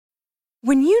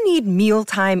When you need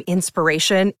mealtime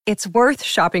inspiration, it's worth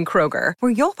shopping Kroger,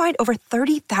 where you'll find over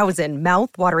 30,000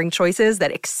 mouth-watering choices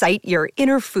that excite your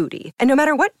inner foodie. And no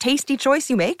matter what tasty choice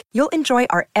you make, you'll enjoy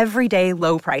our everyday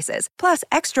low prices, plus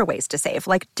extra ways to save,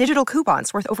 like digital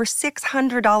coupons worth over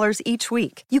 $600 each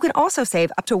week. You can also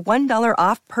save up to $1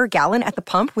 off per gallon at the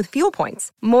pump with fuel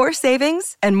points. More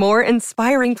savings and more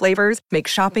inspiring flavors make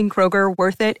shopping Kroger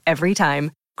worth it every time.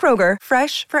 Kroger,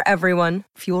 fresh for everyone.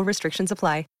 Fuel restrictions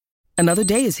apply. Another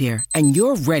day is here, and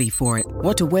you're ready for it.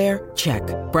 What to wear? Check.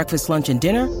 Breakfast, lunch, and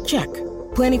dinner? Check.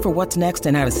 Planning for what's next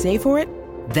and how to save for it?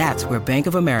 That's where Bank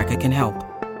of America can help.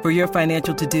 For your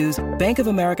financial to-dos, Bank of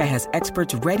America has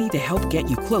experts ready to help get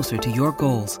you closer to your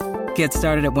goals. Get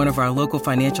started at one of our local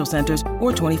financial centers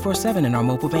or 24/7 in our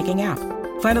mobile banking app.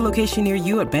 Find a location near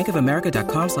you at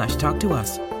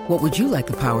bankofamerica.com/talktous. What would you like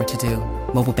the power to do?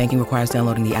 Mobile banking requires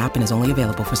downloading the app and is only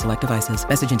available for select devices.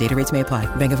 Message and data rates may apply.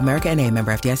 Bank of America N.A.,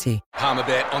 member FDIC.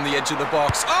 Palmerbet on the edge of the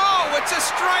box. Oh, it's a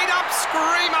straight-up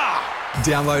screamer!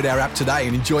 Download our app today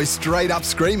and enjoy straight-up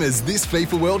screamers this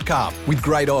FIFA World Cup with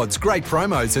great odds, great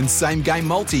promos and same-game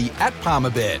multi at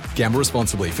Palmerbet. Gamble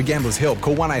responsibly. For Gamblers' Help,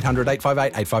 call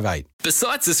 1-800-858-858.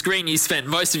 Besides the screen you spent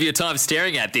most of your time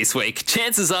staring at this week,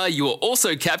 chances are you were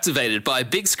also captivated by a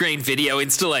big screen video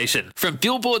installation. From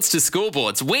billboards to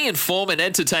scoreboards, we inform and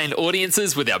entertain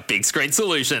audiences with our big screen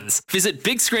solutions. Visit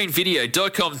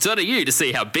bigscreenvideo.com.au to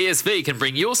see how BSV can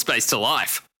bring your space to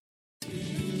life.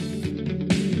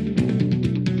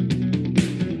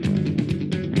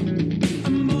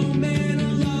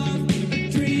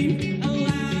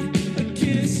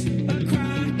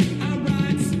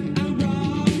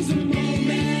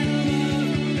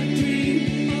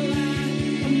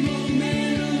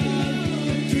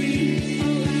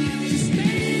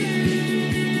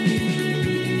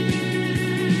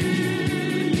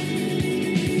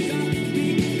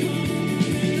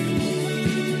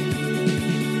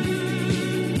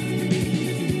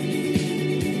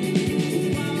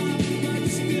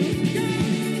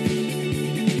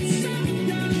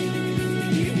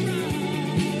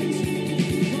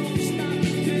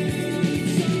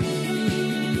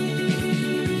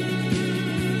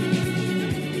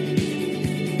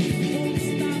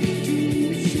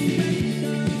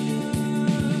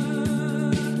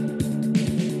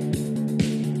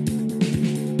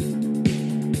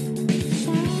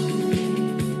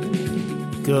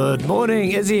 Good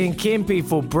morning, Izzy and Kempy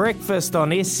for breakfast on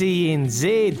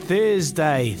SENZ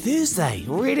Thursday,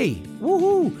 already,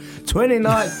 woohoo,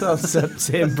 29th of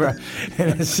September,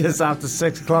 and it's just after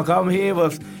 6 o'clock. I'm here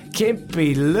with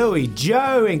Kempy, Louis,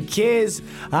 Joe and Kez,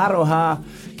 Aroha,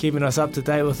 keeping us up to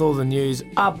date with all the news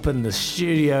up in the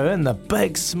studio in the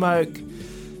big smoke.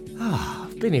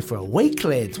 I've been here for a week,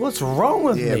 lads. What's wrong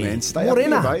with me? Yeah, man, stay up here,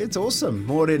 mate. It's awesome.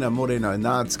 Morena.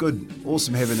 Nah, it's good.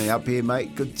 Awesome having you up here,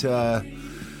 mate. Good to,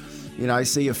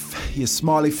 see your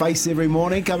smiley face every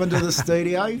morning coming to the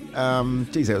studio.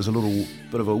 Geez, that was a little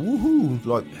bit of a woohoo,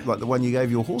 like the one you gave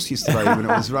your horse yesterday when it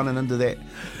was running into that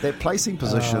placing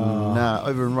position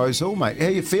over in Rose Hill, mate. How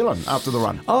you feeling after the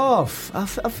run? I'm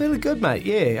feeling good, mate.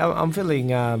 Yeah, I'm feeling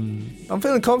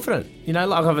confident. Like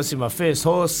obviously my first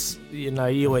horse.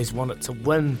 You always want it to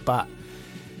win, but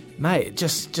mate,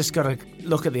 just got to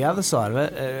look at the other side of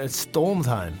it. It's storm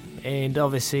time. And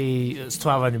obviously it's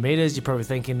 1,200 metres. You're probably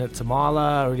thinking it's a miler.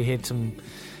 I already had some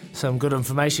good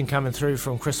information coming through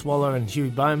from Chris Waller and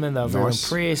Hugh Bowman. They were very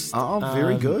impressed. Oh,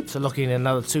 very good. So looking at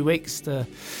another 2 weeks to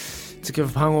give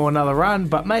Pungo another run.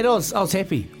 But mate, I was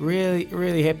happy, really,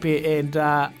 really happy. And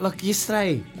look,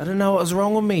 yesterday I don't know what was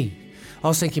wrong with me. I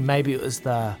was thinking maybe it was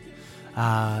the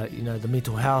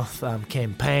mental health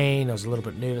campaign. I was a little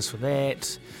bit nervous for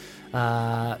that.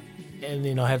 And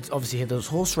then I had those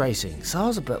horse racing, so I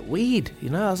was a bit weird,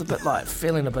 I was a bit like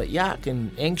feeling a bit yuck and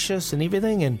anxious and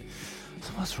everything, and so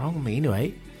what's wrong with me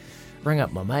anyway? Rang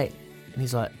up my mate, and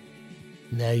he's like,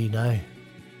 now you know.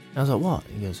 I was like, what?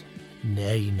 He goes,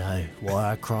 now you know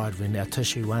why I cried when our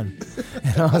tissue won.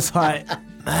 And I was like,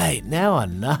 mate, now I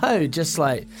know, just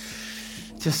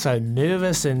so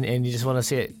nervous, and you just want to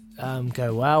see it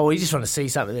go well, or you just want to see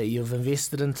something that you've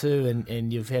invested into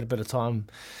and you've had a bit of time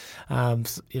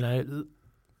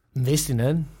investing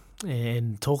in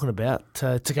and talking about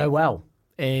to go well.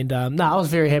 And I was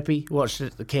very happy. Watched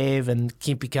it at the Cav, and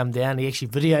Kempy come down. He actually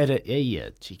videoed it. Yeah,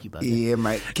 cheeky bugger. Yeah,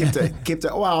 mate, kept it.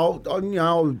 Well,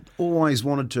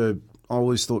 I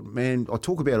always thought, man, I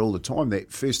talk about it all the time, that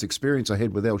first experience I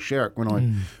had with Al Sharrock when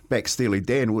I backed Steely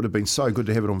Dan. It would have been so good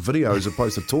to have it on video as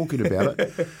opposed to talking about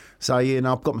it. So,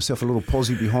 yeah, I've got myself a little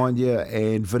posse behind you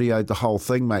and videoed the whole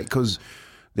thing, mate, because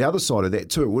the other side of that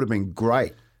too, it would have been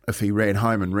great if he ran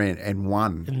home and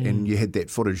won, and you had that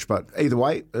footage. But either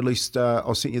way, at least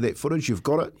I'll send you that footage. You've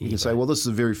got it. You can say, well, this is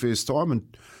the very first time,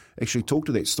 and actually talk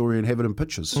to that story and have it in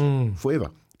pictures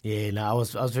forever. Yeah, no, I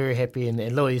was very happy,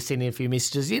 and Louis sending a few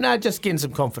messages, just getting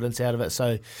some confidence out of it.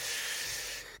 So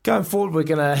going forward,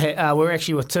 we're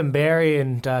actually with Tim Barry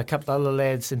and a couple of other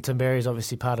lads, and Tim Barry's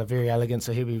obviously part of Very Elegant,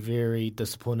 so he'll be very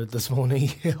disappointed this morning.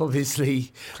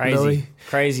 Obviously,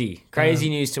 crazy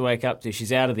news to wake up to.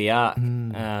 She's out of the arc,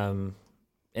 and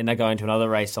they're going to another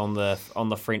race on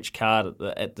the French card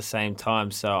at the same time.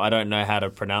 So I don't know how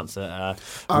to pronounce it.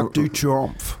 Arc du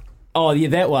Triomphe. Oh yeah,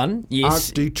 that one. Yes,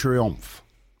 Arc du Triomphe.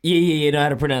 Yeah, you know how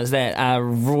to pronounce that.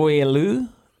 Royaleux,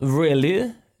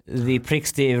 the Prix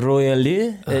de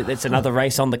Royaleux. It's another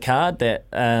race on the card that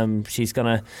she's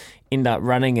going to end up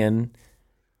running in.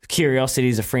 Curiosity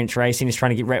is a French racing. Just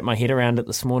trying to wrap my head around it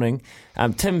this morning.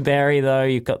 Tim Barry, though,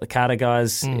 you've got the Carter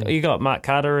guys. You got Mark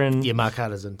Carter and Mark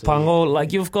Carter's into Pango.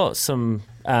 Like you've got some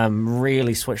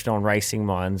really switched on racing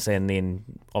minds, and then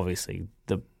obviously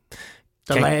the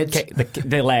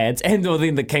lads, and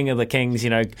then the king of the kings,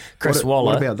 Chris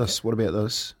Waller. What about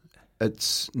this?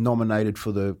 It's nominated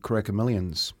for the Karaka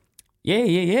Millions.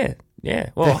 Yeah.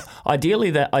 Well,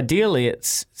 ideally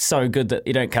it's so good that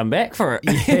you don't come back for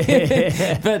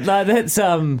it. But that's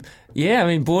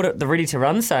bought at the ready to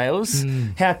run sales.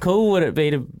 How cool would it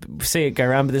be to see it go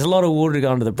around? But there's a lot of water to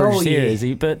go into the British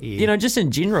Series. But just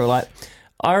in general,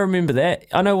 I remember that.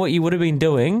 I know what you would have been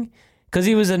doing. Because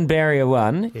he was in Barrier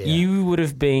 1, you would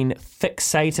have been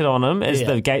fixated on him as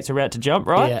the gates are about to jump,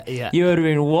 right? Yeah. You would have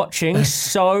been watching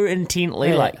so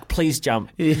intently, please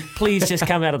jump. Please just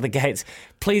come out of the gates.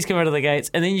 Please come out of the gates.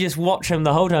 And then you just watch him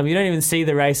the whole time. You don't even see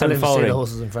the race unfolding. I don't even see the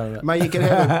horses in front of it. Mate, you can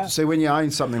have when you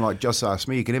own something like Just Ask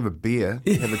Me, you can have a beer,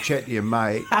 have a chat to your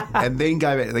mate, and then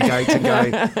go back to the gates and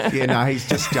go, he's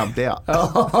just jumped out.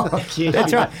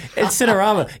 That's right. It's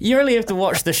Cinerama. You only have to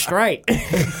watch the straight.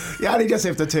 You only just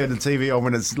have to turn the TV on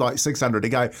when it's like 600 to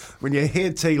go. When you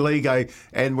hear T. Lee go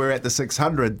and we're at the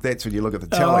 600, that's when you look at the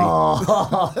telly.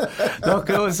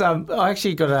 Look, it was. I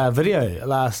actually got a video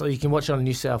last. You can watch it on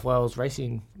New South Wales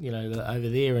Racing, over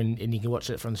there, and you can watch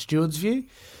it from the steward's view.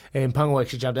 And Pungo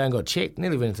actually jumped down and got checked,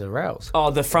 nearly went into the rails. Oh,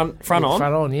 the front on?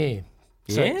 Front on, yeah.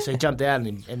 So he jumped down,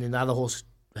 and then the other horse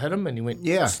hit him, and he went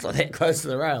just like that close to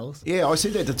the rails. Yeah, I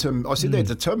said that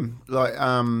to Tim.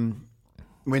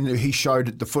 When he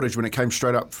showed the footage when it came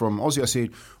straight up from Aussie, I said,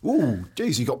 "Ooh,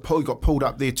 geez, he got pulled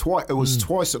up there twice. It was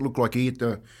twice. It looked like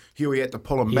Huey had to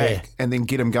pull him back and then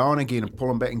get him going again, and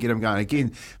pull him back and get him going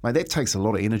again. Mate, that takes a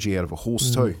lot of energy out of a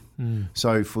horse too.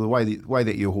 So for the way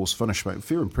that your horse finished, mate,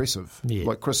 very impressive. Yeah.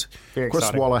 Like Chris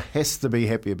Waller has to be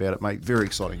happy about it, mate. Very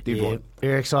exciting.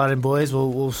 Very exciting, boys.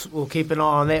 We'll keep an eye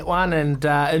on that one and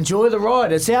enjoy the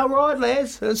ride. It's our ride,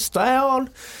 lads. Let's stay on.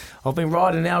 I've been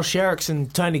riding Al Sharrocks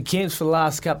and Tony Kemps for the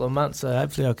last couple of months, so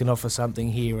hopefully I can offer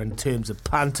something here in terms of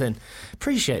punting.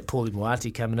 Appreciate Paulie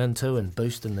Moati coming in too and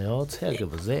boosting the odds. How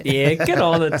good was that? Yeah, good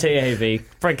on the TAV.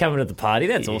 Frank coming to the party.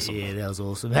 That's awesome. Yeah, that was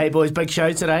awesome. Hey, boys, big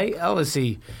show today.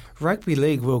 Obviously, Rugby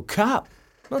League World Cup.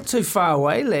 Not too far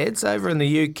away, lads. Over in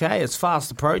the UK, it's fast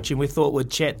approaching. We thought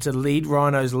we'd chat to lead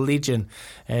Rhinos legend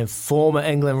and former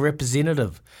England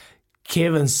representative,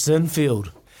 Kevin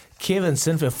Sinfield. Over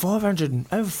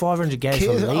 500 games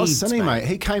for Leeds. Cinny, mate.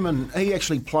 He came in. He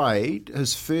actually played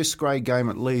his first grade game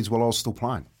at Leeds while I was still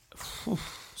playing.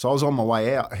 So I was on my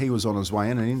way out. He was on his way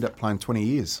in, and ended up playing 20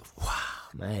 years. Wow,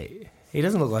 mate. He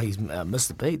doesn't look like he's missed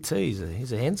a beat too.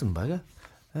 He's a handsome bugger.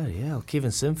 Oh yeah,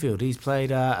 Kevin Sinfield. He's played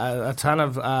a ton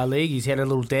of league. He's had a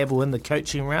little dabble in the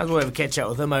coaching rounds. We'll have a catch up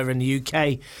with him over in the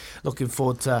UK. Looking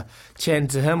forward to chatting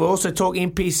to him. We'll also talk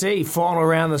NPC final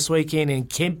round this weekend, and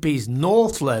Kempy's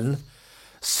Northland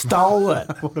stole it.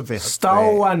 What about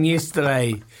stole one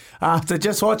yesterday after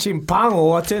just watching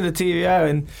Pango. I turned the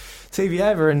TV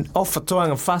over and off for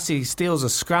Toanga Fussy steals a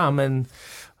scrum, and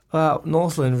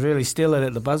Northland really steal it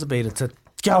at the buzzer beater to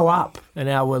go up in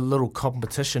our little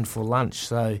competition for lunch.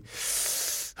 So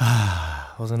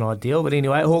wasn't ideal, but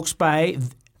anyway, Hawke's Bay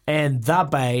and the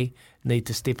Bay need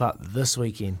to step up this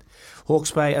weekend. Hawke's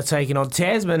Bay are taking on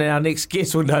Tasman, and our next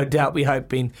guest will no doubt be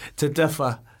hoping to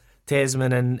differ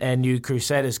Tasman and new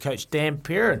Crusaders coach Dan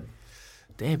Perrin.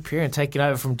 Dan Perrin taking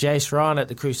over from Jace Ryan at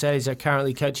the Crusaders. They're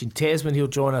currently coaching Tasman. He'll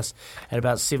join us at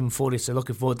about 7:40, so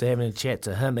looking forward to having a chat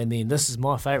to him. And then this is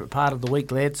my favourite part of the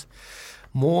week, lads.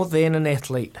 More than an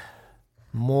athlete.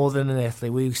 More than an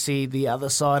athlete. We see the other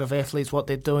side of athletes, what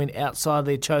they're doing outside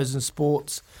their chosen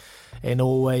sports, and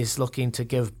always looking to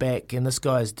give back. And this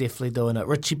guy is definitely doing it.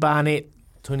 Richie Barnett,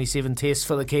 27 tests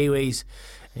for the Kiwis.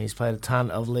 And he's played a ton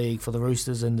of league for the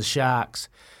Roosters and the Sharks.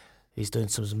 He's doing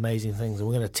some amazing things, and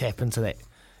we're going to tap into that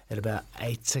at about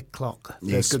 8 o'clock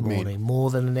Yeah, this good man. morning. More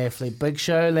Than an Athlete. Big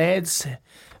show, lads.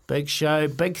 Big show.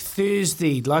 Big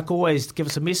Thursday. Like always, give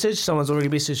us a message. Someone's already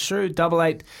messaged through.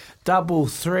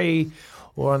 8833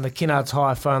 or on the Kennards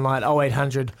High phone line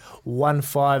 0800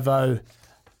 150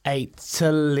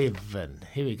 811.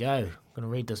 Here we go. I'm going to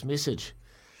read this message.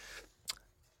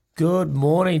 Good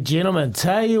morning, gentlemen.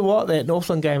 Tell you what, that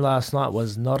Northland game last night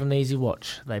was not an easy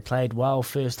watch. They played well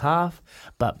first half,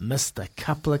 but missed a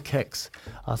couple of kicks.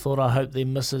 I hope their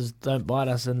misses don't bite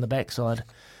us in the backside.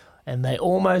 And they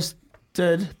almost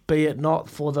did, be it not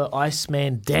for the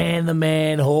Iceman, Dan the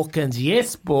Man Hawkins.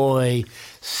 Yes, boy.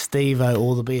 Steve-O,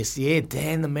 all the best. Yeah,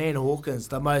 Dan the Man Hawkins,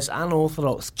 the most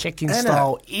unorthodox kicking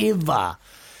style ever.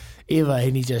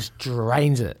 And he just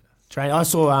drains it. I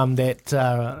saw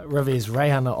that Rivers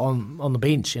Rehan on the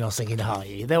bench, and I was thinking, oh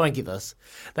yeah, they won't get this.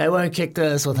 They won't kick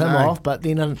this with him off. But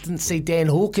then I didn't see Dan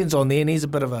Hawkins on there, and he's a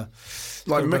bit of a...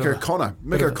 Like Mick O'Connor.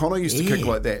 Mick O'Connor used to kick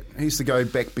like that. He used to go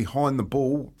back behind the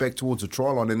ball, back towards the try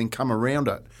line, and then come around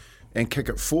it and kick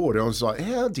it forward. I was like,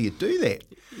 how do you do that?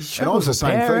 And I was the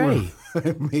same thing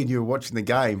when me and you were watching the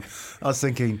game. I was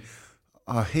thinking...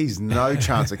 Oh, he's no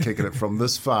chance of kicking it from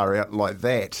this far out like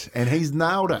that. And he's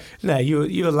nailed it. No,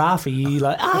 you were laughing. You're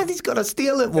like, he's got to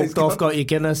steal it. Walked off, got your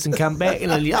Guinness and come back. And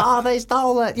then, they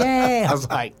stole it. Yeah. I was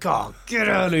like, God, get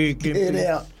out of here. Get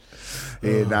out.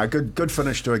 Yeah, no, good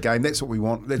finish to a game. That's what we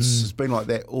want. It's been like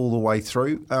that all the way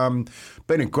through.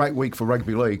 Been a great week for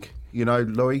rugby league. You know,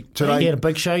 Louis, today. You had a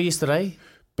big show yesterday.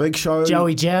 Big show.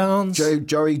 Joey Johns.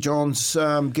 Joey Johns,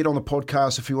 get on the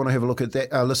podcast if you want to have a look at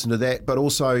that, listen to that. But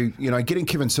also, getting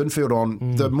Kevin Sinfield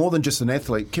on, the more than just an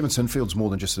athlete. Kevin Sinfield's more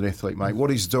than just an athlete, mate. What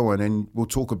he's doing, and we'll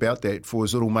talk about that, for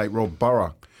his little mate Rob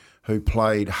Burrow, who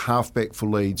played halfback for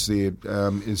Leeds there,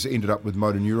 has ended up with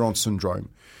motor neuron syndrome.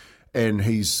 And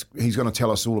he's going to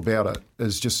tell us all about it.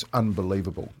 It's just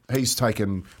unbelievable. He's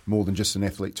taken more than just an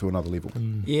athlete to another level.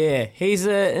 Yeah, he's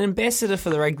an ambassador for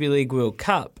the Rugby League World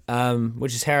Cup,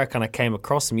 which is how I kind of came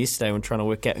across him yesterday when trying to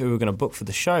work out who we were going to book for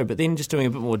the show. But then just doing a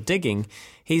bit more digging,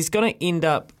 he's going to end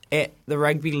up at the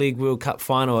Rugby League World Cup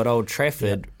final at Old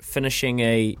Trafford, finishing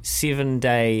a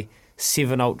 7-day,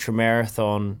 7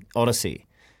 ultramarathon odyssey.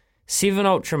 7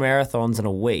 ultramarathons in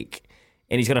a week.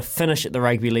 And he's going to finish at the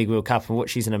Rugby League World Cup, in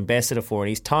which he's an ambassador for. And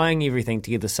he's tying everything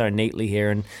together so neatly here.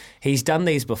 And he's done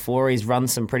these before. He's run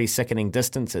some pretty sickening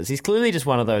distances. He's clearly just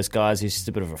one of those guys who's just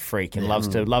a bit of a freak and loves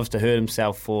to hurt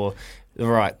himself for the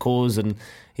right cause. And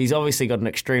he's obviously got an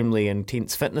extremely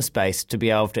intense fitness base to be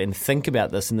able to and think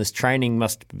about this. And this training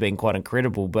must have been quite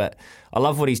incredible. But I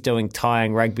love what he's doing,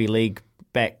 tying rugby league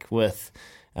back with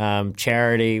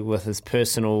charity, with his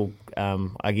personal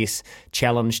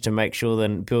challenge to make sure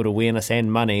that build awareness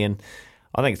and money, and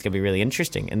I think it's going to be really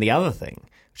interesting. And the other thing,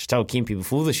 which I told Kempy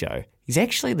before the show, he's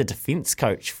actually the defence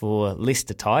coach for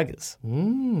Leicester Tigers.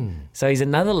 So he's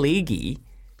another leaguey.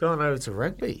 Gone over to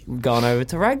rugby,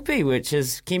 which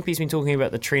is, Kempy's been talking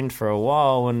about the trend for a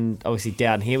while, and obviously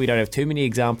down here we don't have too many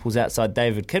examples outside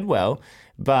David Kidwell,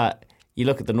 but you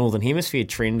look at the Northern Hemisphere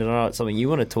trend, and I know it's something you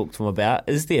want to talk to him about.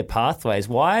 Is there pathways?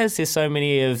 Why is there so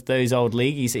many of those old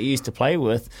leagueies that you used to play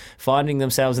with finding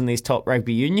themselves in these top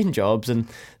rugby union jobs? And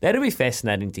that'll be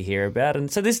fascinating to hear about. And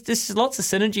so there's lots of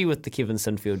synergy with the Kevin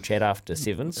Sinfield chat after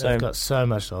 7. So they've got so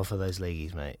much to offer, those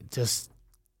leagueies, mate. Just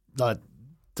like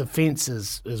defence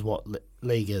is what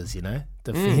league is,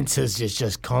 Defence is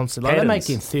just constant. Like, they're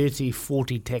making 30,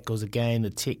 40 tackles a game. The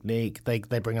technique, they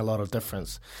bring a lot of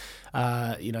difference.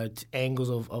 Angles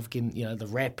of getting, the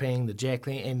wrapping, the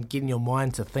jackling, and getting your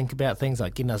mind to think about things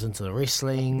like getting us into the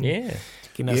wrestling. Yeah.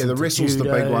 The wrestle's judo,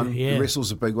 the big one. Yeah. The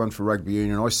wrestle's a big one for rugby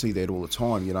union. I see that all the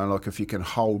time, like if you can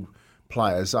hold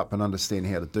players up and understand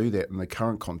how to do that in the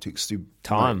current context. Your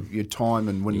time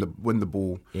and win the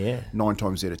ball 9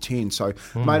 times out of 10. So,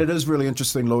 mate, it is really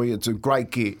interesting, Louis. It's a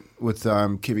great get with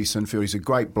Kevy Sinfield. He's a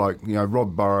great bloke.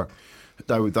 Rob Burrow,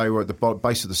 they were at the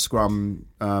base of the scrum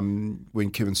when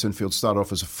Kevin Sinfield started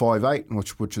off as a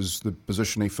 5'8", which is the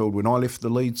position he filled when I left the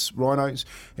Leeds Rhinos,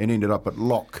 and ended up at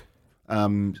lock.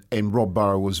 And Rob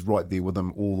Burrow was right there with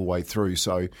him all the way through.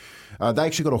 So they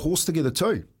actually got a horse together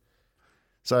too.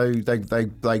 So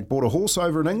they bought a horse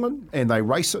over in England and they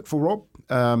race it for Rob.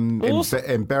 Awesome.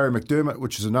 And Barry McDermott,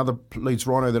 which is another Leeds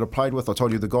Rhino that I played with. I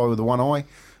told you, the guy with the one eye.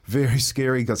 Very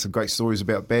scary. Got some great stories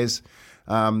about Baz.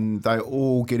 They're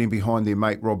all getting behind their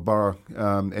mate Rob Burrow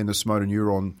and this motor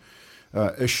neuron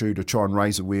issue to try and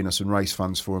raise awareness and raise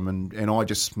funds for him. And I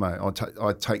just, mate,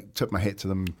 I tip my hat to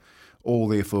them all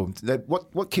there for that.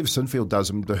 What Kev Sinfield does,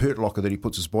 and the hurt locker that he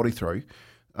puts his body through,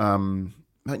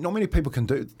 mate, not many people can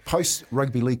do post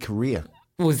rugby league career.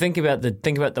 Well, think about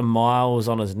the miles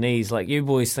on his knees. Like you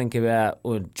boys think about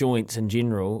or joints in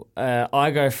general.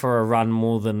 I go for a run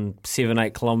more than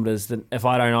 7-8 kilometres. Then if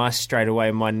I don't ice straight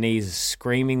away, my knees are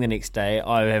screaming the next day.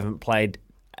 I haven't played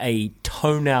a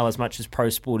toenail as much as pro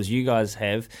sport as you guys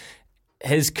have.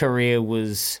 His career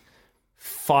was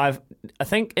 5, I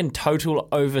think in total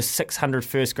over 600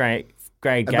 first grade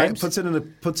games. Mate,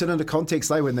 puts it into context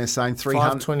though when they're saying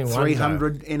 300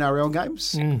 NRL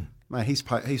games. Mate, he's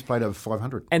played over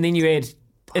 500. And then you add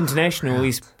international,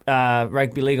 he's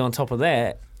rugby league on top of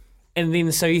that. And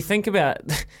then so you think about,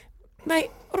 mate,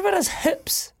 what about his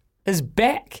hips, his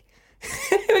back?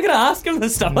 We're going to ask him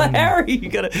this stuff. Like, how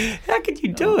could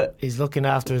you do it? He's looking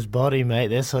after his body, mate.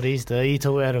 That's what he's doing. You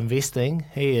talk about investing.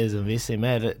 He is investing,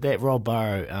 mate. That Rob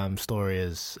Burrow story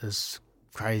is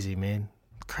crazy, man.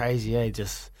 Crazy, eh?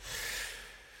 Just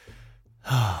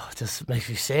makes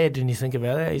you sad when you think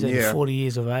about that. He's only 40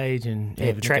 years of age and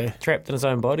trapped in his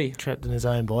own body. Trapped in his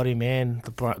own body, man.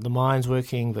 The mind's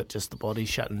working, but just the body's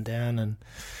shutting down. And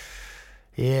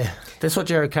yeah, that's what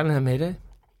Jared Cunningham had, eh?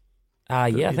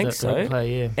 Yeah, I think so.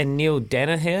 Player, yeah. And Neil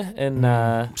Danaher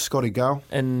and Scotty Gale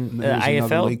in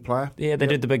AFL league player. Yeah, they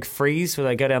did the big freeze where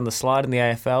they go down the slide in the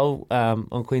AFL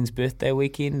on Queen's birthday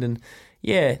weekend, and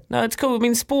yeah, no, it's cool. I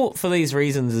mean, sport for these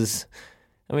reasons is,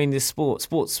 I mean, there's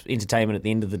sports entertainment at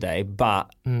the end of the day,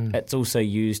 but it's also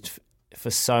used for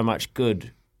so much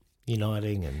good.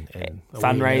 Uniting and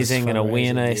fundraising and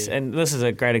awareness, yeah. And this is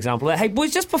a great example. Hey,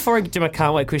 boys, just before I get to my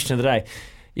can't wait question of the day.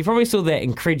 You probably saw that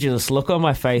incredulous look on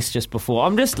my face just before.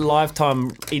 I'm just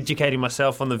lifetime educating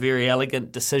myself on the very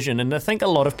elegant decision, and I think a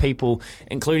lot of people,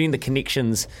 including the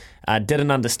connections, didn't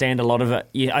understand a lot of it.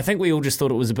 Yeah, I think we all just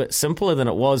thought it was a bit simpler than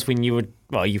it was when you've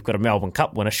got a Melbourne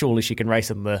Cup winner, surely she can race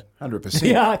in the 100%.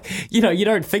 Yeah, you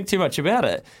don't think too much about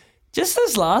it. Just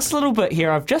this last little bit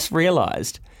here, I've just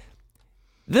realised.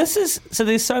 There's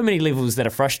so many levels that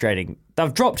are frustrating.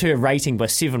 They've dropped her rating by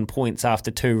 7 points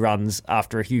after 2 runs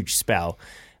after a huge spell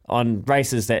on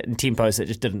races and tempos that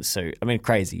just didn't suit. I mean,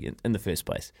 crazy in the first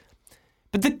place.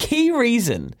 But the key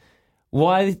reason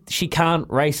why she can't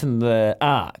race in the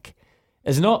Arc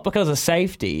is not because of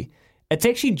safety. It's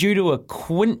actually due to a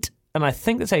quint, and I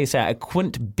think that's how you say it, a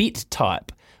quint bet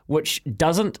type, which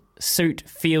doesn't suit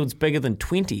fields bigger than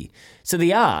 20. So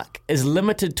the Arc is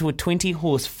limited to a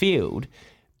 20-horse field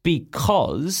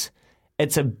because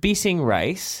it's a betting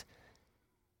race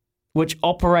which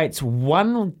operates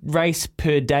 1 race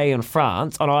per day in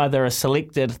France on either a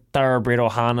selected thoroughbred or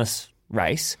harness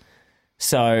race,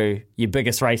 so your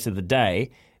biggest race of the day,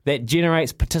 that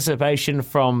generates participation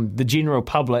from the general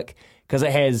public because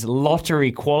it has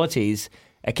lottery qualities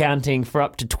accounting for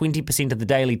up to 20% of the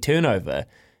daily turnover.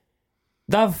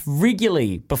 They've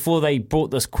regularly, before they brought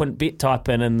this quint bet type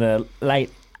in the late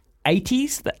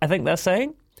 80s, I think they're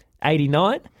saying,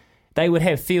 89, they would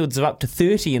have fields of up to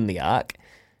 30 in the Arc.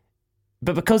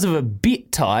 But because of a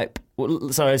bet type,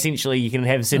 so essentially you can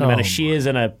have a certain amount of shares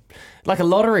in like a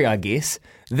lottery, I guess,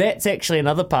 that's actually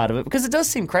another part of it. Because it does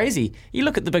seem crazy. You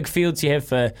look at the big fields you have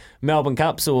for Melbourne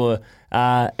Cups or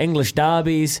English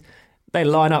derbies, they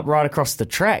line up right across the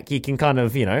track. You can kind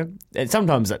of, and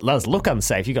sometimes it does look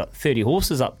unsafe. You've got 30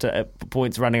 horses up to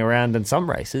points running around in some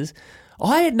races.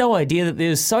 I had no idea that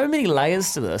there's so many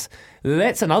layers to this.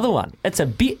 That's another one. It's a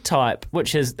bet type,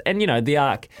 which is, and the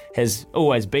Arc has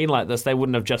always been like this. They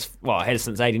wouldn't have just, it has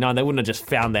since 89, they wouldn't have just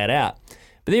found that out.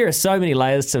 But there are so many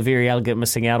layers to Very Elegant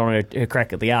missing out on her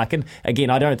crack at the Arc. And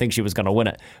again, I don't think she was going to win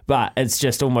it, but it's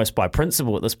just almost by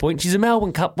principle at this point. She's a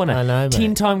Melbourne Cup winner, I know,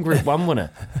 10-time Group 1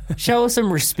 winner. Show her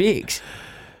some respect.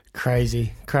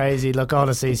 Crazy. Look,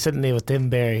 honestly, sitting there with Tim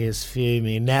Barry, he's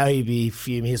fuming. Now he'd be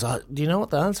fuming. He's like, do you know what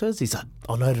the answer is? He's like,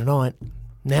 I'll know tonight.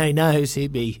 Now he knows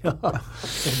he'd be. Don't want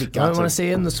to see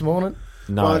him this morning.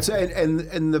 No. Well,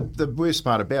 and the worst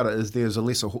part about it is there's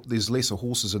lesser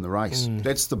horses in the race.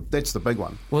 That's the big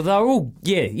one. Well, they're all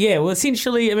Well,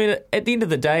 essentially, I mean, at the end of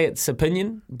the day, it's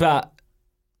opinion, but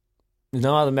there's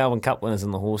no other Melbourne Cup winners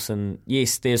in the horse, and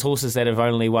yes, there's horses that have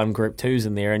only won Group 2s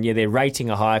in there, and they're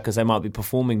rating are higher because they might be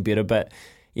performing better, but,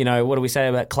 what do we say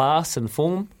about class and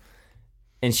form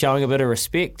and showing a bit of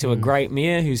respect to a great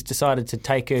mare who's decided to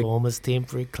take her... Form is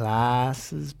temporary,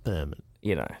 class is permanent.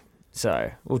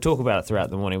 So we'll talk about it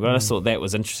throughout the morning, but I just thought that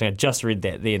was interesting. I just read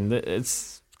that then.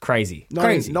 It's crazy.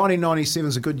 1997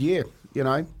 is a good year,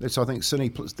 That's, I think,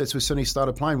 that's where Cindy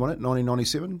started playing, wasn't it?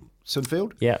 1997,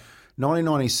 Sinfield? Yeah.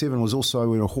 1997 was also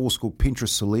when a horse called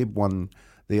Pinterest Celeb won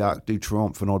the Arc du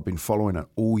Triomphe, and I'd been following it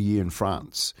all year in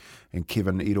France. And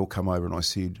Kevin Edel come over and I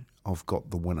said, I've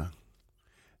got the winner.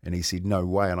 And he said, no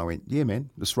way. And I went, yeah, man,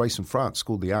 this race in France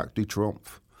called the Arc du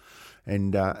Triomphe.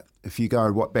 And if you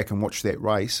go back and watch that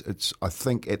race, I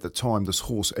think at the time this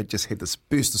horse, it just had this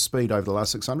burst of speed over the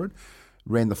last 600,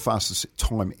 ran the fastest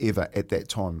time ever at that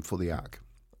time for the Arc.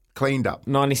 Cleaned up.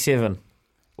 97.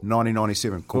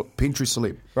 1997, called Pentry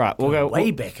Celeb. Right, we'll go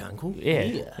way back, Uncle.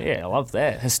 Yeah, I love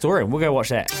that. Historian, we'll go watch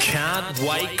that. Can't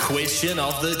wait question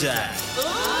of the day.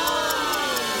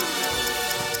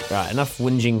 Right, enough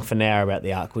whinging for now about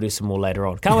the Arc. We'll do some more later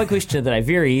on. Can't wait question of the day.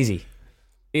 Very easy.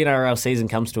 The NRL season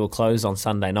comes to a close on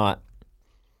Sunday night.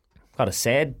 Quite a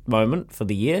sad moment for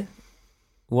the year.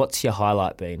 What's your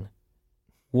highlight been?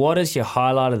 What is your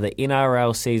highlight of the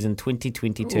NRL season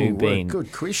 2022 been?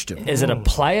 Good question. Is it a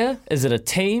player? Is it a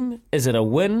team? Is it a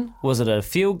win? Was it a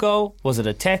field goal? Was it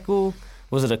a tackle?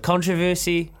 Was it a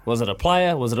controversy? Was it a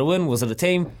player? Was it a win? Was it a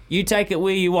team? You take it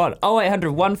where you want.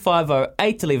 0800 150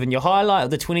 811. Your highlight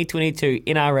of the 2022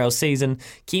 NRL season.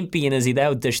 Kempy and Izzy,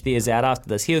 they'll dish theirs out after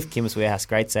this. Here with Chemist Warehouse.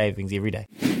 Great savings every day.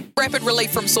 Rapid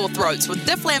relief from sore throats with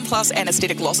Difflam Plus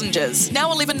anaesthetic lozenges.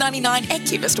 Now $11.99 at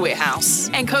Chemist Warehouse.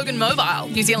 And Kogan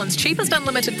Mobile, New Zealand's cheapest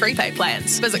unlimited prepaid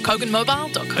plans. Visit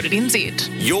koganmobile.co.nz.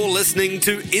 You're listening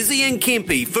to Izzy and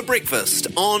Kempy for breakfast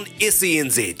on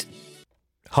SENZ.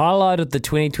 Highlight of the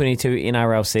 2022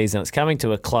 NRL season. It's coming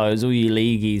to a close. All you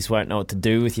leagueies won't know what to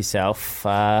do with yourself.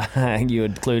 You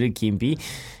included, Kempy.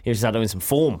 You start doing some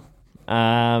form.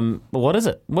 But what is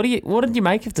it? What did you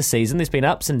make of the season? There's been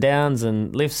ups and downs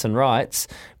and lefts and rights.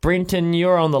 Brenton,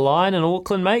 you're on the line in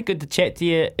Auckland, mate. Good to chat to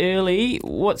you early.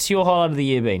 What's your highlight of the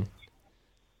year been?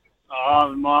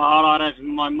 Oh, my highlight is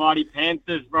my mighty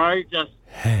Panthers, bro. Just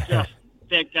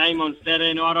that game on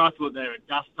Saturday night. I thought they were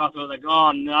dust. I thought like,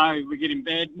 oh no, we're getting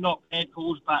not bad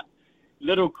calls, but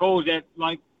little calls that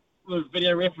was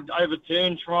video reference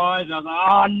overturned tries. And I was like,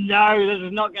 oh no, this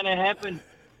is not going to happen.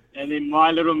 And then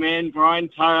my little man, Brian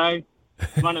Toro,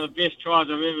 one of the best tries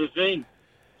I've ever seen.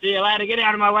 See you later. Get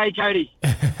out of my way, Cody.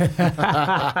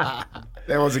 That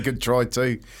was a good try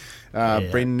too,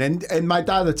 Brendan. And mate,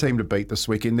 they're the team to beat this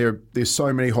weekend. There's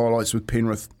so many highlights with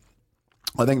Penrith.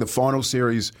 I think the final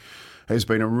series has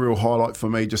been a real highlight for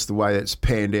me, just the way it's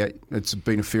panned out. It's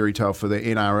been a fairy tale for the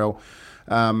NRL.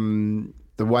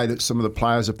 The way that some of the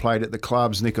players have played at the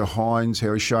clubs, Nico Hines,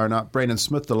 how he's shown up. Brandon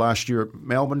Smith, the last year at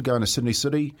Melbourne, going to Sydney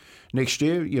City next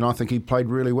year. I think he played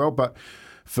really well. But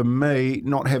for me,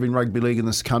 not having rugby league in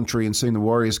this country and seeing the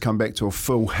Warriors come back to a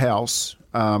full house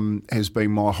has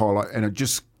been my highlight. And it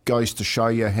just goes to show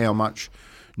you how much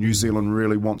New Zealand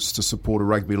really wants to support a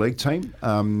rugby league team.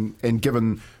 And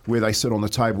given where they sit on the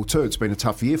table too, it's been a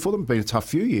tough year for them, been a tough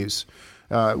few years.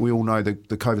 We all know the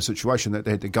COVID situation that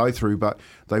they had to go through, but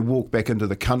they walk back into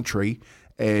the country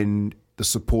and the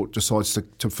support decides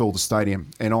to fill the stadium.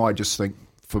 And I just think,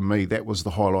 for me, that was the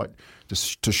highlight,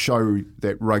 to show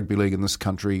that rugby league in this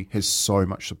country has so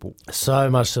much support. So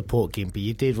much support, Gimpy.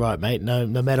 You did right, mate. No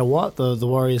matter what, the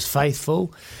Warriors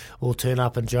faithful will turn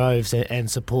up in droves and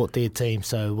support their team.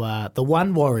 So the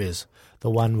One Warriors. The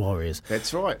One Warriors.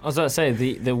 That's right. I was going to say,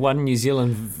 the One New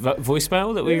Zealand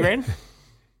voicemail that we ran.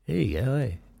 There you go,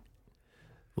 eh?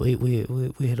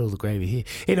 We had all the gravy here.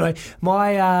 Anyway,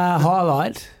 my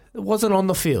highlight wasn't on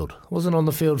the field. Wasn't on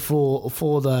the field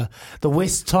for the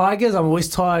West Tigers. I'm a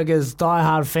West Tigers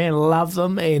diehard fan. Love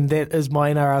them, and that is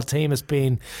my NRL team. It's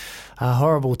been a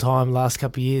horrible time the last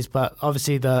couple of years, but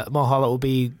obviously my highlight will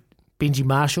be Benji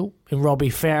Marshall and Robbie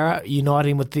Farah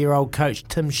uniting with their old coach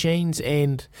Tim Sheens,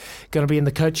 and going to be in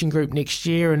the coaching group next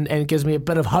year, and it gives me a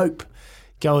bit of hope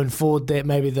going forward that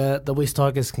maybe the West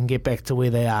Tigers can get back to where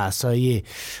they are. So, yeah,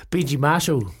 Benji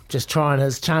Marshall just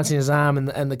chancing his arm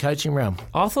in the coaching realm.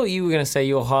 I thought you were going to say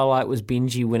your highlight was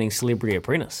Benji winning Celebrity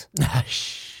Apprentice.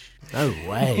 No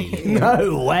way.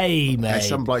 No way, mate. Hey,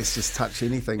 some blokes just touch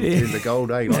anything to turn to gold,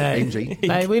 like Benji.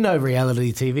 Mate, we know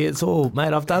reality TV. It's all,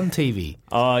 mate, I've done TV.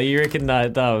 Oh, you reckon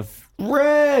they've...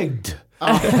 Rigged!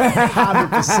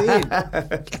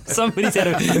 100%. Somebody's had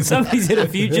a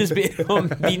futures bet on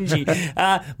Benji.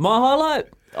 My highlight,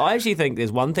 I actually think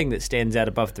there's one thing that stands out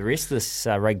above the rest of this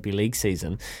rugby league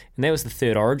season, and that was the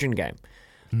third Origin game.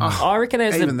 I reckon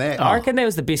that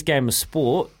was the best game of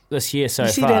sport this year so far.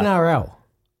 You see the NRL?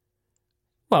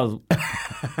 Well...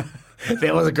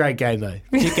 That was a great game, though.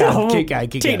 Keep going.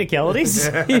 Technicalities.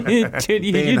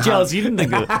 You're jealous. You didn't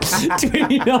think of it.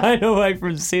 29 away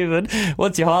from 7.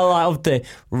 What's your highlight of the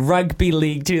Rugby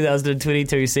League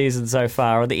 2022 season so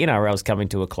far? The NRL's coming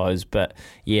to a close, but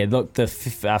yeah, look, the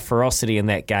ferocity in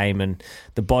that game and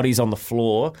the bodies on the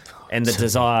floor and the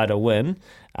desire to win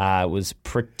was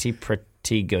pretty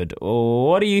good.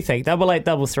 What do you think?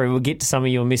 8833. We'll get to some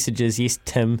of your messages. Yes,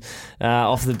 Tim,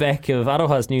 off the back of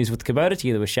Aroha's news with Kubota.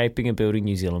 Together we're shaping and building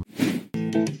New Zealand.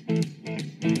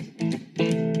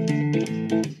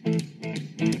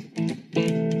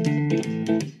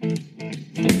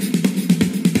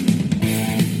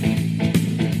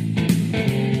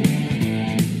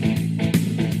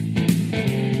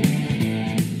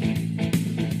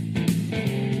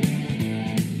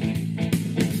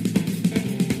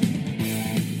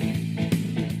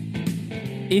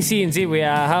 SENZ, we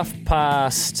are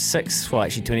 6:30, well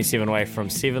actually 27 away from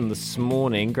 7 this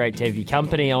morning. Great to have you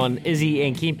company on Izzy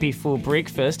and Kempi for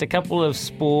breakfast. A couple of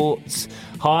sports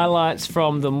highlights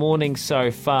from the morning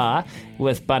so far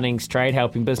with Bunnings Trade,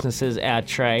 helping businesses our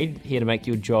trade, here to make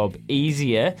your job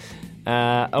easier.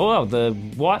 The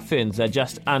White Ferns are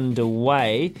just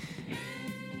underway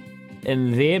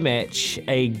in their match,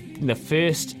 the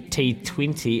first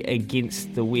T20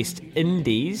 against the West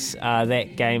Indies.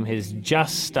 That game has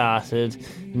just started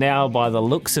now by the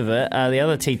looks of it. The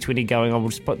other T20 going on, we'll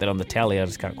just put that on the tally, I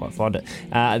just can't quite find it.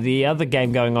 The other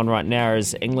game going on right now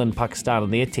is England-Pakistan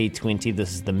in their T20.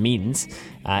 This is the men's.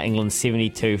 England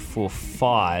 72 for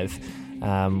 5.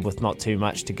 With not too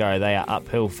much to go. They are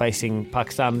uphill facing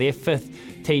Pakistan, their 5th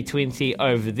T20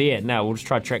 over there. Now, we'll just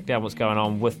try to track down what's going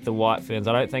on with the White Ferns.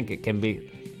 I don't think it can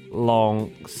be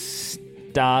long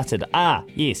started.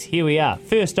 Yes, here we are.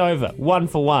 First over, 1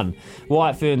 for 1.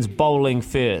 White Ferns bowling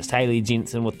first. Hayley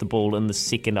Jensen with the ball in the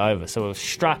second over. So we've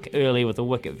struck early with a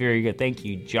wicket. Very good. Thank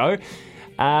you, Joe.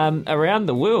 Around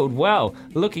the world, well,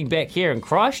 looking back here in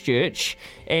Christchurch,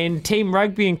 and Team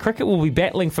Rugby and Cricket will be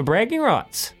battling for bragging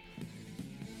rights.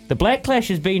 The Black Clash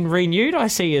has been renewed, I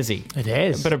see, Izzy. It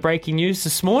has. A bit of breaking news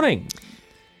this morning.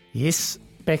 Yes,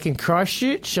 back in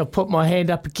Christchurch. I'll put my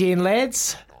hand up again,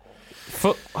 lads.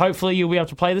 Hopefully you'll be able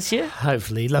to play this year?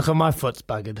 Hopefully. Look, my foot's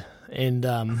buggered. And,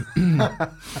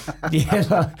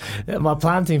 my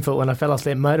planting foot when I fell off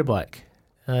that motorbike.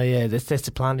 That's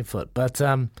the planting foot. But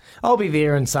I'll be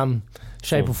there in some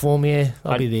shape or form, yeah.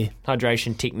 I'll be there.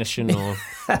 Hydration technician or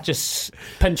just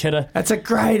pinch hitter. It's a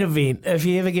great event. If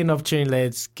you ever get an opportunity,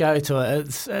 lads, go to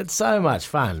it. It's so much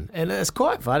fun. And it's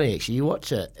quite funny, actually. You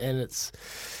watch it, and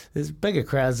there's bigger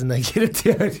crowds than they get at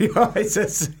the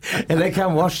Oasis. And they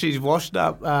come washed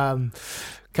up.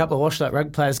 Couple of washed-up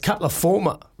rugby players, a couple of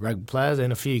former rugby players,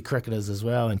 and a few cricketers as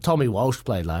well. And Tommy Walsh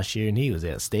played last year, and he was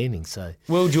outstanding. So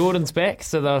Will Jordan's back,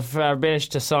 so they've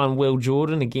managed to sign Will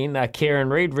Jordan again. Kieran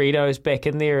Reid, Rito's back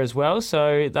in there as well.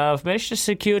 So they've managed to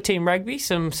secure Team Rugby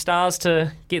some stars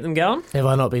to get them going. Have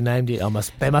I not been named yet?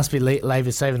 They must be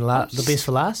saving the best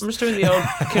for last. I'm just doing the old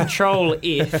Control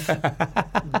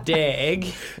F,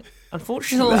 DAG.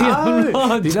 Unfortunately, I'm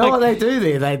not. You know what they do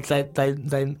there? They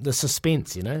the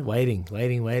suspense, waiting. They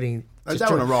don't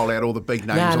want to roll out all the big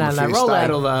names on the first day. Roll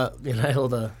out all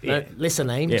the lesser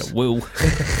names. Yeah, Will.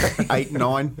 8,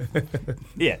 9.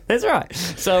 Yeah, that's right.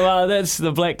 So that's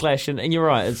the Black Clash, and you're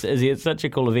right. It's such a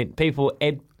cool event. People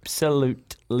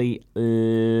absolutely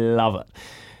love it.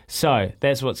 So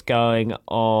that's what's going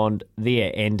on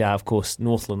there, and of course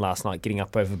Northland last night getting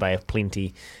up over Bay of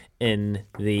Plenty in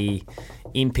the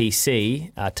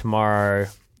NPC. Tomorrow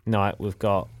night we've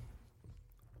got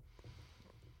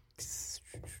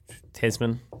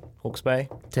Tasman, Hawke's Bay.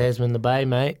 Tasman the Bay,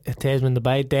 mate. Tasman the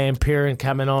Bay. Dan Perrin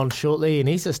coming on shortly, and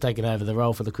he's just taken over the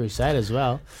role for the Crusaders as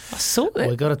well. I saw that.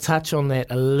 We've got to touch on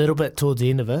that a little bit towards the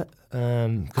end of it.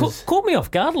 Caught me off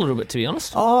guard a little bit, to be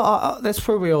honest. That's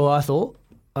probably all I thought.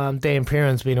 Dan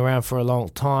Perrin's been around for a long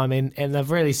time, and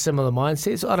they've really similar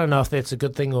mindsets. I don't know if that's a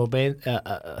good thing or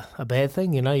a bad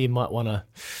thing. You might want to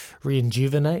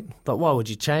rejuvenate, but why would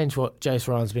you change what Jace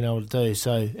Ryan's been able to do?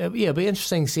 So it'll be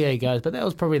interesting to see how he goes. But that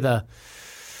was probably the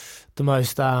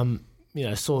most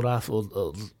sought after,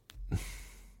 or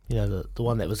the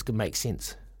one that was going to make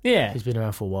sense. Yeah, he's been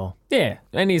around for a while. Yeah,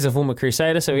 and he's a former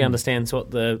Crusader, so he understands what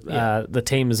the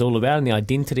team is all about and the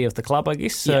identity of the club, I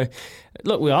guess. So,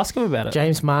 look, we'll ask him about it.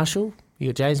 James Marshall. You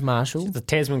got James Marshall. The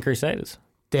Tasman Crusaders.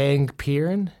 Dan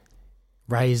Perrin,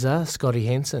 Razor, Scotty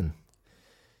Hansen.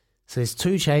 So there's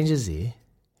 2 changes there.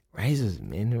 Razor,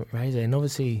 and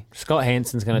obviously Scott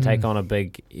Hansen's going to take on a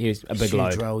big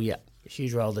load. Role, yeah.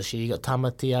 Huge role this year. You got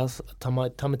Tamati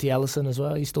Allison as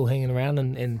well. He's still hanging around,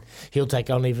 and he'll take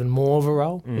on even more of a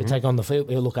role. Mm-hmm. He'll take on the field.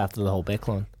 He'll look after the whole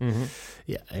backline. Mm-hmm.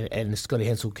 Yeah, and Scotty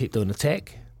Hansen will keep doing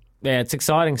attack. Yeah, it's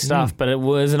exciting stuff, but it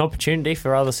was an opportunity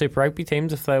for other Super Rugby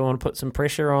teams if they want to put some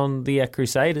pressure on the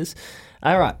Crusaders.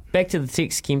 All right, back to the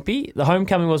text, Kempy. The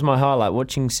homecoming was my highlight.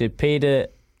 Watching Sir Peter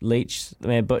Leach, the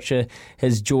man Butcher,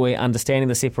 his joy, understanding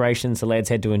the separations the lads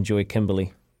had to enjoy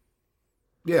Kimberley.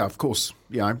 Yeah, of course.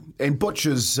 And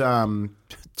Butcher's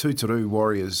Tutoru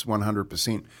Warriors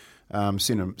 100%.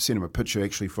 Sent him a picture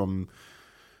actually from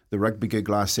the rugby gig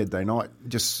last Saturday night.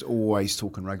 Just always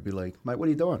talking rugby league, mate. What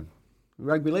are you doing?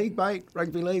 Rugby league, mate.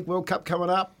 Rugby league World Cup coming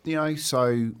up.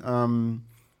 So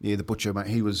the Butcher, mate.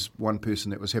 He was one person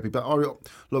that was happy. But look,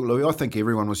 Louis, I think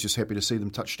everyone was just happy to see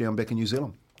them touch down back in New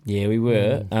Zealand. Yeah, we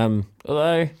were.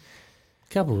 Although,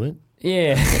 couple went.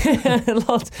 Yeah.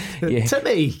 Lots. Yeah.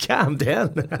 Timmy, calm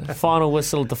down. Final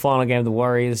whistle at the final game of the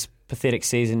Warriors. Pathetic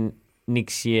season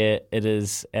next year it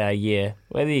is our year.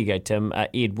 Well, there you go, Tim.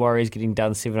 Ed, Warriors getting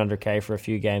done 700k for a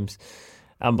few games.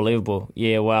 Unbelievable.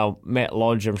 Yeah, well, Matt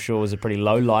Lodge, I'm sure, was a pretty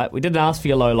low light. We didn't ask for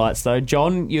your low lights, though.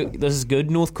 John, this is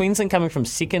good. North Queensland coming from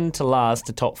second to last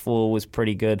to top 4 was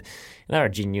pretty good. They're a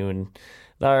genuine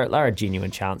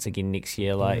chance again next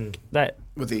year. Like that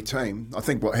with their team. I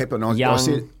think what happened,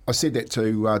 I said that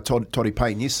to Toddy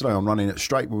Payton yesterday on Running It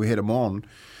Straight when we had him on,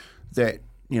 that,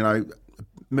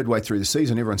 midway through the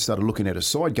season, everyone started looking at his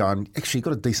side going, actually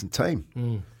got a decent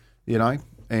team,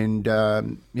 and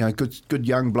good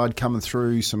young blood coming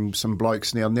through, some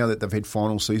blokes now that they've had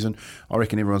final season. I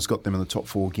reckon everyone's got them in the top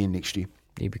 4 again next year.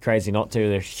 You'd be crazy not to.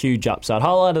 They're a huge upside.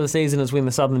 Highlight of the season is when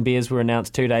the Southern Bears were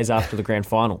announced 2 days after the grand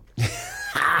final.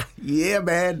 Yeah,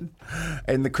 man.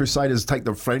 And the Crusaders take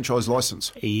the franchise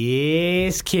licence.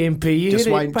 Yes, Kempy. Just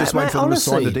wait for them to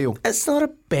sign the deal. It's not a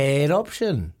bad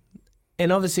option.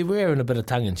 And obviously we're having a bit of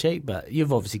tongue-in-cheek, but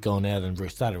you've obviously gone out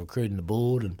and started recruiting the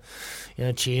board and,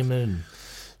 chairman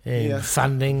and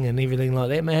funding and everything like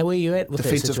that. Mate, where are you at with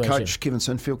defensive that situation? coach Kevin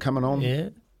Sinfield coming on. Yeah.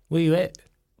 Where are you at?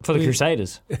 For the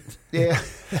Crusaders. Yeah.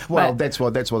 Well, that's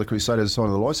why the Crusaders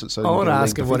signed the licence. So I want to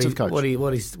ask him what he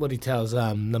tells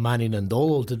Nemani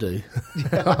Nandolo to do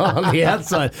on the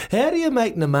outside. How do you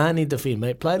make Nemani defend,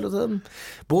 mate? Played with him,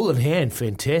 ball in hand,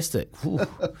 fantastic. Ooh.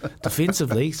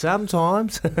 Defensively,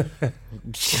 sometimes. How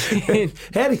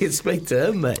do you speak to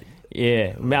him, mate?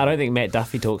 Yeah, I don't think Matt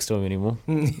Duffy talks to him anymore.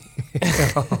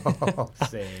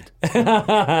 Sad.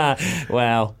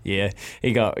 Well, yeah,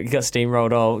 he got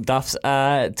steamrolled. Old Duffs.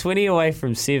 20 away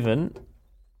from 7.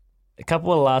 A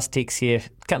couple of last texts here.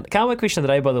 Can't question of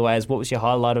the day, by the way, is what was your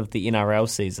highlight of the NRL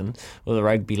season or the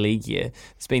rugby league year?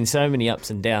 There's been so many ups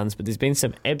and downs, but there's been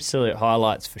some absolute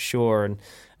highlights for sure, and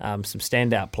some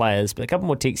standout players. But a couple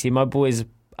more texts here. My boys.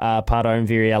 Pardo and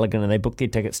Very Elegant, and they booked their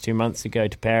tickets 2 months ago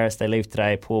to Paris. They leave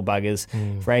today, poor buggers.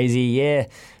 Frazee, yeah.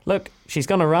 Look, she's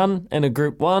going to run in a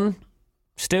Group 1.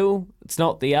 Still, it's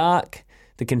not the arc.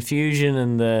 The confusion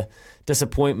and the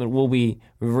disappointment will be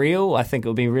real. I think it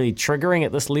will be really triggering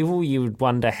at this level. You would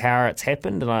wonder how it's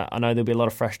happened, and I know there'll be a lot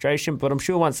of frustration, but I'm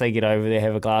sure once they get over there,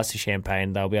 have a glass of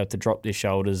champagne, they'll be able to drop their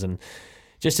shoulders and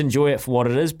just enjoy it for what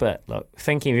it is. But look,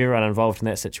 thinking of everyone involved in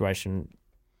that situation,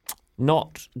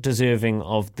 not deserving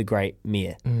of the great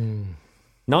Mayor.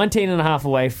 19 and a half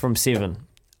away from 7.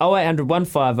 0800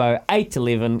 150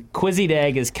 811. Quizzy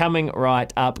Dag is coming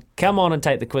right up. Come on and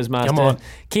take the Quizmaster. Come on.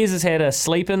 Kez has had a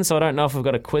sleep in, so I don't know if we've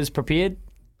got a quiz prepared.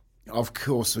 Of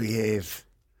course we have.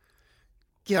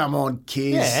 Come on,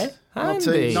 Kez.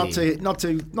 Yeah,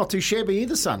 not too shabby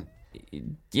either, son.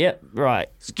 Yep, right.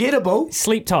 It's gettable.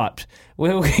 Sleep typed.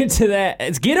 We'll get to that.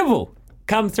 It's gettable.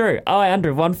 Come through.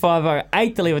 0800 150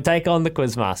 811. Take on the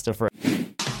Quizmaster for it.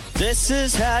 This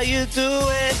is how you do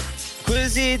it.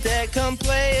 Quizzy Dag, come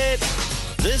play it.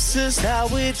 This is how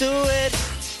we do it.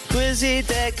 Quizzy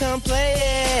Dag, come play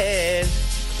it.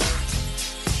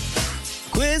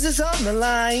 Quiz is on the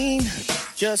line,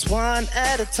 just one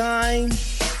at a time.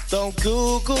 Don't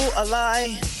Google a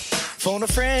lie. Phone a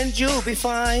friend, you'll be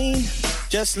fine.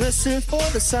 Just listen for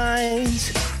the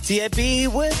signs.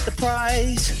 TAB with the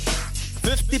prize.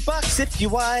 $50 if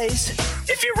you're wise.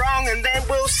 If you're wrong, and then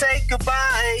we'll say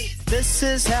goodbye. This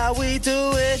is how we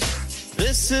do it.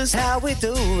 This is how we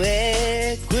do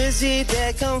it. Quizzy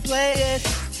Dag, come play it.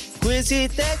 Quizzy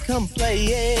Dag, come play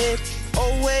it.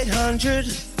 0800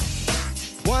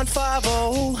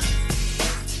 150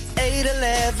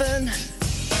 811.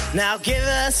 Now give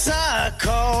us a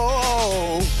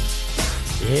call.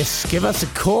 Yes, give us a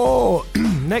call.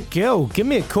 Nick Gill, give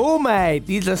me a call, mate.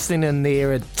 You're listening in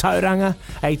there at Tauranga,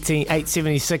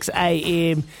 876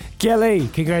 AM. Gilly,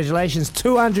 congratulations,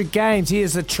 200 games.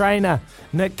 Here's the trainer,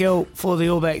 Nick Gill, for the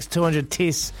All Blacks, 200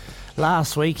 tests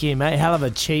last weekend, mate. Hell of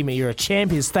an achievement. You're a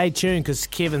champion. Stay tuned because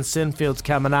Kevin Sinfield's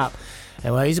coming up.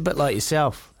 And well, he's a bit like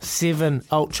yourself. 7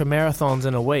 ultra marathons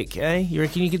in a week, eh? You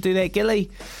reckon you could do that, Gilly?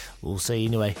 We'll see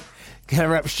anyway. Gonna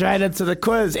wrap straight into the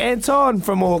quiz. Anton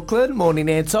from Auckland. Morning,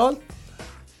 Anton.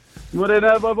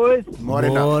 Morena, my boys.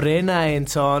 Morena,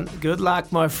 Anton. Good luck,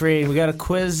 my friend. We got a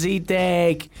Quizzy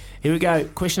Dag. Here we go.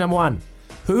 Question number 1.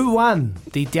 Who won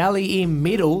the Dally M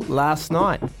medal last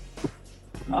night?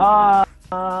 I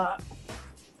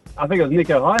think it was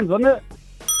Nico Hines, wasn't it?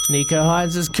 Nico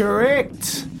Hines is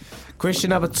correct. Question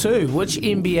number 2. Which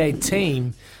NBA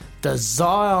team does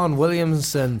Zion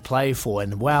Williamson play for?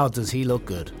 And wow, does he look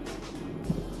good.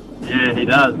 Yeah, he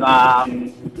does.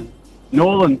 New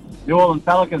Orleans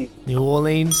Pelicans. New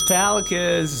Orleans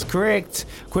Pelicans is correct.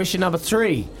 Question number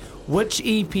 3. Which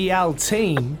EPL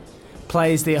team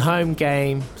plays their home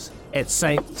games at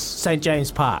St.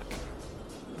 James Park?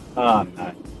 Oh,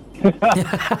 no.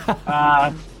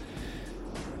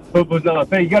 Football's not a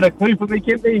thing. You got a clue for me,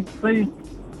 Kempy, please?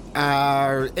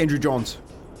 Andrew Johns.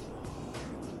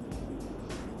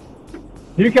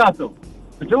 Newcastle.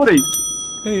 The Geordies.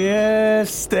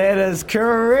 Yes, that is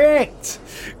correct.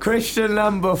 Question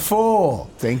number 4.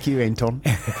 Thank you, Anton.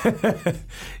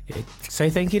 Say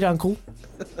thank you to Uncle.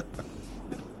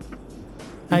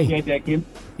 Hey. Yeah, that, Kim.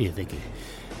 Yeah, thank you.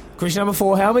 Question number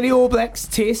 4. How many All Blacks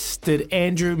tests did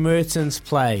Andrew Mertens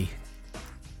play?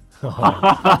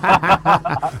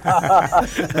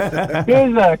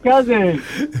 Cousin.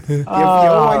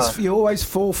 You always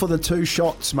fall for the 2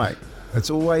 shots, mate. It's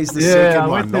always the second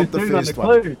one, not the first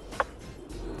one.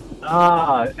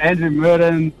 Andrew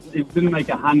Mertens, he didn't make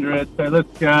 100, so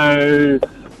let's go.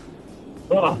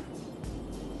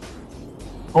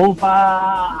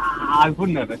 I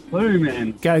wouldn't have a clue,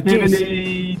 man. Go, guess.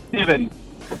 77.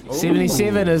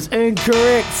 77 is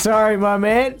incorrect. Sorry, my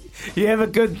man. You have a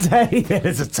good day. That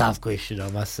is a tough question, I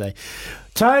must say.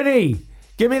 Tony,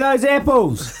 give me those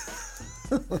apples.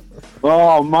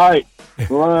 Oh, mate.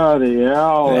 Bloody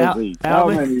hell.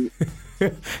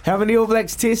 How many All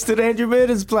Blacks tests did Andrew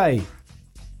Mertens play?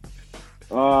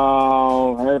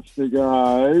 I'll have to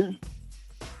go.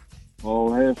 Well,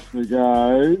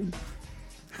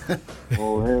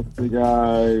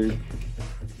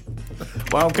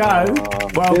 go.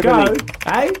 70.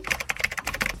 Eh?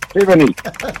 70.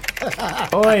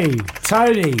 Oi,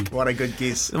 Tony. What a good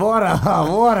guess. What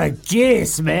a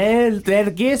guess, man. That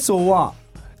a guess or what?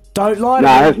 Don't lie to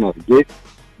No, me. that's not a guess.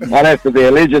 I'd have to be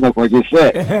a legend if I guess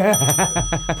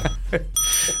that.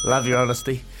 Love your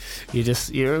honesty.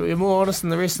 You're more honest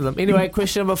than the rest of them. Anyway,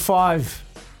 question number 5.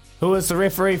 Who is the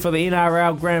referee for the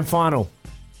NRL Grand Final?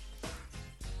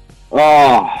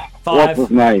 What's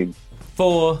his name?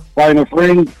 4, Phone a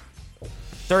friend.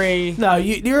 3. No,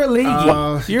 you're a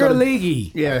leaguey. You're a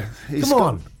leaguey. Yeah. Come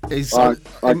on. I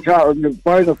can't remember.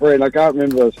 Phone a friend. I can't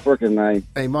remember his freaking name.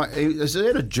 Is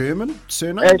that a German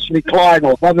surname? Ashley Klein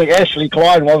or something. Ashley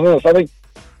Klein, wasn't it, or something?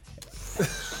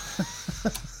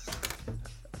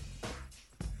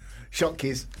 Shot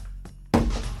kiss.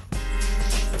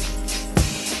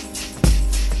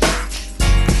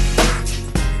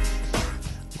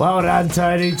 Well done,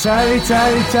 Tony. Tony.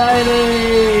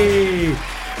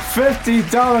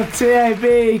 $50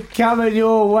 TAB coming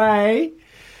your way.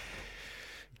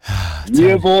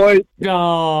 Yeah, boy.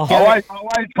 Oh. I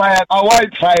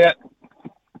won't say it.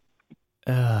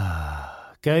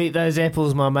 Go eat those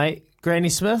apples, my mate. Granny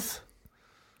Smith?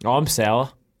 I'm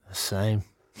sour. Same.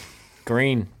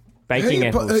 Green. Baking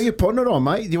apples. Who are you putting it on,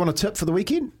 mate? Do you want a tip for the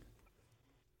weekend?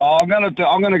 I'm gonna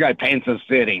go Panthers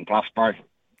 13 plus, bro.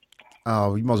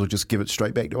 Oh, you might as well just give it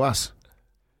straight back to us.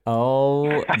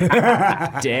 Oh,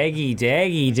 daggy.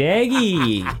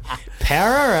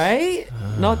 Para, eh?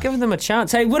 Not giving them a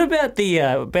chance. Hey, what about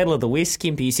the Battle of the West,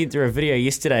 Kempy? You sent through a video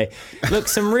yesterday. Look,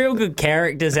 some real good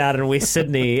characters out in West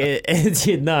Sydney, as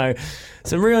you know.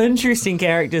 Some real interesting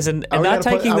characters, and they're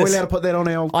taking this. Are we allowed to put that on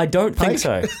our I don't think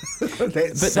so.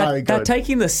 That's but so good. They're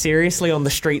taking this seriously on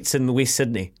the streets in West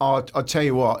Sydney. I'll tell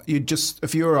you what,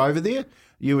 if you were over there,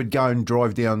 you would go and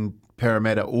drive down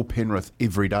Parramatta or Penrith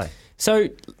every day. So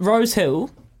Rose Hill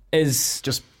is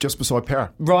just beside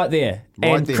Para. Right there.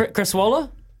 Right and there. Chris Waller,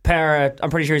 Para,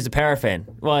 I'm pretty sure he's a Para fan.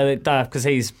 Well, because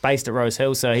he's based at Rose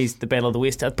Hill, so he's the Battle of the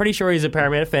West. I'm pretty sure he's a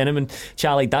Parramatta fan. Him and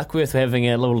Charlie Duckworth were having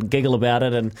a little giggle about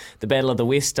it, and the Battle of the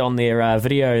West on their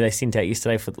video they sent out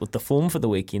yesterday with the form for the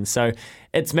weekend. So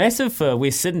it's massive for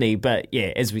West Sydney, but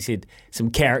yeah, as we said,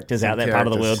 some characters out that part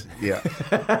of the world.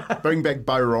 Yeah. Bring back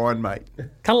Bo Ryan, mate.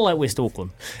 Kind of like West Auckland.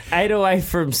 808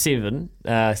 from 7.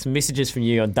 Some messages from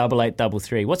you on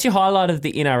 8833. What's your highlight of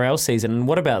the NRL season, and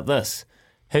what about this?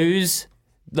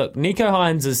 Look, Nico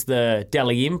Hines is the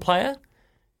Dally M player,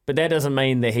 but that doesn't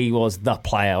mean that he was the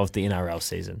player of the NRL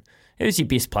season. Who's your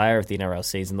best player of the NRL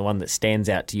season, the one that stands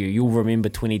out to you? You'll remember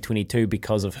 2022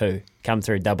 because of who? Come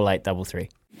through 8833.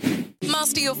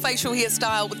 Master your facial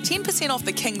hairstyle with 10% off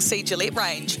the King C Gillette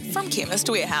range from Chemist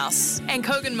Warehouse. And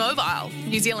Kogan Mobile,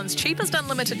 New Zealand's cheapest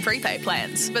unlimited prepaid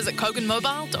plans. Visit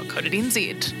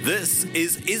koganmobile.co.nz. This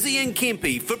is Izzy and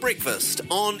Kempy for breakfast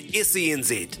on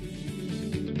SENZ.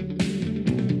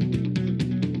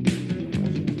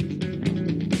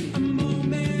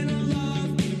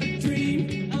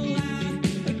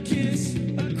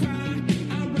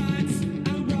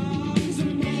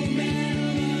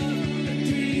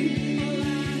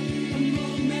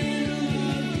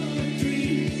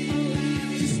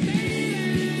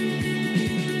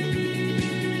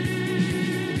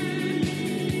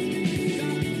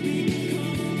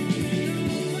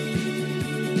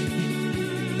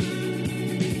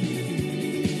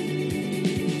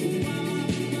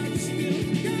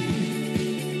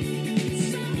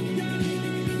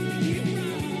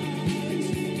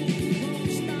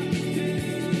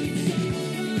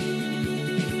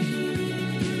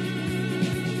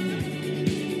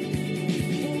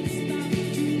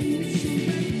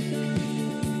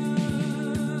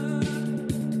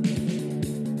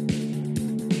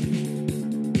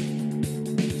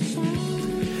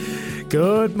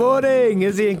 Good morning,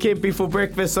 Izzy and Kempy for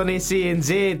breakfast on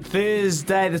SENZ,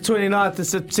 Thursday the 29th of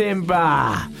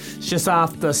September. It's just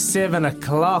after 7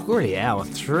 o'clock, already an hour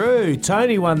through.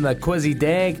 Tony won the Quizzy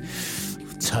Dag.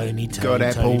 Tony. Got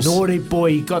apples. Naughty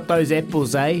boy, he got those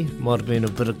apples, eh? Might have been a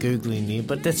bit of Googling there,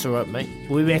 but that's all right, mate.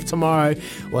 We'll be back tomorrow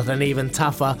with an even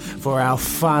tougher for our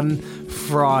fun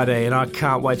Friday, and I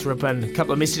can't wait to rip in a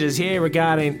couple of messages here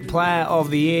regarding Player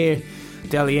of the Year.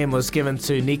 Dally M was given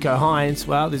to Nico Hines.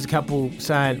 Well, there's a couple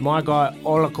saying, my guy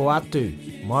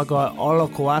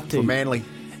Olakoatu. For Manly.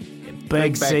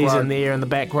 Big season row. there in the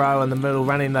back row in the middle,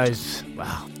 running those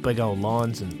big old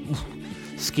lines. And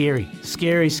scary.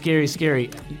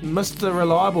 Mr.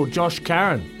 Reliable, Josh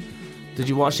Curran. Did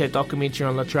you watch that documentary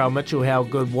on Latrell Mitchell? How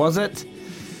good was it?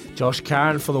 Josh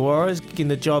Curran for the Warriors, getting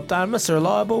the job done. Mr.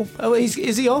 Reliable. Oh, is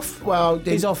he off? Well,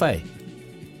 he's off, eh?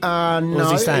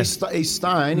 No, is he he's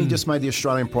staying. He just made the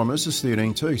Australian Prime Minister's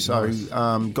 13 too, so Nice.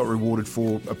 Got rewarded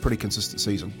for a pretty consistent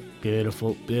season.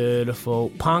 Beautiful.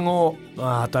 Pango,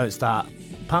 don't start.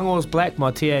 Pango's black, my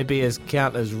TAB is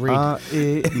count as red.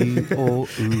 R-E-E-O-U.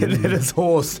 That is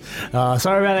horse. Sorry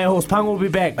about that, horse. Pango will be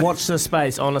back. Watch this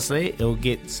space. Honestly, it'll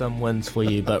get some wins for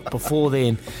you. But before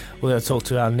then, we're going to talk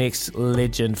to our next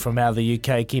legend from out of the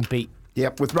UK, Kempy.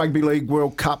 Yep, with Rugby League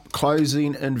World Cup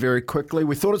closing in very quickly,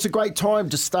 we thought it's a great time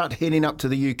to start heading up to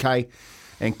the UK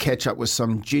and catch up with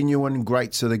some genuine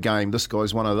greats of the game. This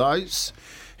guy's one of those.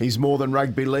 He's more than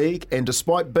rugby league, and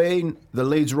despite being the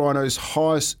Leeds Rhinos'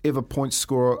 highest ever point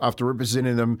scorer after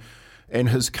representing them in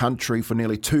his country for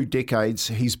nearly 2 decades,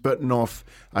 he's bitten off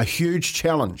a huge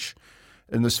challenge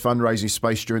in this fundraising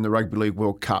space during the Rugby League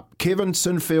World Cup. Kevin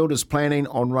Sinfield is planning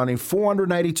on running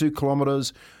 482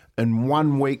 kilometres in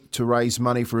 1 week to raise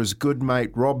money for his good mate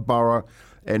Rob Burrow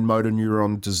and motor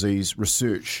neuron disease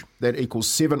research. That equals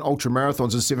 7 ultra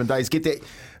marathons in 7 days. Get that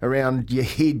around your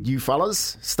head, you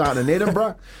fellas. Starting in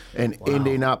Edinburgh and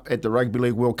ending up at the Rugby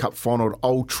League World Cup final at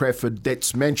Old Trafford.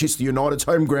 That's Manchester United's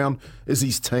home ground, is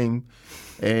his team.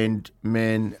 And,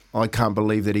 man, I can't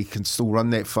believe that he can still run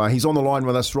that far. He's on the line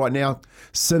with us right now.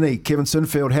 Kevin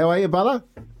Sinfield, how are you, brother?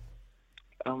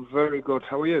 I'm very good.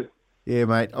 How are you? Yeah,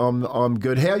 mate, I'm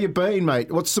good. How you been,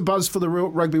 mate? What's the buzz for the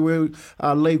Rugby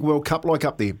League World Cup like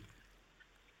up there?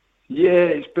 Yeah,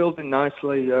 it's building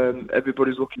nicely.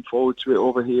 Everybody's looking forward to it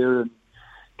over here. And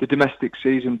the domestic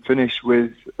season finished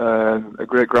with a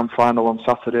great grand final on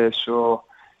Saturday. So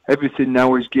everything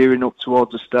now is gearing up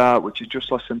towards the start, which is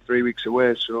just less than 3 weeks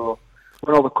away. So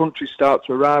when all the countries start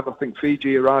to arrive, I think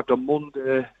Fiji arrived on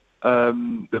Monday,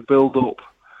 the build-up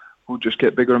will just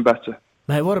get bigger and better.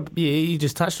 Mate, you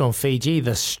just touched on Fiji,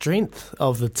 the strength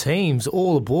of the teams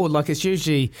all aboard. Like, it's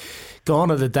usually gone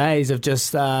are the days of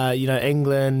just,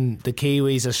 England, the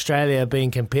Kiwis, Australia being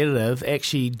competitive.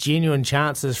 Actually, genuine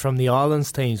chances from the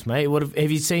islands teams, mate.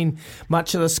 Have you seen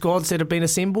much of the squads that have been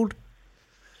assembled?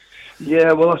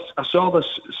 Yeah, well, I saw the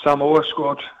Samoa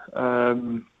squad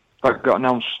that got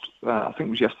announced, I think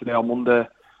it was yesterday or Monday,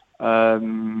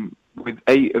 with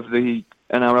 8 of the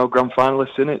NRL grand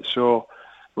finalists in it. So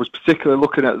I was particularly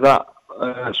looking at that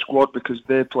squad because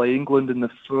they play England in the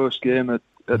first game at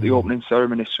the opening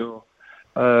ceremony. So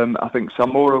I think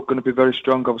Samoa are going to be very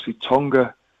strong. Obviously,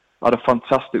 Tonga had a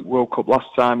fantastic World Cup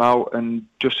last time out and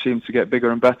just seemed to get bigger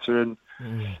and better. And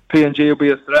PNG will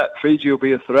be a threat. Fiji will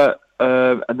be a threat.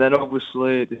 And then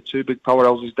obviously the 2 big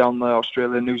powerhouses down there,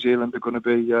 Australia and New Zealand, are going to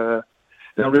be... I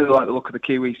really like the look of the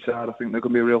Kiwi side. I think they're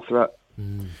going to be a real threat.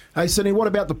 Hey, Sonny, what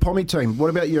about the Pommy team? What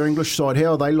about your English side?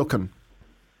 How are they looking?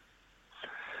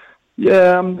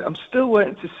 Yeah, I'm still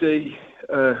waiting to see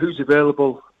who's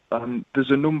available.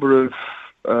 There's a number of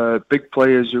big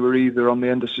players who are either on the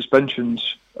end of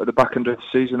suspensions at the back end of the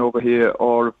season over here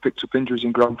or have picked up injuries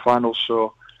in grand finals.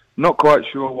 So not quite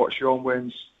sure what Sean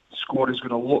Wayne's squad is going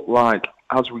to look like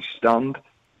as we stand.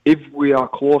 If we are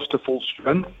close to full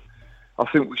strength, I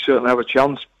think we certainly have a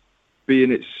chance,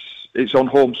 being it's on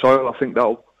home soil. I think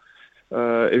that'll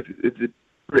if the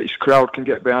British crowd can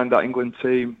get behind that England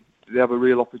team, they have a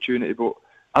real opportunity. But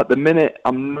at the minute,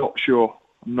 I'm not sure.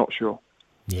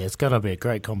 Yeah, it's going to be a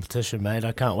great competition, mate.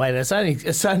 I can't wait. It's only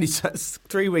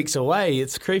 3 weeks away.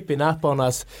 It's creeping up on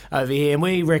us over here, and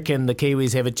we reckon the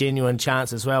Kiwis have a genuine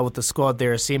chance as well with the squad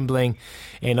they're assembling,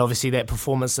 and obviously that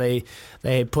performance they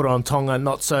put on Tonga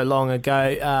not so long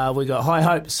ago. We got high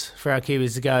hopes for our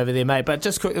Kiwis to go over there, mate. But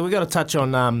just quickly, we've got to touch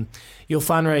on your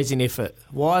fundraising effort.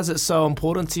 Why is it so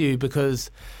important to you? Because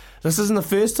this isn't the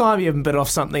first time you haven't bit off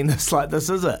something that's like this,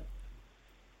 is it?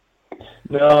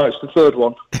 No, it's the third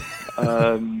one.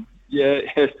 I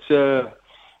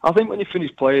think when you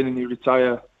finish playing and you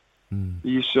retire,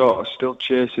 you sort of still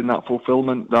chasing that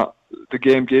fulfilment that the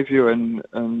game gave you, and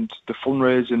the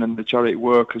fundraising and the charity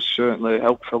work has certainly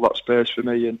helped fill that space for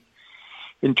me. And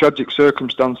in tragic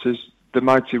circumstances, the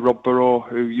mighty Rob Burrow,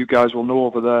 who you guys will know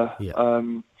over there,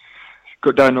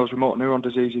 got diagnosed with motor neuron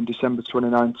disease in December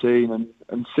 2019,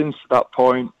 and since that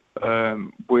point,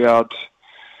 we had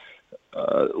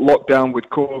lockdown with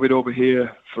COVID over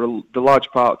here for the large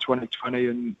part of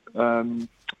 2020, and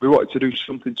we wanted to do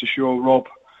something to show Rob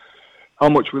how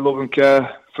much we love and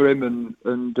care for him, and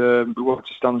we wanted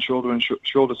to stand shoulder to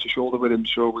shoulder with him.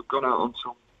 So we've gone out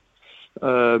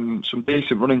on some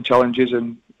decent running challenges,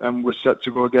 and we're set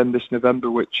to go again this November,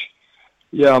 which,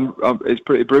 it's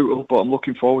pretty brutal, but I'm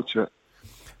looking forward to it.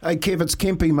 Hey, Kev, it's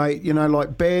Kempy, mate. You know,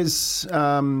 like Baz,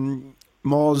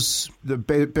 Moz,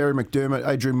 Barry McDermott,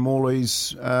 Adrian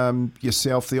Morley's,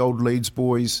 yourself, the old Leeds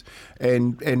boys,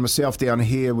 and myself down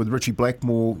here with Richie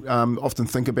Blackmore, often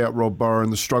think about Rob Burrow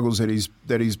and the struggles that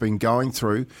he's been going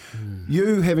through.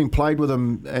 You, having played with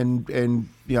him and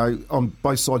you know, on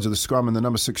both sides of the scrum, in the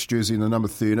number 6 jersey and the number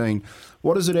 13,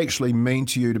 what does it actually mean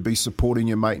to you to be supporting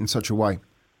your mate in such a way?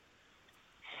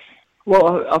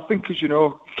 Well, I think, as you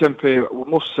know, Kempe, we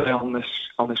must say on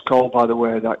this call, by the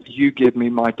way, that you gave me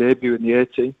my debut in the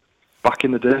A-team back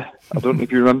in the day. I don't know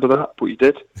if you remember that, but you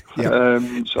did. Yeah.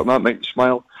 So it might make you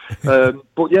smile.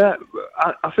 But yeah,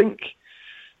 I think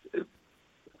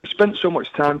we spent so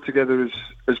much time together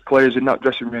as players in that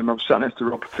dressing room. I was sat next to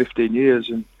Rob for 15 years,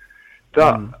 and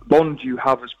that bond you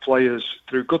have as players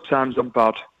through good times and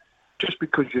bad, just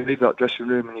because you leave that dressing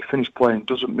room and you finish playing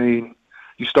doesn't mean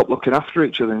you stop looking after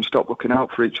each other and you stop looking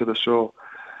out for each other. So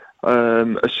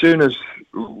as soon as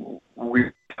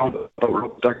we found out about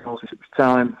Rob's diagnosis at the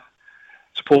time,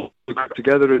 to pull back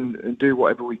together and do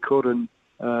whatever we could. And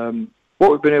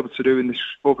what we've been able to do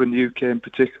over in the UK in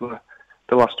particular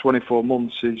the last 24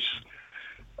 months is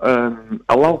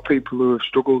allow people who have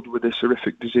struggled with this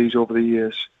horrific disease over the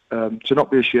years to not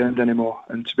be ashamed anymore,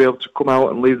 and to be able to come out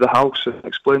and leave the house and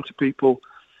explain to people,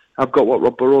 I've got what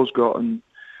Rob Burrow's got. And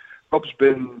Rob's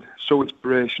been so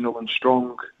inspirational and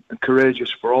strong and courageous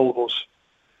for all of us.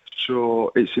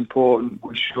 So it's important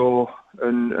we show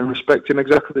and respect him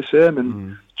exactly the same,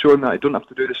 and show him that he doesn't have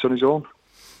to do this on his own.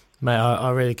 Mate, I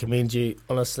really commend you,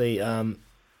 honestly.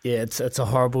 It's a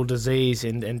horrible disease,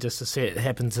 and just to see it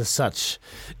happen to such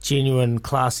genuine,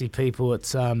 classy people,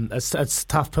 it's a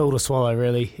tough pill to swallow,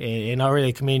 really. And I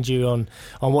really commend you on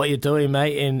what you're doing,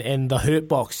 mate, and the hurt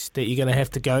box that you're going to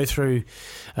have to go through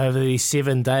over these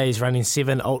 7 days, running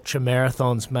 7 ultra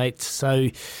marathons, mate. So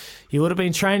you would have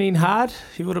been training hard.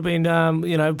 You would have been,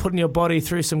 putting your body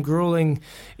through some grueling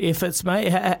efforts,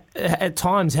 mate. At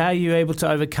times, how are you able to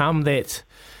overcome that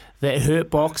hurt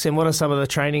box, and what are some of the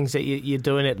trainings that you're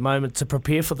doing at the moment to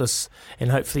prepare for this, and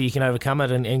hopefully you can overcome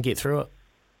it and get through it?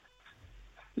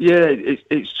 Yeah,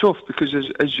 it's tough because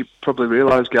as you probably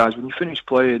realise, guys, when you finish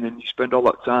playing and you spend all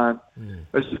that time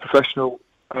as a professional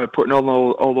putting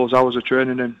all those hours of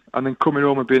training in, and then coming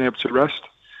home and being able to rest,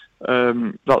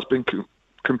 that's been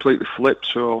completely flipped.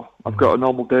 So I've got a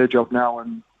normal day job now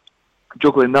and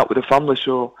juggling that with a family.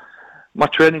 So my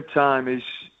training time is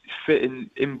fitting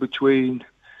in between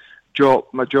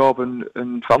my job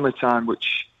and family time,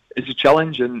 which is a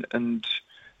challenge, and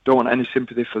don't want any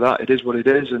sympathy for that. It is what it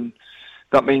is, and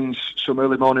that means some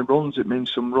early morning runs. It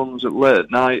means some runs at late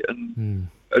at night, and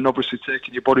obviously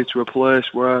taking your body to a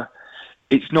place where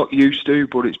it's not used to,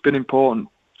 but it's been important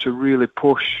to really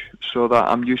push so that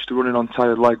I'm used to running on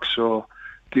tired legs. So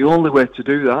the only way to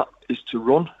do that is to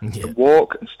run, and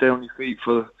walk, and stay on your feet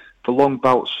for long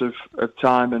bouts of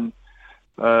time. And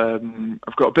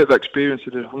I've got a bit of experience.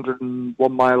 I did a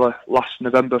 101 miler last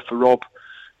November for Rob,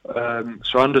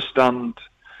 so I understand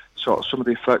sort of some of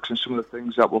the effects and some of the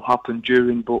things that will happen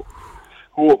during, but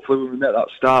hopefully when we met that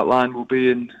start line we'll be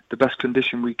in the best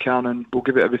condition we can, and we'll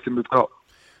give it everything we've got.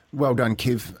 Well done,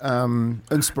 Kev.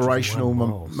 Inspirational,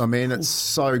 my man. It's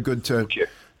so good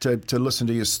to listen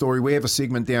to your story. We have a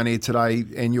segment down here today,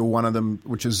 and you're one of them,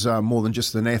 which is more than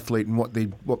just an athlete and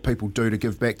what people do to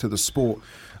give back to the sport.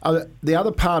 The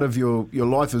other part of your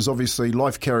life is obviously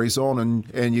life carries on,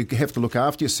 and you have to look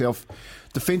after yourself.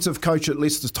 Defensive coach at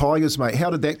Leicester Tigers, mate. How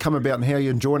did that come about, and how are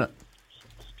you enjoying it?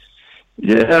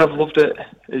 Yeah, I've loved it.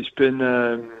 It's been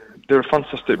they're a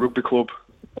fantastic rugby club.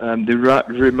 They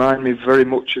remind me very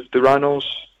much of the Rhinos.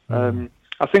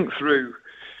 I think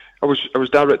I was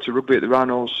director of rugby at the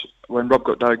Rhinos when Rob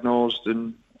got diagnosed,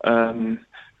 and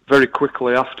very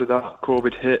quickly after that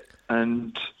COVID hit,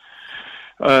 and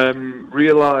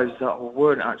realised that I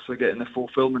weren't actually getting the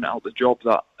fulfilment out of the job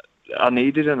that I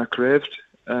needed and I craved,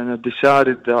 and I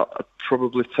decided that it's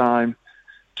probably time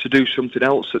to do something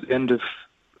else at the end of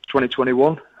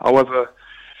 2021. However,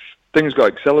 things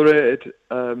got accelerated.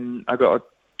 I got a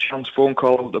chance phone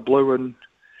call out of the blue, and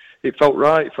it felt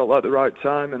right. It felt like the right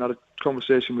time, and I had a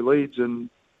conversation with Leeds, and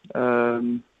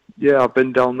I've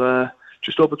been down there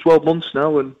just over 12 months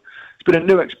now, and it's been a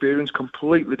new experience,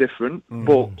 completely different,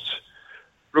 but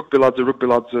rugby lads are rugby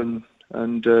lads, and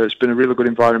it's been a really good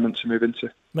environment to move into.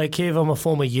 Mate, Kev, I'm a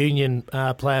former Union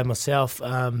player myself,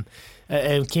 and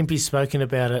Kempy's spoken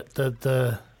about it,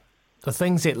 the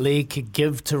things that league could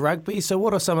give to rugby. So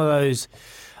what are some of those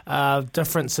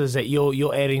differences that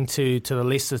you're adding to the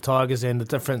Leicester Tigers, and the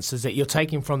differences that you're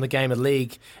taking from the game of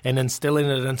league and instilling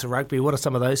it into rugby? What are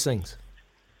some of those things?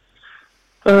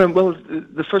 Well,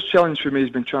 the first challenge for me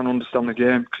has been trying to understand the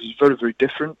game, because it's very, very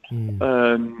different.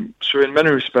 So in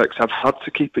many respects, I've had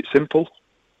to keep it simple,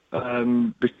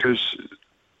 because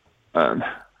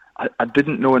I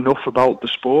didn't know enough about the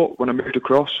sport when I moved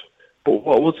across. But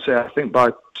what I would say, I think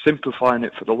by simplifying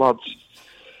it for the lads,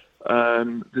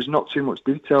 there's not too much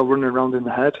detail running around in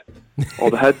the head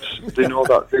or the heads. They know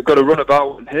that they've got to run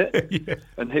about and hit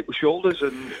and hit with shoulders,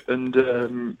 and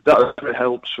that really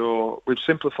helps. So we've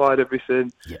simplified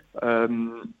everything. I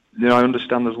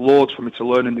understand there's loads for me to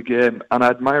learn in the game, and I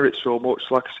admire it so much.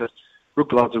 Like I said,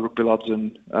 rugby lads are rugby lads,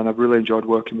 and I've really enjoyed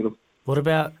working with them. What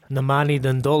about Nemani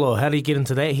Dindolo? How do you get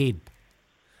into that head?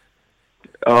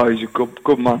 Oh, he's a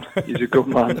good man. He's a good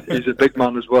man. He's a big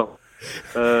man as well.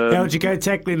 How would you go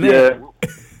tackling that?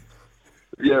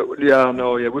 I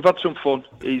know. Yeah, we've had some fun.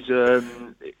 He's a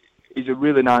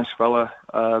really nice fella,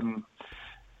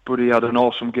 but he had an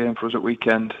awesome game for us at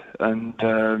weekend, and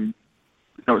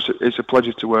it's a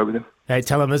pleasure to work with him. Hey,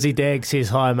 tell him Izzy Dag says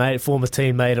hi, mate. Former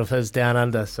teammate of his down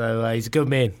under, so he's a good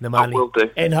man. Nemani. I will do.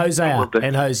 And Jose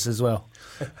and Jose as well.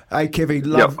 Hey, Kevy,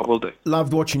 I will do.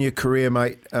 Loved watching your career,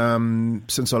 mate.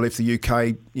 Since I left the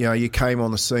UK, you came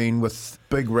on the scene with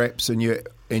big raps, and you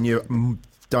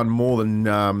done more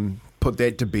than put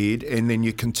that to bed, and then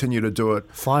you continue to do it.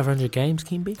 500 games,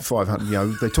 Kimby?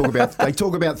 500. They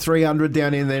talk about 300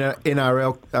 down in the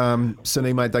NRL,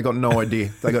 Sydney, mate. They got no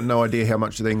idea. They got no idea how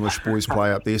much the English boys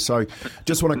play up there. So,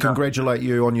 just want to congratulate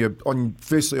you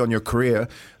firstly on your career,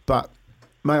 but.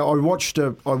 Mate, I watched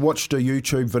a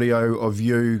YouTube video of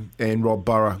you and Rob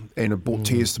Burrow, and it brought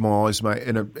tears to my eyes, mate.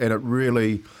 And it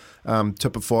really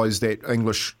typifies that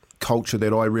English culture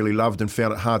that I really loved, and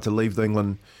found it hard to leave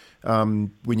England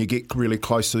when you get really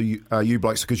close to you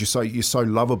blokes, because you're so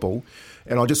lovable.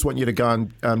 And I just want you to go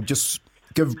and just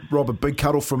give Rob a big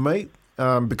cuddle from me,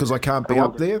 because I can't be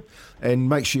up there, and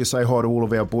make sure you say hi to all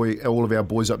of our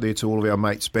boys up there, to all of our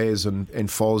mates, Baz and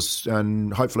Foz,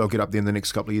 and hopefully I'll get up there in the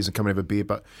next couple of years and come and have a beer.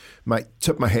 But mate,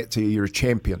 tip my hat to you. You're a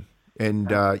champion, and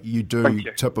you do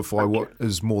typify what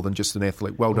is more than just an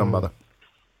athlete. Well done, brother.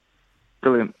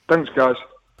 Brilliant. Thanks, guys.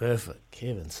 Perfect.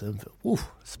 Kevin Sinfield. Oof,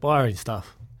 inspiring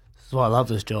stuff. This is why I love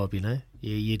this job,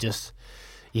 You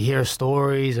hear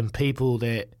stories and people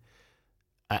that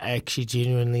are actually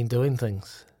genuinely doing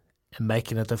things and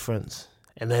making a difference.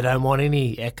 And they don't want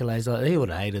any accolades. Like, he would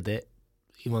have hated that.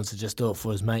 He wants to just do it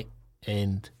for his mate.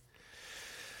 And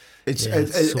it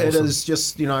awesome. is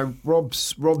just,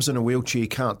 Rob's in a wheelchair,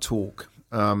 can't talk.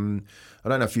 I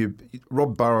don't know if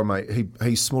Rob Burrow, mate,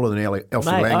 he's smaller than Alfie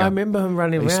Langer. I remember him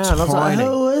running around. I was like,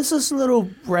 who is this little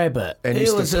rabbit? And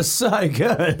he was just so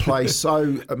good. Play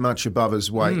so much above his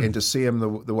weight, and to see him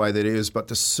the way that he is, but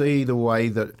to see the way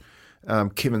that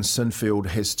Kevin Sinfield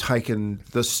has taken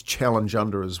this challenge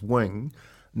under his wing,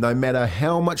 no matter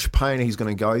how much pain he's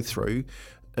going to go through,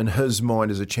 in his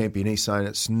mind as a champion, he's saying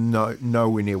it's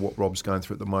nowhere near what Rob's going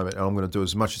through at the moment, and I'm going to do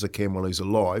as much as I can while he's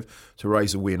alive to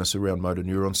raise awareness around motor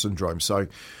neuron syndrome. So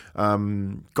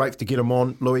great to get him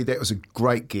on, Louis. That was a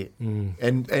great get.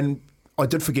 And I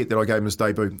did forget that I gave him his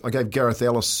debut. I gave Gareth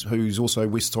Ellis, who's also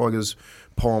West Tigers,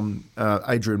 Pom,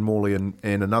 Adrian Morley, and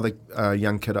another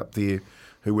young kid up there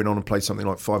who went on and played something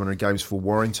like 500 games for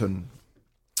Warrington,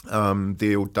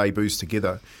 their all debuts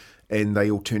together, and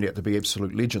they all turned out to be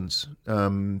absolute legends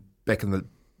back in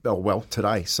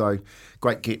today. So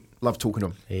great get. Love talking to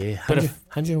them. Yeah,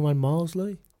 101 miles,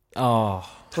 Louis. Oh,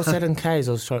 what's that in K's?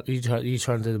 You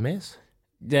trying to do the maths?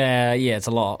 Yeah, it's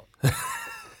a lot.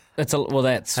 That's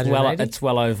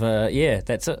well over. Yeah,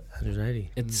 that's it.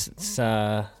 180. It's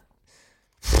I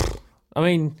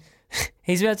mean,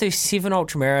 he's about to do 7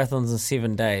 ultramarathons in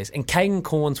 7 days. And Caden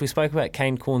Corns, we spoke about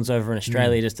Caden Corns over in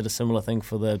Australia, just did a similar thing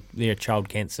for their Child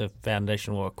Cancer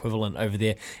Foundation or equivalent over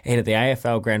there ahead of the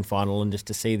AFL Grand Final, and just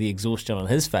to see the exhaustion on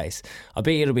his face, I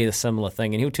bet it'll be a similar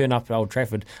thing. And he'll turn up at Old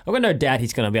Trafford. I've got no doubt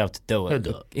he's going to be able to do it.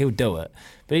 He'll do it.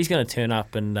 But he's going to turn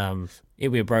up and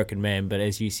he'll be a broken man. But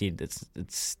as you said,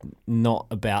 it's not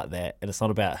about that, and it's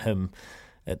not about him.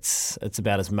 it's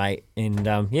about his mate. And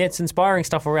it's inspiring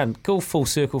stuff around. Cool full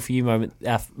circle for you moment.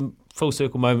 Full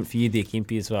circle moment for you there,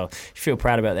 Kempy, as well. You feel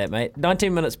proud about that, mate.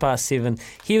 19 minutes past 7.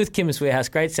 Here with Chemist Warehouse.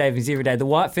 Great savings every day. The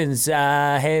White Ferns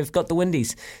have got the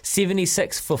Windies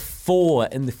 76 for 4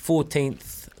 in the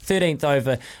 13th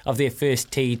over of their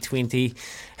first T20.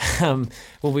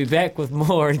 We'll be back with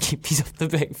more and Kempy's off the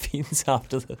back fence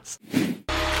after this.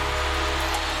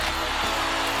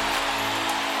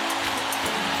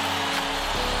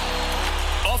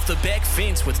 Off the back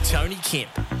fence with Tony Kemp.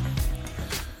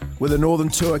 With the Northern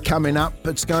Tour coming up,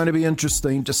 it's going to be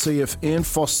interesting to see if Ian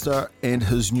Foster and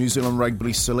his New Zealand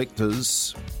rugby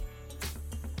selectors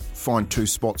find 2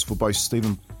 spots for both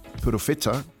Stephen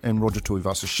Perofeta and Roger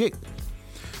Tuivasa-Sheck.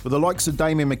 With the likes of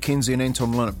Damian McKenzie and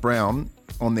Anton Linnett-Brown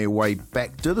on their way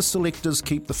back, do the selectors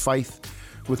keep the faith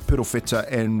with Perofeta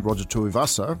and Roger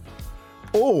Tuivasa,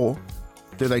 or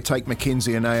do they take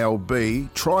McKenzie and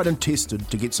ALB, tried and tested,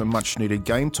 to get some much-needed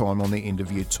game time on their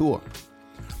end-of-year tour?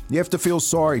 You have to feel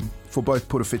sorry for both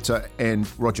Perofeta and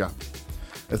Roger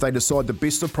if they decide the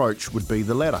best approach would be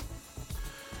the latter.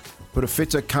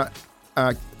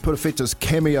 Perofeta's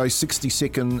cameo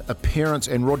 60-second appearance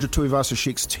and Roger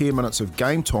Tuivasa-Sheck's 10 minutes of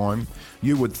game time,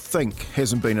 you would think,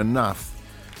 hasn't been enough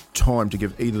time to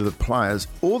give either the players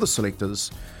or the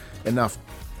selectors enough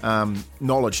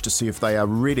knowledge to see if they are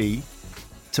ready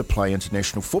to play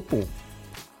international football.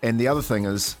 And the other thing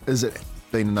is it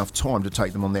been enough time to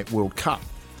take them on that World Cup?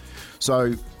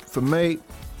 So, for me,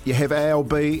 you have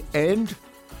ALB and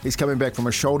he's coming back from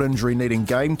a shoulder injury needing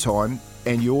game time,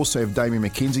 and you also have Damian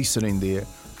McKenzie sitting there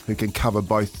who can cover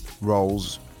both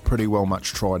roles pretty well,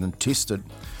 much tried and tested.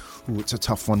 Ooh, it's a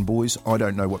tough one, boys. I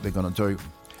don't know what they're going to do.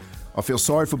 I feel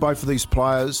sorry for both of these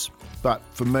players, but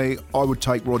for me, I would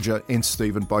take Roger and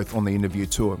Stephen both on the end-of-year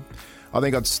tour. I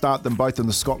think I'd start them both in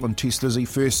the Scotland Test, Izzy,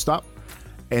 first up,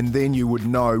 and then you would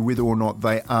know whether or not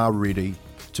they are ready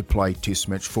to play Test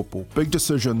match football. Big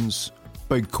decisions,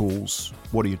 big calls.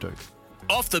 What do you do?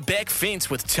 Off the back fence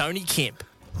with Tony Kemp.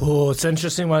 Oh, it's an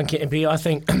interesting one, Kempy. I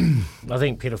think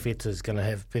Perofeta is going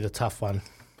to be the tough one.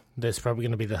 That's probably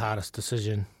going to be the hardest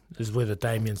decision, is whether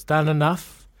Damian's done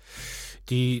enough.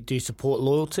 Do you support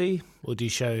loyalty, or do you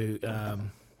show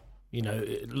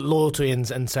loyalty in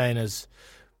saying as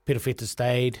Perofeta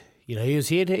stayed? He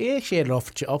actually had an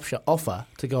offer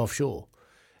to go offshore.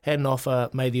 Had an offer,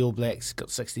 made the All Blacks, got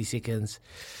 60 seconds.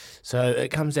 So it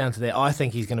comes down to that. I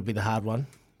think he's going to be the hard one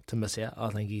to miss out. I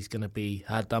think he's going to be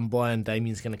hard done by, and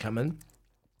Damian's going to come in.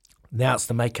 Now it's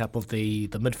the makeup of the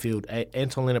midfield.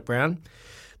 Anton Linnett-Brown,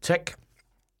 tick.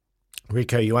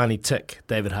 Rico Ioane, tick.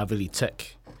 David Havili,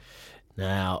 tick.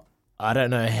 Now, I don't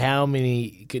know how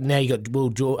many... Now you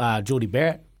got Geordie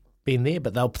Barrett being there,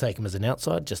 but they'll take him as an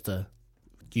outside just to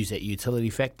use that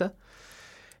utility factor.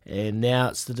 And now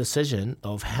it's the decision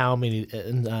of how many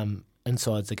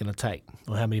insides they're going to take,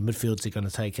 or how many midfields they're going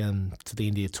to take to the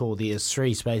India tour. There's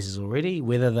 3 spaces already.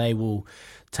 Whether they will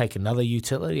take another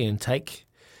utility and take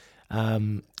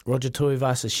Roger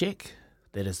Tuivasa-Sheck,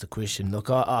 that is the question. Look,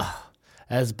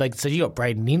 as big, so you got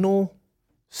Braden Ennor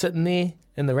sitting there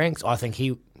in the ranks. I think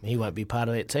he won't be part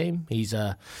of that team. He's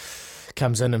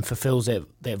comes in and fulfills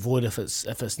that void if it's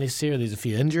necessary. There's a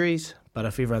few injuries, but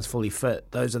if everyone's fully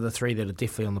fit, those are the 3 that are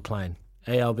definitely on the plane.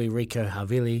 ALB, Rico,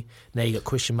 Havili. Now you got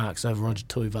question marks over Roger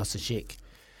Tuivasa-Sheck.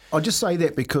 I just say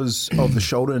that because of the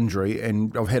shoulder injury,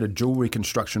 and I've had a dual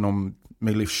reconstruction on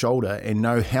my left shoulder, and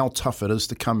know how tough it is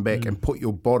to come back and put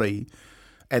your body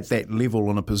at that level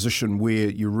in a position where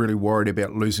you're really worried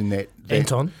about losing that.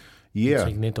 Anton. Yeah.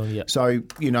 Anton, yeah. So,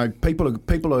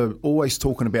 people are always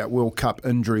talking about World Cup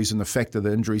injuries and the fact that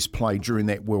the injuries played during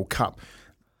that World Cup.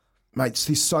 Mates,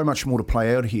 there's so much more to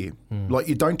play out here. Like,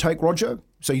 you don't take Roger.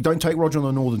 So you don't take Roger on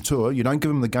the Northern Tour. You don't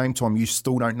give him the game time. You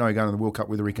still don't know going to the World Cup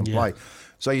whether he can play.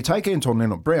 So you take Anton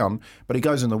Linnett-Brown, but he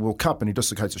goes in the World Cup and he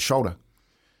dislocates his shoulder.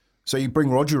 So you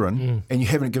bring Roger in and you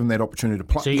haven't given that opportunity to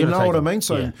play. So you know what I mean?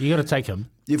 So you got to take him.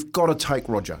 You've got to take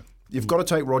Roger. You've got to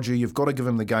take Roger. You've got to give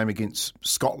him the game against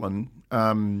Scotland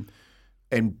and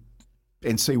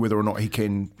see whether or not he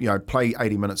can play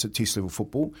 80 minutes at Test level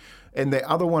football. And the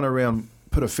other one around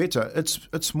Perofeta,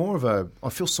 it's more of a, I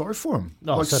feel sorry for him.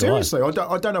 Oh, like, so seriously, I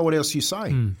don't know what else you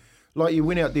say. Like, you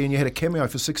went out there and you had a cameo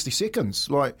for 60 seconds.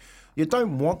 Like, you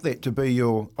don't want that to be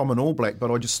I'm an All Black,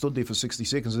 but I just stood there for 60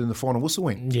 seconds and then the final whistle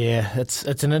went. Yeah, it's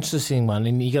an interesting one,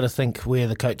 and you got to think where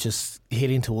the coach is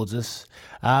heading towards this.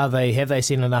 Have they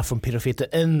seen enough from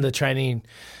Perofeta in the training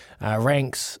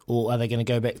ranks, or are they going to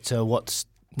go back to what's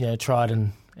tried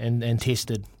and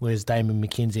tested, whereas Damian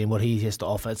McKenzie and what he has to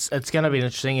offer? It's going to be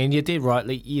interesting, and you did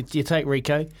rightly. You take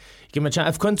Rico, give him a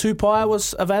chance. If Quinn Tupaia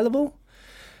was available,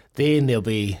 then there'll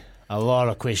be a lot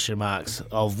of question marks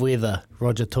of whether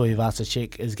Roger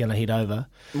Tuivasa-Sheck is going to head over.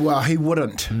 Well, he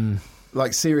wouldn't.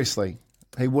 Like, seriously.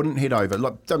 He wouldn't head over.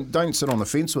 Look, don't sit on the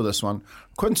fence with this one.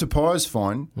 Quinton Tapai's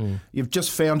fine. You've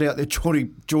just found out that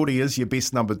Geordie is your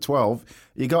best number 12.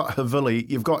 You got Havili.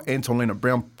 You've got Anton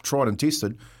Leonard-Brown, tried and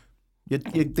tested.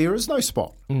 There is no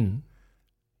spot.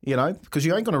 You know, because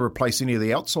you ain't going to replace any of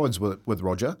the outsides with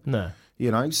Roger. No.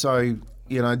 You know, so,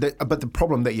 you know, but the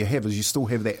problem that you have is you still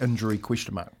have that injury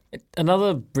question mark.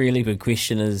 Another really big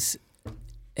question is,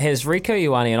 has Rieko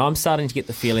Ioane, and I'm starting to get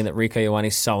the feeling that Rieko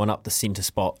Ioane's sewing up the centre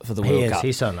spot for the World Cup.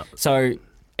 He's sewing up. So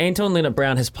Anton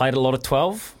Leonard-Brown has played a lot of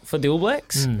 12 for the All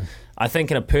Blacks. I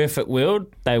think in a perfect world,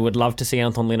 they would love to see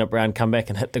Anton Leonard-Brown come back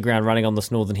and hit the ground running on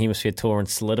this Northern Hemisphere tour and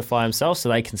solidify himself so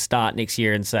they can start next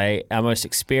year and say, our most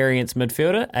experienced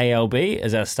midfielder, ALB,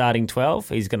 is our starting 12.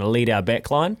 He's going to lead our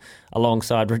backline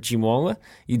alongside Richie Mo'unga.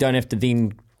 You don't have to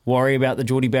then worry about the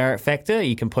Geordie Barrett factor.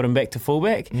 You can put him back to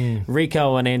fullback.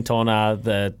 Rieko and Anton are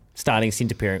the starting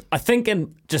centre pairing. I think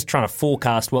in just trying to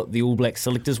forecast what the All Black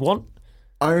selectors want.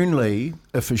 Only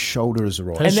if his shoulder is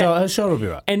right. His shoulder will be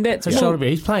right. And that's shoulder will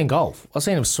be. He's playing golf. I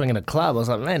seen him swinging a club. I was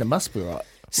like, man, it must be right.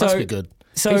 Must be good.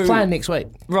 So he's playing next week.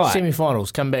 Right.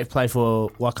 Semi-finals. Come back, play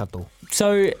for Waikato.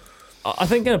 So I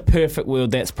think in a perfect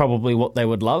world, that's probably what they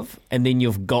would love. And then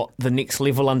you've got the next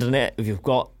level under that. If you've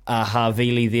got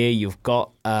Havili there, you've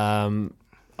got,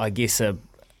 I guess, the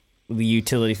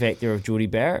utility factor of Geordie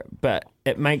Barrett. But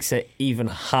it makes it even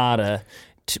harder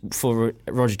for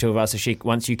Roger Tuivasa-Sheck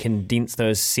once you condense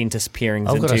those centre pairings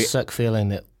I've got a sick feeling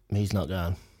that he's not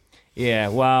going. Yeah,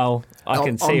 well, I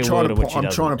can see a world in which he doesn't.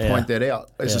 I'm trying to point that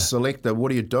out. As a selector, what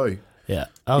do you do? Yeah,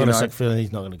 I've got a sick feeling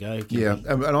he's not going to go. Yeah,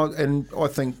 and I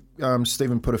think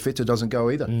Stephen Putafeta doesn't go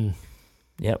either.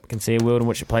 Yep, can see a world in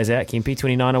which it plays out. Kempy,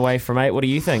 29 away from 8. What do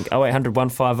you think? 0800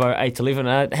 150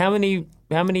 811.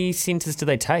 How many centres do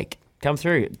they take? Come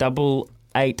through.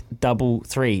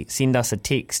 8833. Send us a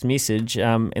text message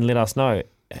and let us know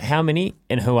how many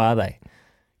and who are they.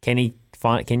 Can you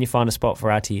find a spot for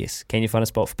RTS? Can you find a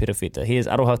spot for Putafeta? Here's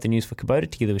Aroha News for Kubota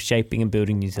together with Shaping and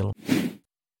Building New Zealand.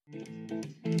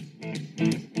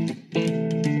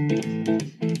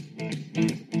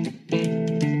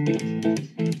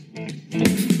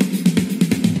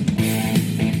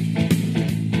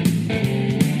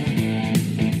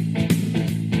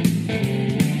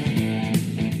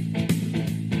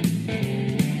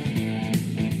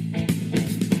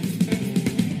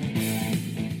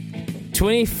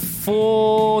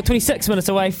 .26 minutes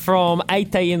away from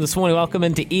 8 a.m. this morning. Welcome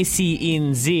into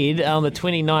SENZ on the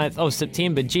 29th of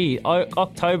September. Gee,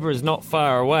 October is not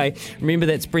far away. Remember,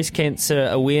 that's Breast Cancer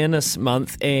Awareness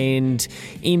Month, and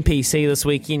NPC this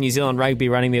weekend, New Zealand Rugby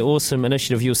running their awesome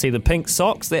initiative. You'll see the pink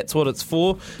socks. That's what it's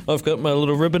for. I've got my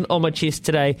little ribbon on my chest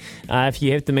today. If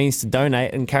you have the means to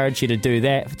donate, I encourage you to do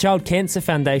that. For Child Cancer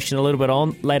Foundation, a little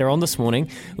bit later on this morning,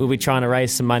 we'll be trying to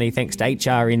raise some money thanks to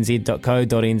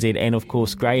hrnz.co.nz and, of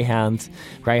course, Greyhound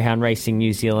Racing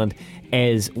New Zealand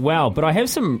as well. But I have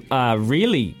some I've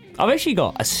actually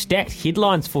got a stacked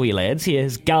headlines for you, lads.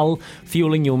 Here's Gull,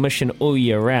 fueling your mission all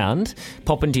year round.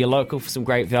 Pop into your local for some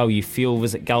great value fuel.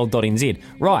 Visit gull.nz.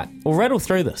 Right, we'll rattle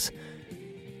through this.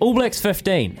 All Blacks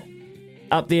 15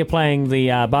 up there playing the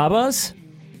Barbars.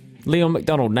 Leon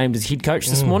McDonald named as head coach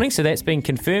this morning, so that's been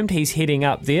confirmed. He's heading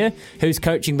up there. Who's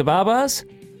coaching the Barbars?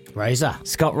 Razor.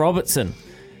 Scott Robertson.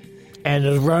 And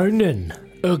Ronan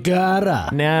O'Gara.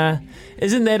 Now,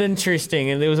 isn't that interesting?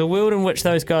 And there was a world in which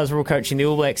those guys were all coaching the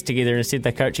All Blacks together. Instead,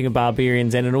 they're coaching a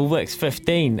Barbarians and an All Blacks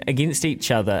 15 against each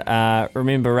other.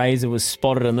 Remember, Razor was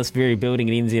spotted in this very building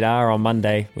at NZR on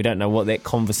Monday. We don't know what that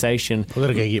conversation... I've got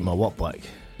to go get my watt bike.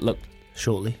 Look.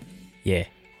 Shortly. Yeah.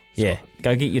 Yeah.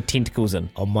 Go get your tentacles in.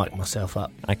 I'll mic myself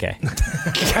up. Okay.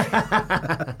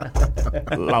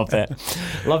 Love that.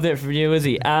 Love that from you,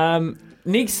 Izzy.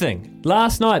 Next thing,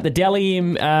 last night the Dally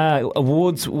M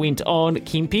Awards went on,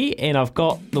 Kempy, and I've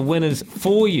got the winners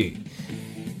for you.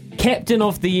 Captain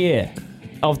of the Year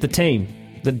of the team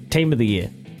of the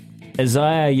year,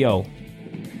 Isaiah Yeo.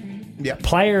 Yep.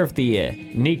 Player of the Year,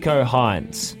 Nico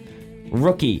Hines.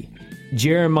 Rookie,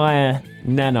 Jeremiah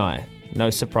Nanai. No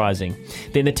surprising.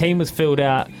 Then the team was filled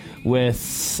out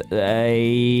with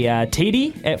a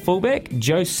TD at fullback,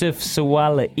 Joseph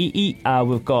Sawala'i'i.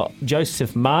 We've got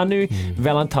Joseph Manu,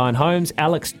 Valentine Holmes,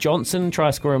 Alex Johnson,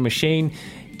 try-scoring machine,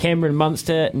 Cameron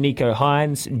Munster, Nico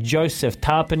Hines, Joseph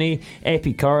Tarpany,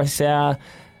 Api Coruscant,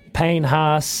 Payne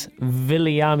Haas,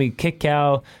 Viliami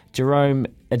Kikau,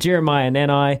 Jeremiah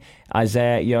Nanai,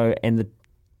 Isaiah Yeo, and the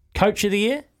Coach of the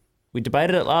Year, we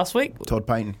debated it last week. Todd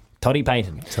Payton. Toddy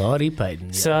Payton.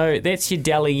 Yeah. So that's your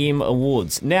Dally M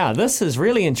Awards. Now, this is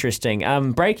really interesting.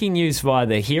 Breaking news via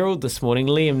the Herald this morning.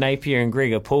 Liam Napier and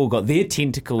Gregor Paul got their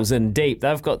tentacles in deep.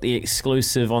 They've got the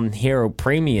exclusive on Herald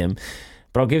Premium.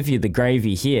 But I'll give you the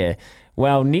gravy here.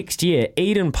 Well, next year,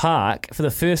 Eden Park, for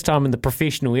the first time in the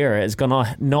professional era, is going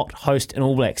to not host an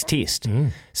All Blacks test.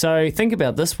 So think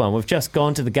about this one. We've just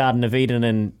gone to the Garden of Eden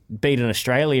and beaten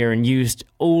Australia and used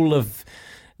all of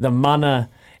the mana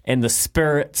and the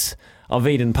spirits of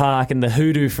Eden Park and the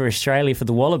hoodoo for Australia for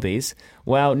the Wallabies.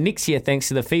 Well, next year, thanks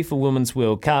to the FIFA Women's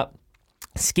World Cup,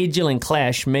 scheduling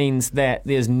clash means that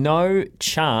there's no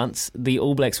chance the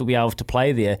All Blacks will be able to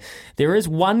play there. There is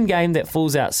one game that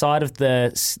falls outside of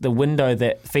the window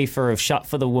that FIFA have shut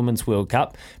for the Women's World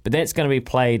Cup, but that's going to be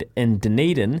played in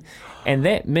Dunedin, and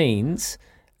that means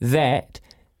that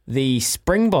the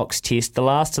Springboks test, the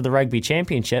last of the Rugby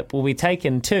Championship, will be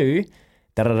taken to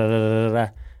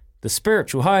the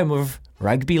spiritual home of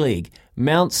Rugby League.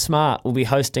 Mount Smart will be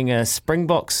hosting a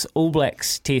Springboks All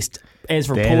Blacks test, as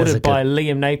reported by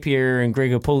Liam Napier and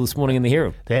Gregor Paul this morning in the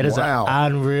Herald. That is an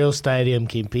unreal stadium,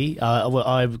 Kempy.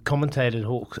 I commentated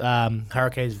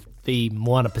Hurricanes v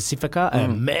Moana Pacifica,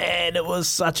 and man, it was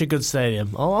such a good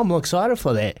stadium. Oh, I'm excited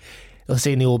for that. I've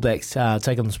seen the All Blacks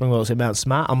take on the Springboks at Mount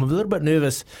Smart. I'm a little bit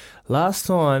nervous. Last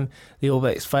time the All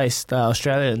Blacks faced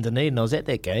Australia in Dunedin, I was at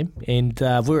that game, and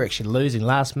we were actually losing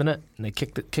last minute, and they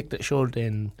kicked it short,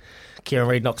 and Kieran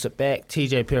Reid knocks it back.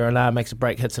 TJ Perenara makes a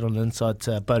break, hits it on the inside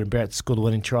to Beauden Barrett to score the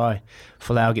winning try.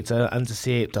 Folau gets an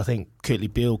intercept. I think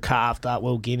Kurtley Beale carved up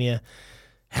Will Genia.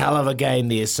 Hell of a game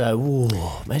there. So,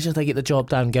 imagine if they get the job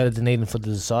done and go to Dunedin for the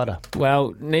decider.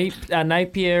 Well,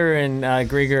 Napier and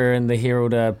Gregor and the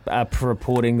Herald are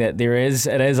reporting that it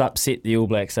has upset the All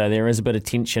Blacks, so there is a bit of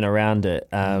tension around it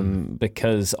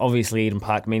because obviously Eden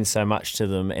Park means so much to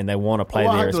them and they want to play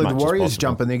there as much as possible. The Warriors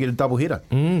jump in there and get a double header.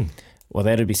 Well,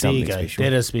 that'd be something special.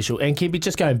 That is special. And Kempy,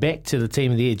 just going back to the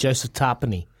team of the year, Joseph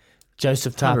Tapine.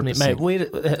 100%.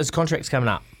 Mate, his contract's coming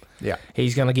up. Yeah.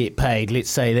 He's going to get paid, let's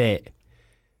say that.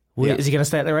 Is he going to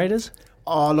stay at the Raiders?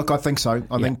 Oh, look, I think so.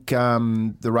 I think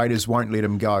the Raiders won't let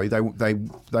him go. They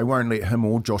won't let him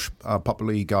or Josh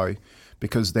Papali'i go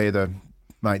because they're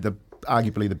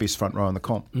arguably the best front row in the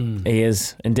comp. He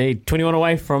is, indeed. 21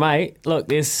 away from 8. Look,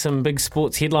 there's some big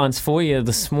sports headlines for you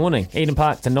this morning. Eden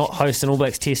Park to not host an All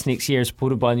Blacks test next year, is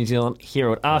reported by New Zealand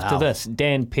Herald. After this,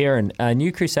 Dan Perrin,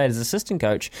 new Crusaders assistant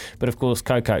coach, but of course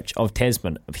co-coach of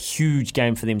Tasman. A huge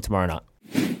game for them tomorrow night.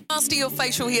 Master your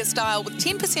facial hairstyle with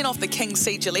 10% off the King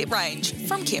C Gillette range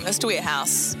from Chemist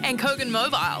Warehouse. And Kogan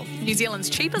Mobile, New Zealand's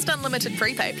cheapest unlimited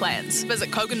prepaid plans.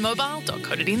 Visit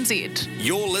koganmobile.co.nz.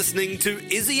 You're listening to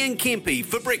Izzy and Kempy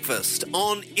for breakfast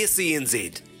on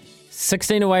SENZ.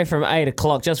 16 away from 8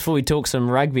 o'clock. Just before we talk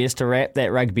some rugby, just to wrap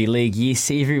that rugby league,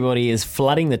 yes, everybody is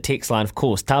flooding the text line. Of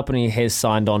course, Tapine has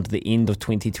signed on to the end of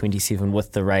 2027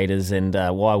 with the Raiders, and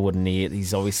why wouldn't he?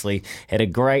 He's obviously had a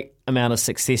great amount of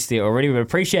success there already. We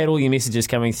appreciate all your messages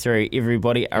coming through,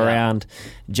 everybody around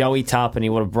Joey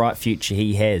Tapine. What a bright future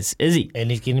he has. Is he?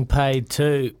 And he's getting paid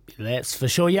too. That's for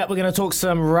sure. Yep, we're going to talk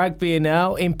some rugby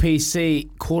now. NPC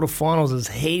quarterfinals is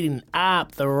heating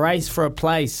up. The race for a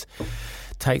place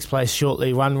takes place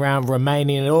shortly. One round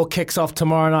remaining. It all kicks off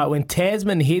tomorrow night when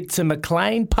Tasman head to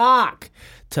McLean Park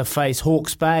to face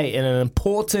Hawke's Bay in an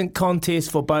important contest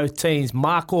for both teams.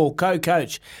 Mark Orr,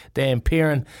 co-coach Dan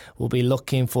Perrin, will be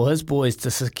looking for his boys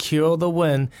to secure the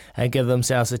win and give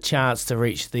themselves a chance to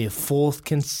reach their 4th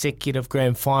consecutive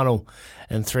grand final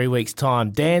in 3 weeks' time.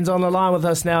 Dan's on the line with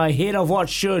us now ahead of what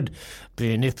should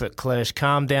be an epic clash.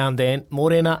 Calm down, Dan.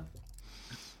 Morena.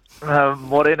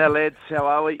 Morena, lads. How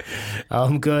are we?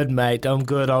 I'm good, mate. I'm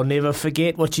good. I'll never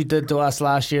forget what you did to us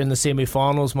last year in the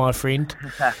semi-finals, my friend.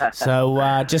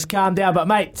 So just calm down. But,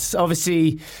 mate,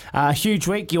 obviously a huge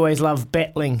week. You always love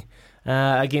battling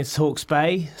against Hawke's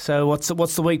Bay. So what's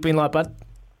the week been like, bud?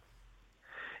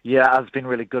 Yeah, it's been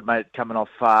really good, mate. Coming off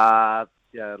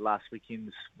last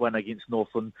weekend's win against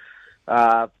Northland.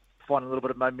 Finding a little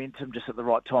bit of momentum just at the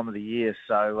right time of the year.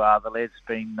 So the lads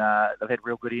they've had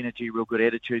real good energy, real good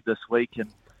attitude this week,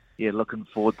 and looking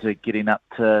forward to getting up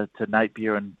to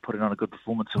Napier and putting on a good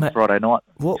performance on Friday night.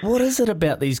 What is it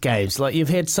about these games? Like, you've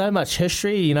had so much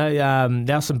history,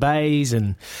 Nelson Bays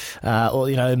and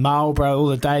Marlborough, all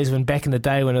the days when back in the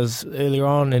day when it was earlier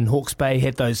on, and Hawke's Bay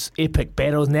had those epic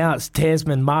battles. Now it's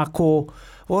Tasman, Markor.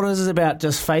 What is it about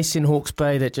just facing Hawke's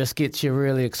Bay that just gets you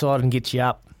really excited and gets you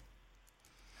up?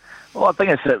 Well, I think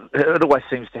it always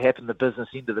seems to happen the business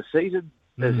end of the season,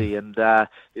 Izzy, and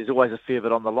there's always a fair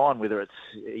bit on the line, whether it's,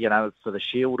 for the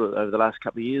Shield over the last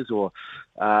couple of years or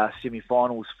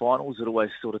semi-finals, finals. It always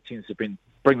sort of tends to bring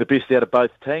bring the best out of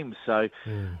both teams. So,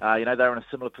 they're in a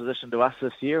similar position to us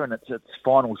this year, and it's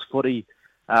finals footy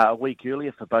a week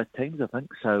earlier for both teams, I think.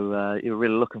 So you're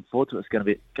really looking forward to it. It's going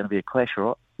to be a clash, all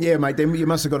right? Yeah, mate. Then you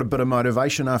must have got a bit of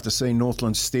motivation after seeing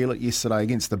Northland steal it yesterday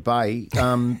against the Bay.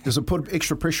 Does it put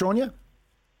extra pressure on you?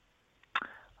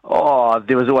 Oh,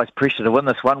 there was always pressure to win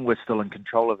this one. We're still in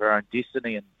control of our own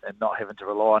destiny and not having to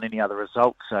rely on any other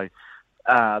result. So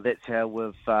that's how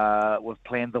we've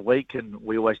planned the week, and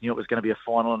we always knew it was going to be a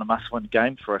final and a must-win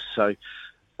game for us. So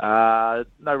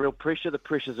no real pressure. The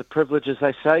pressure's a privilege, as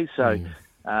they say. So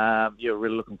you're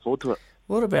really looking forward to it.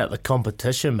 What about the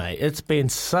competition, mate? It's been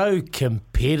so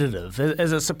competitive.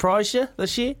 Has it surprised you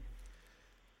this year?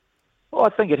 Well, I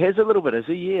think it has a little bit. As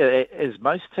a year, as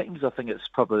most teams, I think it's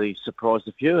probably surprised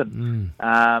a few. And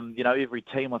every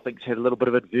team I think has had a little bit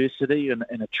of adversity and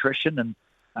attrition, and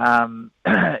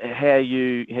how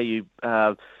you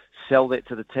sell that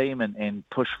to the team and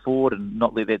push forward and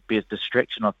not let that be a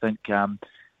distraction. I think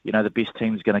the best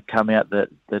team's going to come out that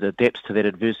adapts to that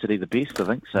adversity the best. I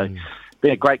think so.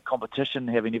 Been a great competition,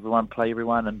 having everyone play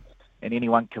everyone, and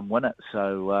anyone can win it.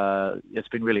 So it's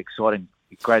been really exciting.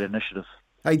 Great initiative.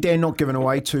 Hey, Dan, not giving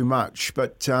away too much,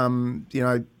 but,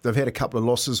 they've had a couple of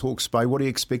losses, Hawke's Bay. What are you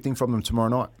expecting from them tomorrow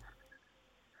night?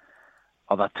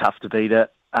 Oh, they're tough to beat at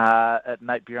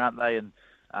Napier, aren't they? And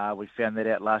we found that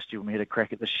out last year when we had a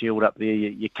crack at the Shield up there.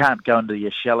 You can't go into your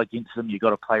shell against them. You've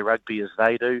got to play rugby as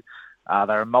they do.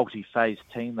 They're a multi-phase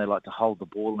team. They like to hold the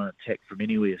ball and attack from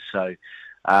anywhere. So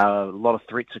a lot of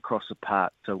threats across the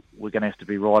park. So we're going to have to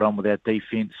be right on with our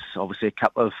defence. Obviously, a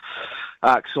couple of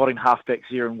exciting halfbacks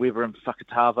here in Weber and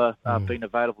Whakatava being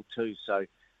available too. So,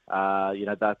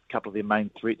 they're a couple of their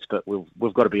main threats, but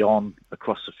we've got to be on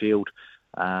across the field.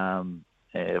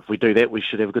 If we do that, we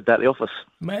should have a good day at the office.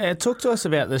 Mate, talk to us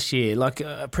about this year. Like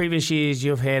previous years,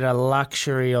 you've had a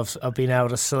luxury of being able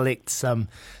to select some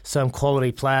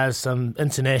quality players, some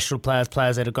international players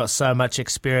that have got so much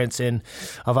experience. And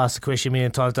I've asked the question a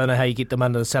million times, don't know how you get them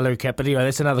under the salary cap. But anyway,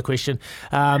 that's another question.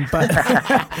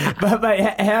 But mate,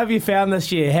 how have you found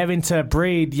this year, having to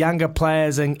breed younger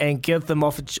players and give them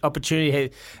opportunity?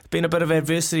 It's been a bit of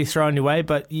adversity thrown your way,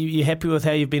 but you happy with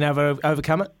how you've been able to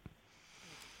overcome it?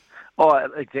 Oh,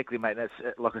 exactly, mate. That's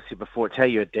like I said before. It's how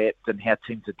you adapt and how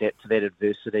teams adapt to that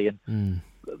adversity. And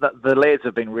the lads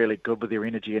have been really good with their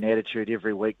energy and attitude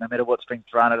every week, no matter what's been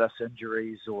thrown at us,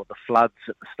 injuries or the floods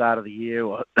at the start of the year,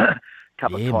 or a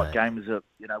couple of tight games that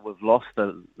we've lost.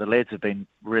 The lads have been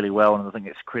really well, and I think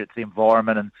it's credit to the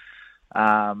environment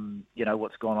and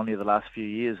what's gone on here the last few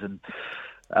years. And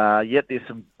yet there's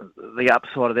the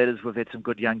upside of that is we've had some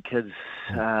good young kids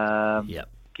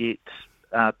get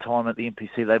time at the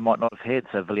NPC they might not have had.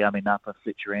 So Viliami Napa,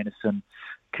 Fletcher Anderson,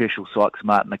 Kershaw Sykes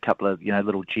Martin, a couple of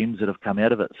little gems that have come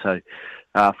out of it. So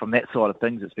from that side of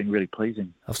things, it's been really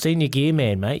pleasing. I've seen your gear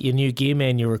man, mate. Your new gear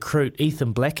man, your recruit,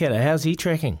 Ethan Blackadder. How's he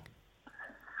tracking?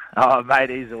 Oh, mate,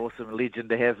 he's awesome. A legend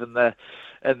to have in the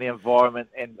environment,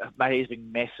 and mate, he's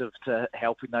been massive to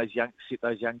helping set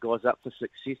those young guys up for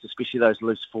success, especially those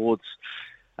loose forwards.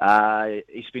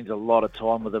 He spends a lot of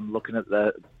time with them, looking at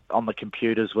on the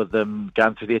computers with them,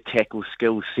 going through their tackle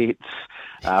skill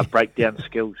sets, breakdown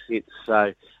skill sets.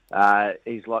 So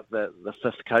he's like the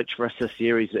fifth coach for us this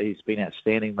year. He's been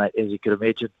outstanding, mate, as you could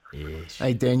imagine. Yes.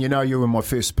 Hey, Dan, you were my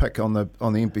first pick on the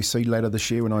NPC ladder this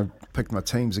year when I picked my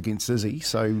teams against Izzy.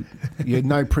 So you had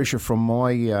no pressure from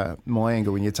my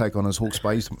angle when you take on his Hawke's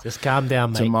Bay. Just calm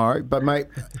down, mate. Tomorrow. But, mate,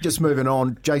 just moving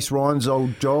on, Jace Ryan's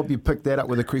old job, you picked that up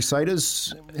with the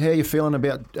Crusaders. How are you feeling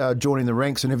about joining the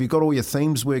ranks, and have you got all your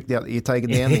themes worked out that you're taking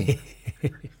down there?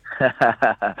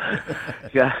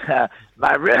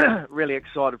 Mate, really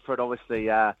excited for it. Obviously,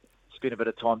 spent a bit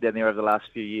of time down there over the last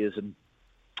few years and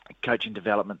coaching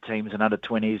development teams and under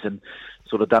 20s, and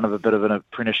sort of done a bit of an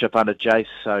apprenticeship under Jace.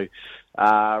 So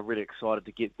really excited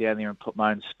to get down there and put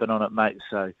my own spin on it, mate.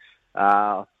 So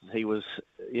he was,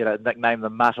 nicknamed the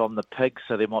Mutt on the Pig,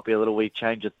 so there might be a little wee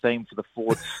change of theme for the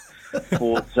forwards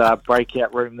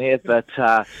breakout room there. But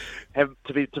to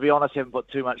be honest, haven't put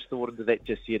too much thought into that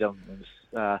just yet. I'm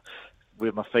just,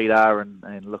 where my feet are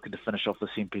and looking to finish off this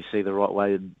NPC the right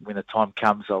way. And when the time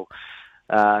comes, I'll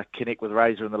connect with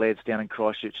Razor and the lads down in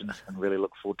Christchurch and really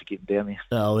look forward to getting down there.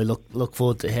 Oh, we look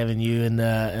forward to having you in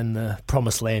the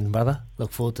promised land, brother.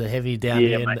 Look forward to having you down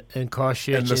there in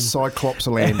Christchurch. In the Cyclops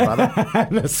land, brother.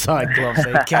 The Cyclops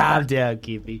land. Calm down,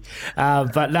 Kippy.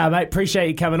 But no, mate, appreciate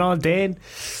you coming on, Dan.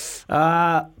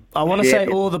 I want to say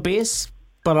all the best,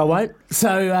 but I won't.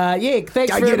 So,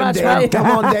 thanks very much, mate. Come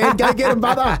on, Dan. Go get him,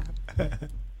 brother.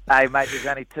 Hey, mate, there's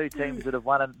only 2 teams that have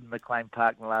won it in McLean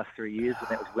Park in the last 3 years, and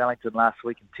that was Wellington last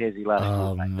week and Tassie last week.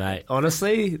 Oh, mate.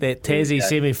 Honestly, that Tassie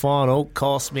semi-final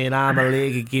cost me an arm and a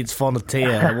leg against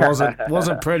Fonatia. It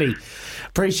wasn't pretty.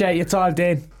 Appreciate your time,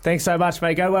 Dan. Thanks so much,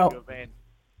 mate. Go well. Good, man.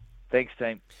 Thanks,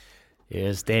 team.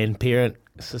 Here's Dan Parent,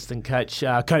 assistant coach,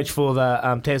 coach for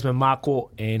the Tasman Marquardt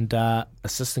and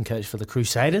assistant coach for the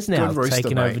Crusaders now, Good rooster,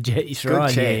 taking mate. over Jetty's Good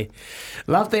Ryan. chat. Yeah.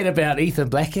 Love that about Ethan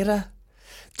Blackadder.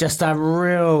 Just a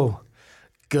real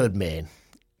good man.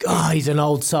 Oh, he's an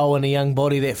old soul and a young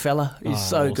body, that fella. He's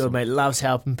so awesome. good, mate. Loves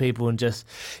helping people and just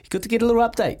good to get a little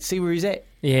update, see where he's at.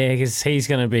 Yeah, because he's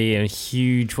going to be a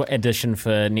huge addition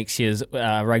for next year's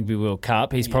Rugby World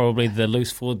Cup. He's probably the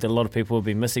loose forward that a lot of people will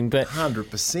be missing. But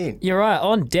 100%. you're right,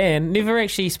 on Dan, never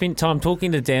actually spent time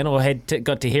talking to Dan or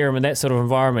got to hear him in that sort of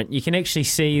environment. You can actually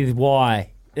see why.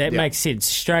 That makes sense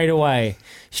straight away.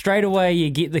 Straight away, you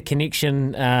get the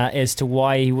connection as to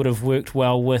why he would have worked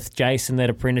well with Jason, that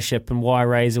apprenticeship, and why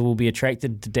Razor will be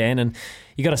attracted to Dan. And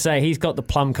you got to say, he's got the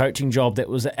plum coaching job that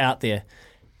was out there.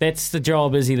 That's the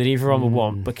job, Izzy, that everyone would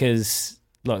want because,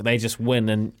 look, they just win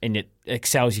and it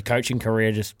excels your coaching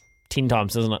career just 10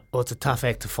 times, doesn't it? Well, it's a tough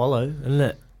act to follow, isn't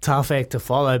it? Tough act to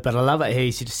follow, but I love it how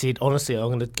he just said, honestly, I'm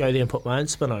going to go there and put my own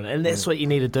spin on it. And that's what you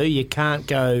need to do. You can't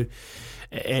go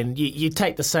and you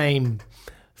take the same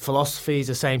philosophies,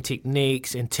 the same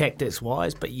techniques and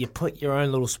tactics-wise, but you put your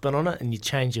own little spin on it and you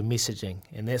change your messaging.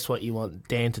 And that's what you want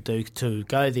Dan to do, to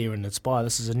go there and inspire.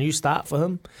 This is a new start for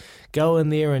him. Go in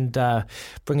there and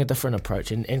bring a different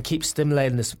approach and keep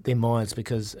stimulating their minds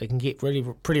because it can get pretty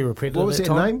repetitive. What was at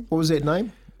that time. name? What was that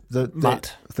name?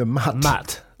 Mutt. The Mutt.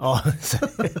 Mutt. Oh,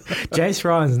 Jace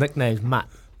Ryan's nickname's Mutt.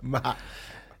 Mutt.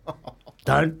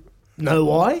 Don't know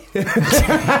why.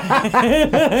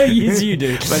 Yes, you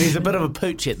do. But he's a bit of a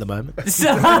pooch at the moment.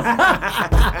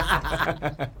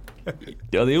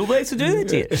 Oh, the All Blacks will do that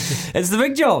to you. It's the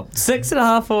big job.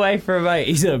 6.5 away from 8.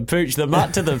 He's a pooch. The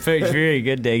Mutt to the pooch. Very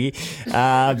good, Daggy.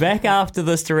 Back after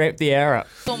this to wrap the hour up.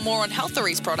 For more on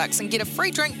Healtheries products and get a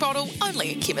free drink bottle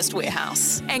only at Chemist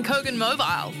Warehouse. And Kogan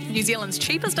Mobile, New Zealand's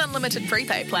cheapest unlimited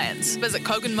prepaid plans. Visit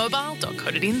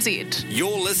koganmobile.co.nz.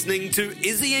 You're listening to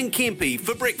Izzy and Kempy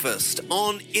for breakfast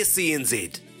on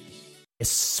SENZ.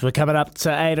 Yes, we're coming up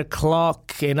to 8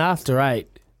 o'clock, and after 8,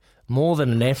 more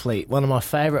than an athlete, one of my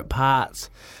favourite parts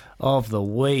of the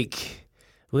week.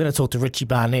 We're going to talk to Richie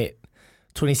Barnett.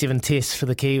 27 tests for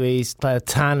the Kiwis, played a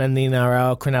ton in the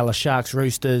NRL, Cronulla Sharks,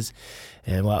 Roosters,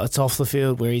 and well, it's off the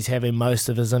field where he's having most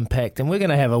of his impact. And we're going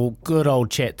to have a good old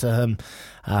chat to him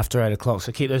after 8 o'clock.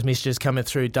 So keep those messages coming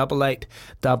through.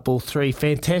 8833.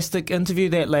 Fantastic interview,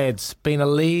 that lad's. Been a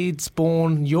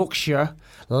Leeds-born Yorkshire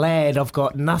lad. I've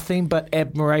got nothing but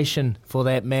admiration for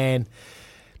that man.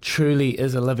 Truly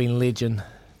is a living legend.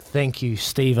 Thank you,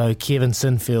 Steve-O, Kevin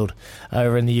Sinfield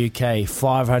over in the UK.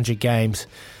 500 games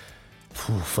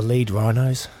for Leeds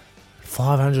Rhinos.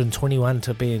 521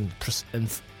 to be in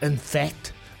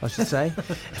fact, I should say.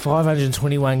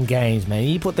 521 games, man.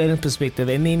 You put that in perspective,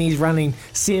 and then he's running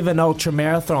 7 ultra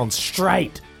marathons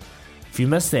straight. If you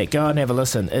missed that, go and have a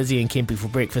listen. Izzy and Kempy for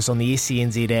breakfast on the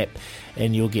SENZ app,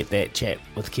 and you'll get that chat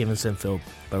with Kevin Sinfield.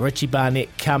 But Richie Barnett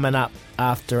coming up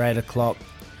after 8 o'clock.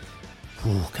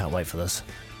 Ooh, can't wait for this.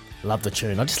 Love the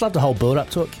tune. I just love the whole build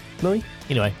up to it, Louis.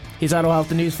 Anyway, here's Idle Health,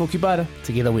 the news for Kubota.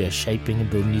 Together we are shaping and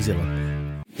building New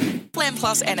Zealand. Plan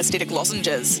Plus anaesthetic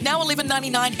lozenges, now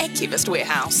 $11.99 at Chemist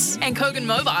Warehouse. And Kogan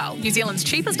Mobile, New Zealand's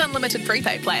cheapest unlimited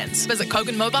prepaid plans. Visit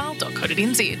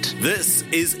koganmobile.co.nz. This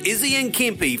is Izzy and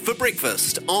Kempy for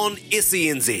breakfast on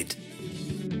SENZ.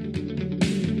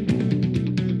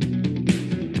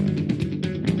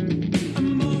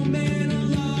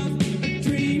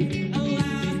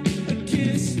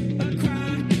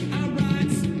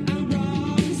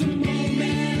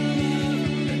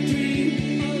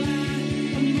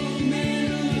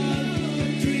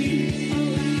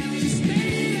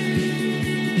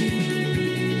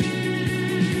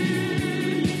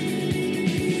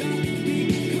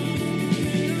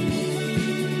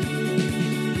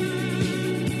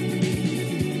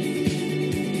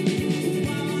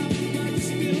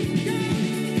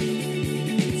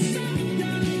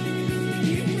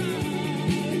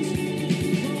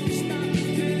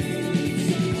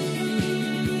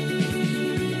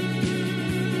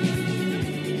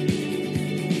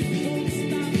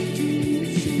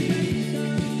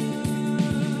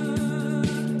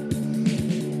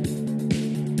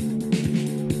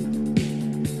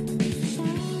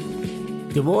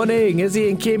 Good morning, Izzy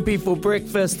and Kempy for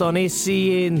breakfast on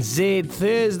SENZ.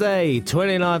 Thursday,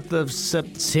 29th of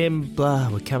September.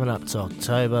 We're coming up to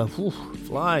October. Whew,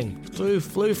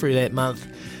 flew through that month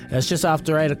It's just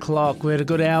after 8 o'clock. We had a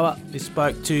good hour. We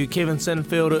spoke to Kevin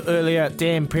Sinfield earlier,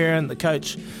 Dan Perrin, the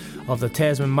coach of the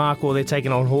Tasman Markwell. They're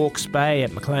taking on Hawke's Bay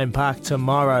at McLean Park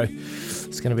tomorrow.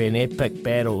 It's going to be an epic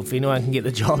battle. If anyone can get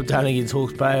the job done against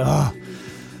Hawke's Bay,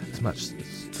 as much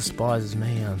despises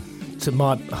me.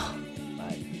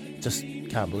 Mate, just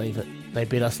can't believe it. They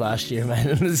beat us last year, man,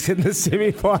 in the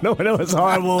semi-final, and it was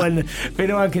horrible. And if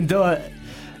anyone can do it,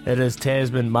 it is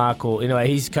Tasman Markwell. Anyway,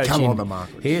 he's coaching. Come on, the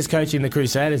Markwell. He is coaching the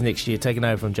Crusaders next year, taking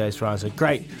over from Jace Ryan. So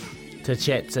great to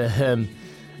chat to him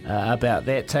about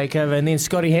that takeover. And then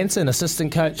Scotty Hansen,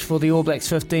 assistant coach for the All Blacks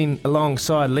 15,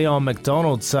 alongside Leon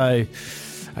McDonald. So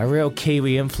a real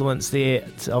Kiwi influence there.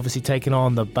 It's obviously taking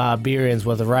on the Barbarians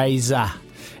with Razor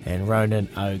and Ronan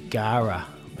O'Gara.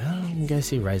 Well, you can go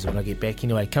see Razor when I get back.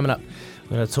 Anyway, coming up,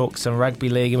 we're going to talk some rugby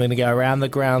league, and we're going to go around the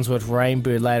grounds with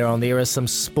Rainbird later on. There is some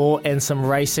sport and some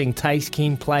racing.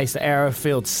 Taking place, the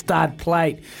Arrowfield Stud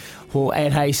Plate Hall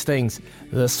at Hastings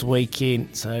this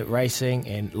weekend. So racing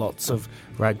and lots of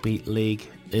rugby league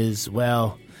as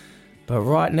well. But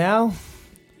right now,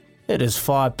 it is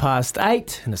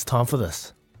 8:05, and it's time for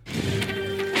this.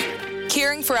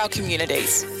 Caring for our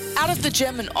communities, out of the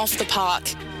gym and off the park,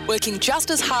 working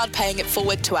just as hard paying it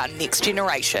forward to our next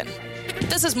generation.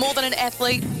 This is More Than an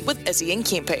Athlete with Izzy and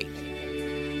Kempe.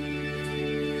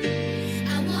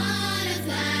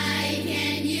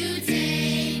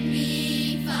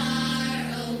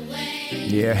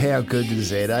 Yeah, how good is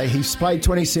that, eh? He's played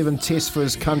 27 tests for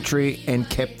his country and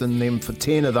captained them for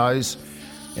 10 of those.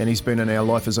 And he's been in our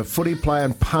life as a footy player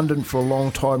and pundit for a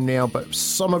long time now. But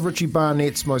some of Richie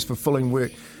Barnett's most fulfilling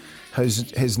work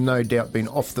has no doubt been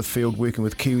off the field working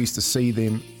with Kiwis to see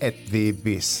them at their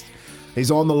best. He's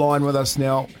on the line with us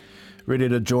now, ready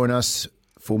to join us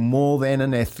for More Than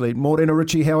an Athlete. Morena,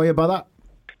 Richie, how are you, brother?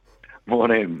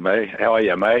 Morning, mate. How are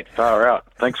you, mate? Far out.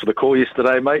 Thanks for the call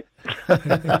yesterday, mate.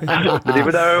 Didn't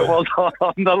even know it was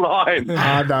on the line.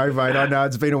 I know, mate. I know.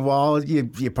 It's been a while.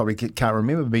 You probably can't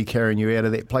remember me carrying you out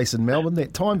of that place in Melbourne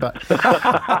that time, but so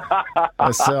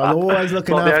I'm always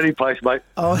looking Not after... the only place, mate.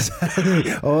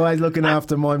 Always looking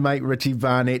after my mate, Richie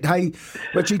Barnett. Hey,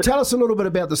 Richie, tell us a little bit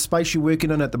about the space you're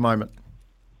working in at the moment.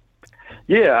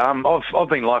 Yeah, I've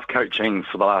been life coaching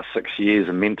for the last 6 years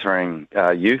and mentoring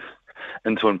youth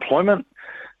into employment,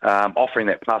 offering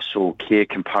that pastoral care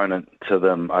component to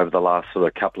them over the last sort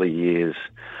of couple of years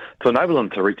to enable them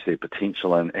to reach their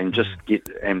potential and just get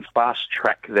and fast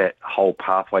track that whole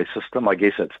pathway system. I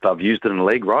guess I've used it in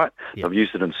league, right? Yep. I've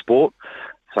used it in sport.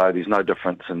 So there's no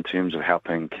difference in terms of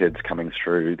helping kids coming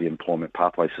through the employment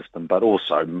pathway system, but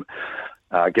also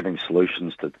giving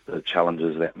solutions to the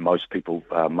challenges that most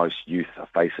youth are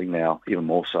facing now, even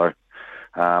more so.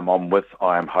 I'm with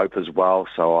I Am Hope as well,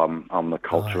 so I'm the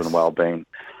culture and wellbeing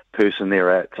person there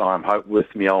at I Am Hope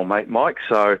with my old mate Mike.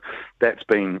 So that's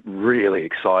been really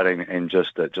exciting and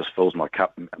it just fills my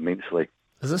cup immensely.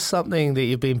 Is this something that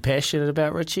you've been passionate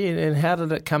about, Richie? And how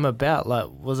did it come about? Like,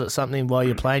 was it something while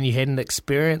you're playing you had an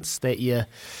experience that you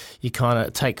kind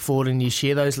of take forward and you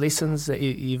share those lessons that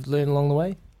you've learned along the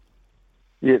way?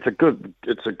 Yeah,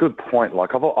 it's a good point.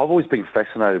 Like I've always been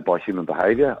fascinated by human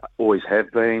behaviour, always have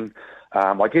been.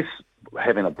 I guess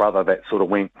having a brother that sort of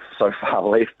went so far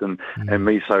left and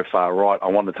me so far right, I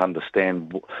wanted to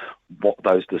understand what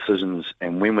those decisions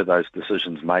and when were those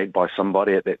decisions made by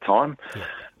somebody at that time.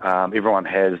 Yeah. Everyone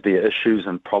has their issues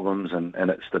and problems, and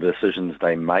it's the decisions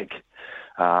they make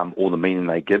or the meaning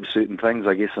they give certain things,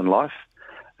 I guess, in life.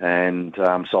 And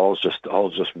so I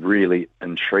was just really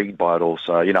intrigued by it all.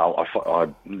 So, I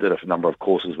did a number of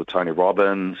courses with Tony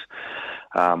Robbins.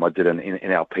 I did an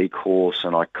NLP course,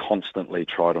 and I constantly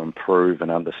try to improve and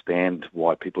understand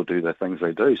why people do the things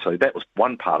they do. So that was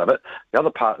one part of it. The other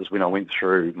part is when I went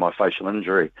through my facial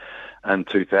injury in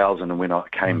 2000, and when I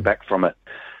came back from it,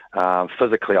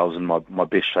 physically I was in my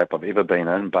best shape I've ever been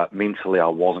in, but mentally I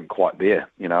wasn't quite there.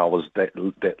 I was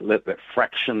that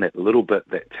fraction, that little bit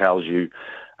that tells you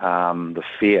the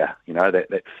fear,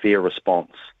 that fear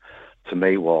response to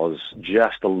me was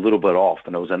just a little bit off,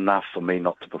 and it was enough for me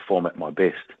not to perform at my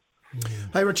best.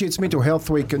 Hey, Richie, it's Mental Health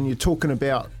Week, and you're talking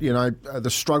about, the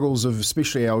struggles of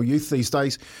especially our youth these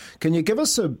days. Can you give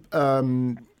us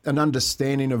an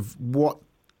understanding of what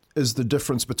is the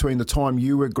difference between the time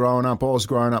you were growing up, I was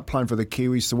growing up playing for the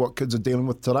Kiwis, to what kids are dealing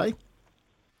with today?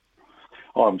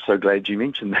 Oh, I'm so glad you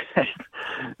mentioned that.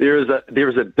 The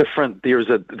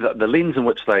lens in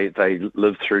which they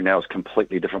live through now is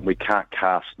completely different. We can't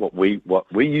cast what we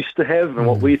used to have and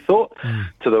what we thought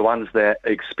to the ones that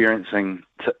are experiencing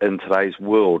in today's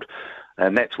world.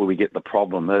 And that's where we get the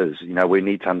problem is. We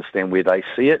need to understand where they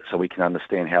see it so we can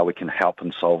understand how we can help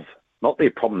and solve not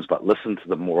their problems, but listen to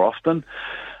them more often.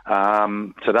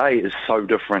 Today is so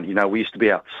different. You know, we used to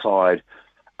be outside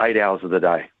 8 hours of the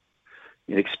day.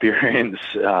 You experience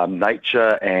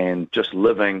nature and just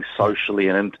living socially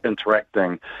and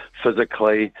interacting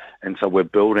physically. And so we're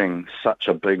building such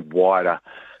a big, wider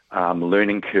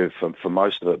learning curve for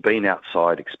most of it, being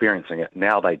outside, experiencing it.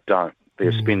 Now they don't.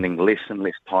 They're spending less and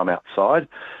less time outside,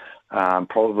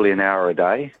 probably an hour a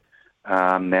day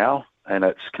now, and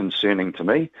it's concerning to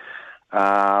me.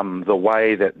 The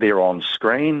way that they're on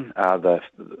screen,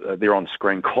 they're on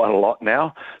screen quite a lot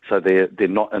now, so they're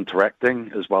not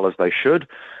interacting as well as they should.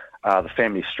 The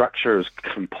family structure is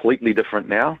completely different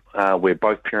now, where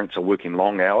both parents are working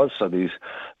long hours, so there's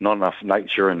not enough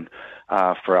nature and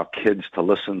for our kids to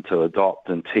listen, to adopt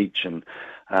and teach. And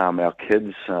our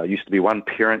kids used to be one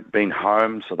parent being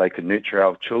home so they could nurture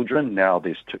our children. Now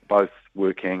there's both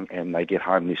working, and they get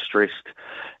home, they're stressed,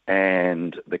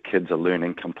 and the kids are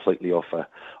learning completely off an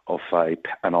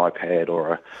iPad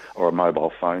or a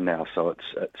mobile phone now. So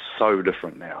it's so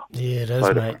different now. Yeah, it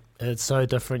is, mate. It's so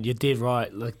different. You're dead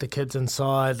right. Like the kids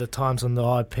inside, the times on the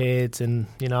iPads, and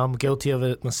I'm guilty of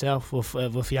it myself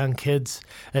with young kids.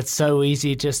 It's so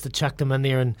easy just to chuck them in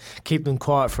there and keep them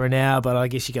quiet for an hour. But I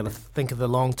guess you got to think of the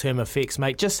long-term effects,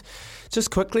 mate. Just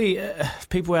quickly,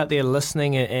 people out there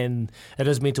listening, and it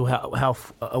is Mental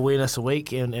Health Awareness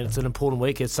Week, and it's an important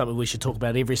week. It's something we should talk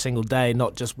about every single day,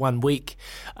 not just one week.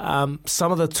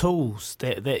 Some of the tools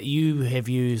that you have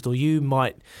used, or you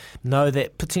might know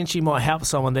that potentially might help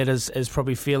someone that is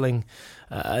probably feeling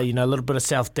a little bit of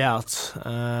self-doubt,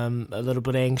 a little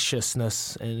bit of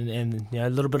anxiousness, and a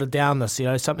little bit of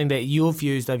downness, something that you've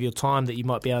used over your time that you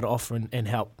might be able to offer and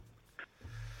help.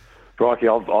 Crikey,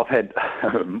 I've had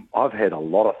a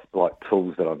lot of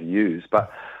tools that I've used,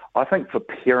 but I think for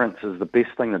parents is the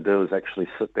best thing to do is actually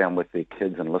sit down with their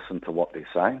kids and listen to what they're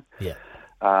saying. Yeah.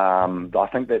 I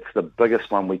think that's the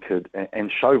biggest one we could,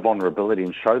 and show vulnerability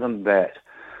and show them that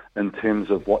in terms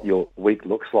of what your week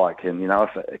looks like. And,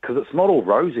 because it's not all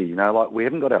rosy, we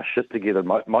haven't got our shit together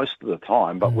most of the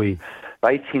time, but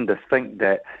they tend to think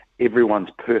that everyone's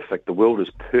perfect. The world is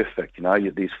perfect.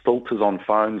 There's filters on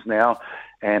phones now,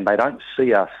 and they don't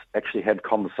see us actually have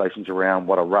conversations around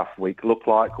what a rough week looked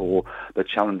like or the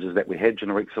challenges that we had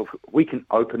during the week. So if we can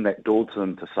open that door to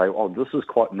them to say, oh, this is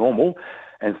quite normal,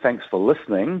 and thanks for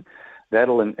listening,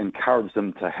 that'll encourage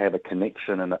them to have a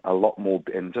connection and a lot more,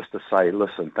 and just to say,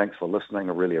 listen, thanks for listening,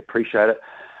 I really appreciate it.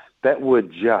 That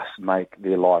would just make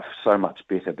their life so much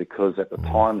better, because at the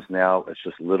times now, it's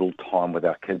just little time with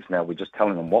our kids now. We're just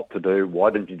telling them what to do.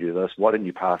 Why didn't you do this? Why didn't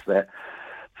you pass that?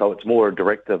 So it's more a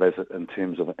directive in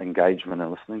terms of engagement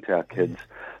and listening to our kids.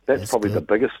 That's probably good. The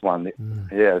biggest one.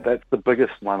 Yeah, that's the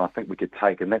biggest one I think we could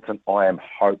take, and that's an I am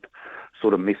hope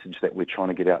sort of message that we're trying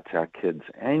to get out to our kids.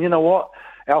 And you know what?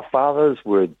 Our fathers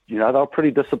were, they were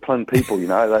pretty disciplined people,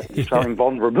 showing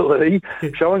vulnerability.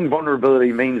 Showing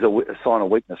vulnerability means a sign of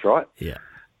weakness, right? Yeah.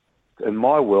 In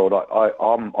my world,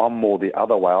 I'm more the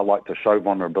other way. I like to show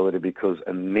vulnerability because,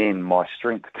 and then my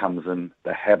strength comes in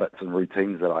the habits and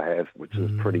routines that I have, which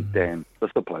is pretty damn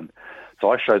disciplined.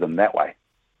 So I show them that way.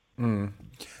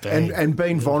 And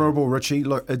being vulnerable, Richie,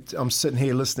 look, I'm sitting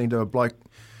here listening to a bloke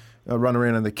run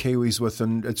around in the Kiwis with,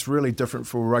 and it's really different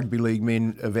for rugby league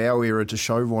men of our era to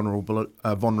show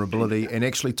vulnerability and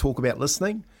actually talk about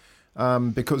listening,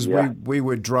 because we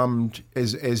were drummed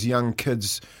as young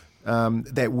kids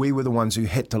that we were the ones who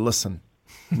had to listen,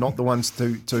 not the ones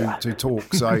to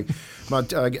talk. So,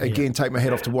 again, take my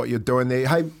hat off to what you're doing there.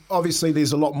 Hey, obviously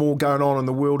there's a lot more going on in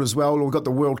the world as well. We've got the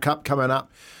World Cup coming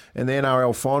up and the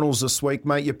NRL finals this week,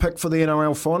 mate. You picked for the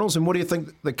NRL finals, and what do you think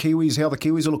how the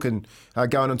Kiwis are looking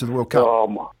going into the World Cup?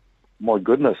 Oh my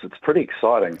goodness, it's pretty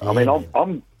exciting. Yeah. I mean,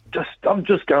 I'm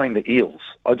just going to Eels.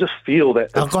 I just feel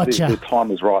that the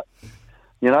time is right.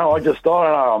 I don't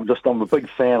know. I'm a big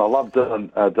fan. I love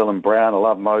Dylan Brown. I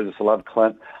love Moses. I love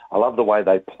Clint. I love the way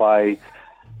they play.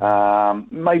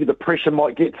 Maybe the pressure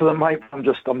might get to them, mate. I'm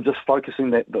just focusing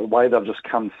that the way they've just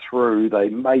come through. They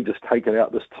may just take it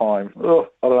out this time. I don't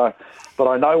know, but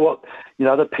I know what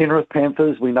the Penrith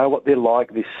Panthers. We know what they're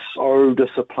like. They're so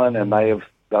disciplined, and they've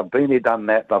been there, done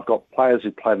that. They've got players who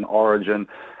played in Origin,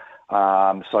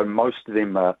 so most of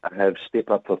them have stepped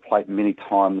up to the plate many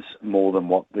times more than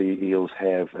what the Eels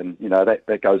have, and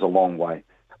that goes a long way.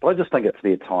 But I just think it's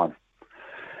their time.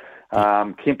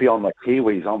 Kempy on the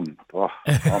Kiwis, I'm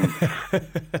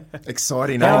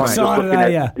exciting. How excited are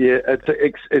you? Yeah,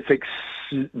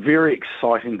 it's very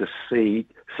exciting to see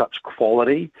such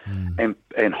quality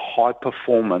and high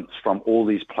performance from all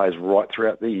these players right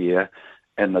throughout the year,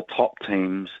 and the top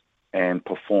teams and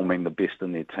performing the best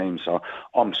in their team. So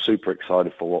I'm super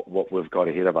excited for what we've got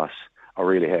ahead of us. I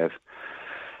really have.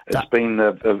 It's been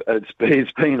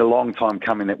a long time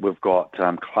coming that we've got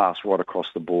class right across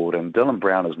the board, and Dylan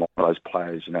Brown is one of those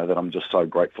players, that I'm just so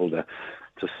grateful to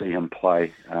see him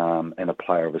play, and a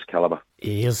player of his calibre.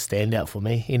 Yeah, he'll stand out for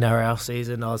me in our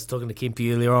season. I was talking to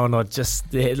Kempy earlier on. I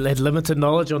just had limited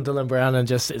knowledge on Dylan Brown, and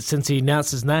just since he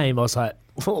announced his name, I was like,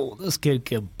 oh, this kid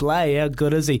can play. How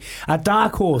good is he? A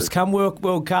dark horse, come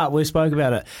World Cup. We spoke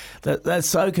about it. That's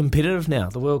so competitive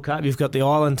now, the World Cup. You've got the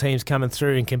island teams coming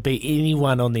through and can beat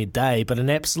anyone on their day, but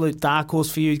an absolute dark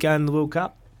horse for you going to the World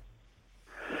Cup?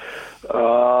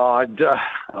 I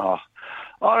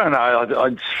don't know.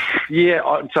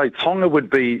 I'd say Tonga would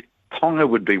be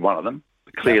one of them.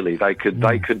 Clearly, they could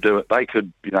do it. They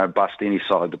could bust any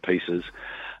side to pieces.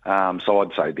 So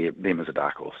I'd say them as a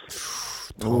dark horse.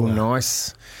 Oh,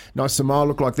 nice. Samoa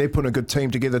look like they're putting a good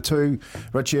team together too,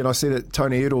 Richie. And I see that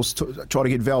Tony Edels tried to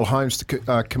get Val Holmes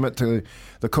to commit to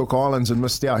the Cook Islands and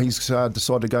missed out. He's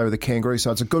decided to go with the Kangaroos,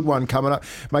 so it's a good one coming up.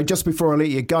 Mate, just before I let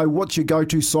you go, what's your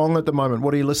go-to song at the moment?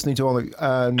 What are you listening to on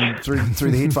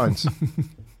through the headphones?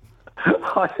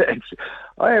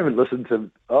 I haven't listened to.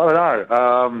 I don't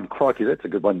know. Crikey, that's a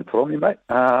good one to put on me, mate.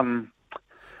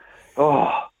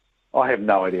 I have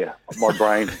no idea. My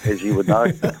brain, as you would know,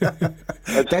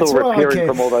 it's still repairing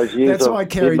from all those years. That's why I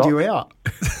carried you out.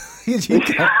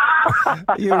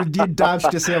 you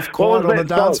danced yourself quiet on the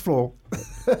dance floor.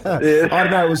 Yeah. I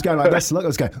don't know. It was going like this. Look, it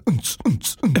was going.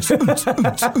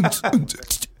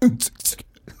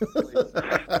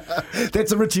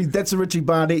 That's a Richie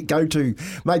Barnett go-to.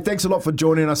 Mate, thanks a lot for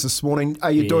joining us this morning.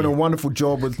 You're doing a wonderful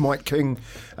job with Mike King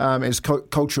as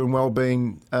culture and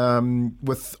wellbeing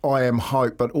with I Am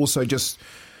Hope, but also just,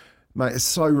 mate, it's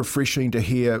so refreshing to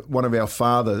hear one of our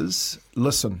fathers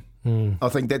listen. I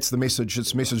think that's the message.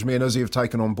 It's a message me and Izzy have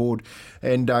taken on board.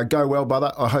 And go well,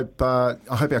 brother. I hope our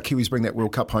Kiwis bring that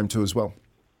World Cup home too as well.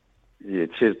 Yeah,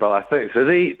 cheers, brother. Thanks,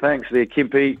 Izzy. Thanks there,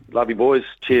 Kempy. Love you, boys.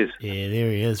 Cheers. Yeah,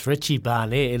 there he is, Richie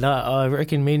Barnett. And I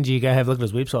recommend you go have a look at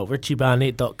his website,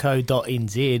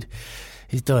 richiebarnett.co.nz.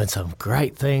 He's doing some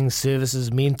great things: services,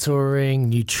 mentoring,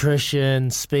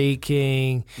 nutrition,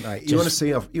 speaking. Mate, you want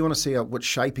to see what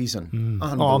shape he's in.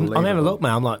 I'm having a look, mate.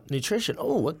 I'm like, nutrition.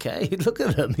 Oh, okay. Look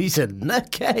at him. He's in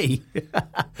okay.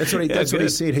 That's what he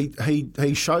said.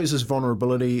 He shows his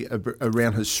vulnerability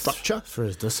around his structure for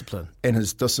his discipline,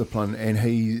 and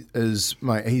he is,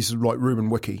 mate. He's like Ruben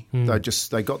Wiki.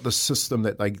 They got the system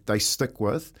that they stick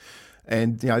with.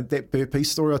 And that burpee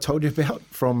story I told you about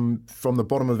from the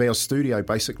bottom of our studio,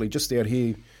 basically just out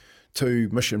here to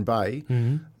Mission Bay,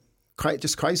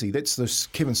 just crazy. That's this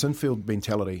Kevin Sinfield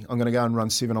mentality. I'm going to go and run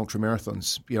 7 ultra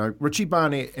marathons. Richie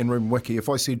Barnett and Ruben Wiki. If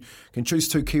I said can choose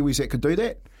 2 Kiwis that could do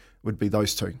that, would be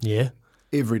those 2. Yeah,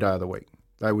 every day of the week.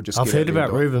 They would just. I've heard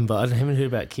about Ruben, but I haven't heard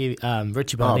about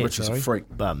Richie Barnett. Richie's a freak.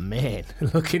 But man,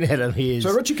 looking at him, he is.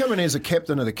 So Richie coming as a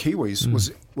captain of the Kiwis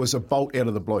was a bolt out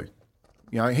of the blue.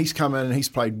 He's come in and he's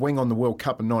played wing on the World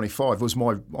Cup in '95.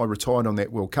 I retired on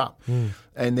that World Cup,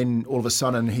 and then all of a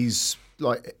sudden he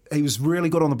was really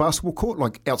good on the basketball court,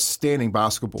 like outstanding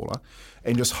basketballer,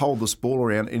 and just hold this ball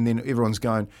around, and then everyone's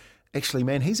going, actually,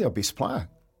 man, he's our best player,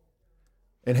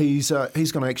 and he's going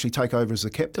to actually take over as the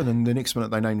captain. And the next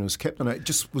minute they named him as captain. It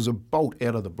just was a bolt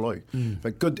out of the blue,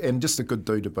 but good, and just a good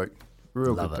dude to boot.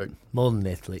 Real Love good it. dude. More than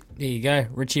an athlete. There you go,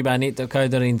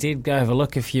 richiebarnett.co.nz. Go have a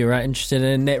look if you're interested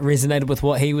and that resonated with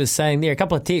what he was saying there. A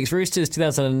couple of texts. Roosters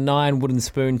 2009 wooden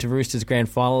spoon to Roosters grand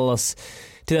finalists.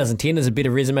 2010 is a better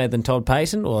resume than Todd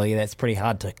Payton. Well, yeah, that's pretty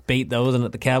hard to beat though, isn't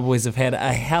it? The Cowboys have had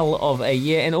a hell of a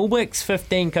year. And All Blacks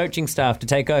 15 coaching staff to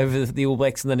take over the All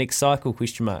Blacks in the next cycle, ?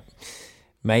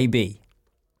 Maybe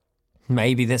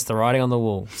that's the writing on the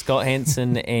wall. Scott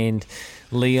Hansen and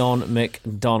Leon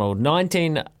McDonald.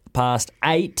 19 past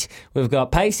 8. We've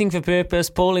got Pacing for Purpose,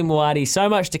 Paulie Moati, so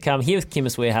much to come here with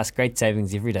Chemist Warehouse. Great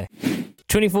savings every day.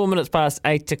 24 minutes past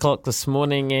 8 o'clock this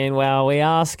morning, and wow, we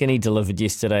asked and he delivered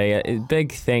yesterday. A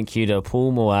big thank you to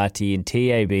Paul Moati and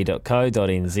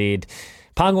tab.co.nz.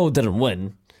 Pango didn't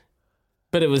win,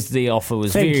 but the offer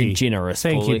was very generous.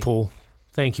 Thank you, Paul.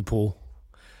 Thank you, Paul.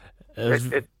 It was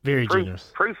very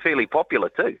generous. Proved fairly popular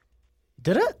too.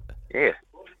 Did it? Yeah.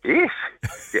 Yes.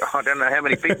 Yeah, I don't know how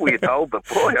many people you told, but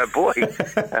boy, oh boy.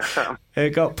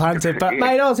 It got punted. But,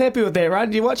 mate, I was happy with that run.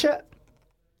 Did you watch it?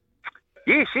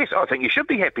 Yes. I think you should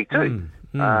be happy too.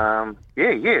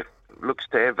 Yeah. Looks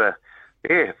to have a...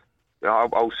 Yeah.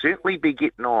 I'll certainly be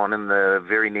getting on in the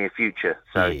very near future.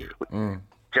 So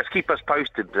just keep us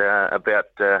posted about...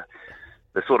 the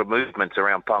sort of movements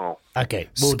around Pungal. Okay.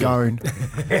 Scone.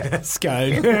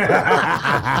 Scone.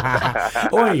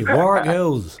 Oi, Warwick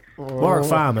Hills. Warwick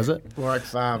Farm, is it? Warwick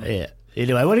Farm. Yeah.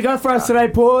 Anyway, what do you got for us today,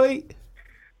 Paulie?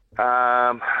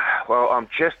 Well, I'm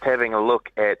just having a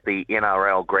look at the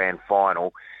NRL Grand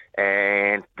Final,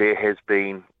 and there has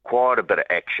been quite a bit of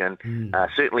action,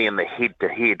 certainly in the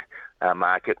head-to-head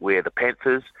market, where the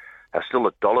Panthers are still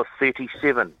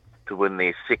 $1.37 to win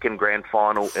their second Grand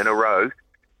Final in a row.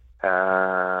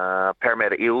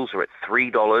 Parramatta Eels are at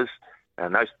 $3.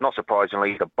 And not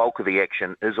surprisingly, the bulk of the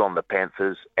action is on the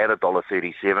Panthers at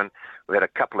 $1.37. We've had a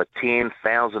couple of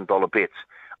 $10,000 bets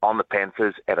on the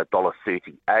Panthers at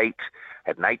 $1.38,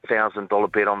 had an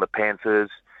 $8,000 bet on the Panthers.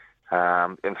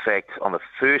 In fact, on the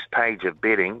first page of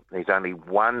betting, there's only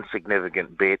one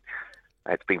significant bet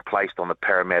that's been placed on the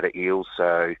Parramatta Eels,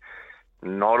 so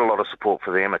not a lot of support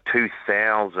for them. A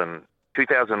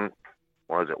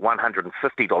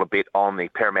 $150 bet on the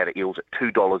Parramatta Eels at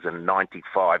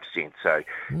 $2.95. So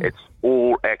it's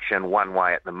all action one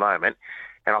way at the moment.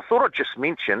 And I thought I'd just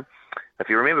mention, if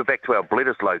you remember back to our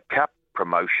Bledisloe Cup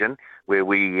promotion, where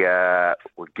we were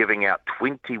giving out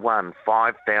 21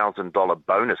 $5,000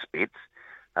 bonus bets,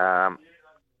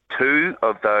 two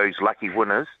of those lucky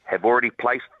winners have already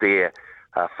placed their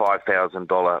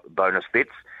 $5,000 bonus bets.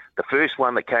 The first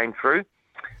one that came through,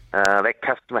 that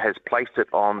customer has placed it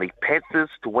on the Panthers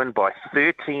to win by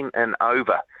 13 and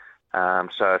over.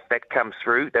 So if that comes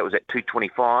through, that was at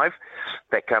 $2.25.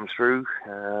 That comes through,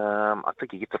 I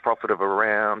think he gets a profit of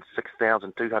around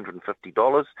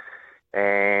 $6,250.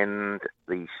 And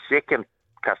the second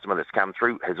customer that's come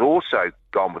through has also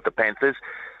gone with the Panthers.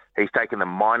 He's taken the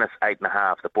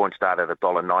 -8.5. The point started at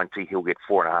 $1.90. He'll get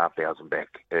 $4,500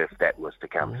 back if that was to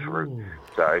come through.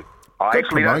 So I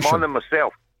actually don't mind them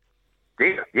myself.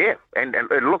 Yeah. And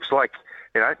it looks like,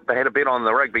 they had a bet on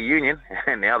the rugby union,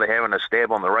 and now they're having a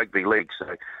stab on the rugby league.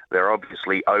 So they're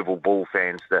obviously Oval Ball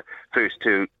fans, the first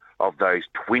two of those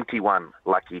 21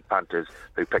 lucky punters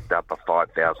who picked up a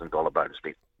 $5,000 bonus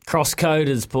bet.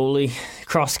 Cross-coders, Paulie.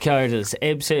 Cross-coders.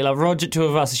 Absolutely. Like Roger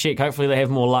Tuivasa-Sheck, hopefully they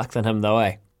have more luck than him, though,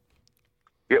 eh?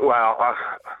 Yeah, well,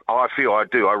 I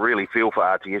do. I really feel for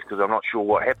RTS because I'm not sure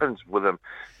what happens with him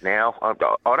now. I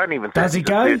don't even think Does he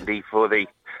go? Certainty for the...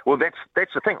 Well, that's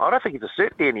the thing. I don't think it's a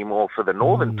certainty anymore for the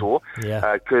Northern Tour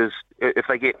because if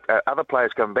they get other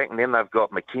players coming back, and then they've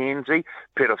got McKenzie,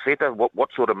 Perofeta,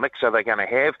 what sort of mix are they going to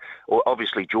have? Or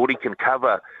obviously Geordie can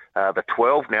cover the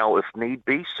 12 now if need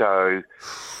be, so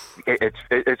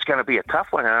it's going to be a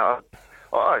tough one.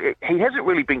 He hasn't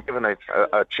really been given a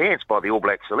chance by the All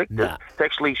Black selectors to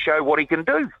actually show what he can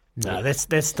do. No, that's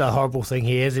the horrible thing.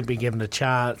 He hasn't been given a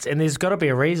chance, and there's got to be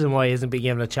a reason why he hasn't been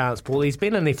given a chance, Paul. He's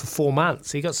been in there for 4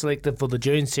 months. He got selected for the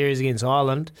June series against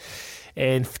Ireland,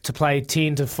 and to play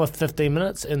 10 to 15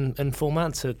 minutes in 4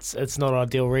 months, it's not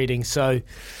ideal reading. So,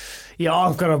 yeah,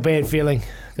 I've got a bad feeling.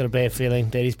 That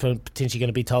he's potentially going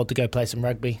to be told to go play some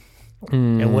rugby.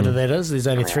 And whether that is, there's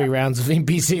only 3 rounds of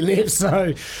NPC left,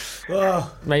 so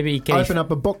maybe he can open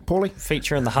up a book, Paulie.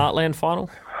 Feature in the Heartland final.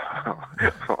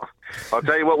 I'll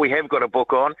tell you what, we have got a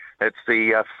book on. It's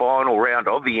the final round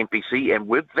of the NPC, and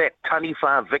with that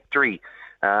Taniwha victory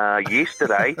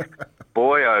yesterday,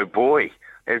 boy oh boy,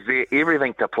 is there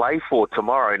everything to play for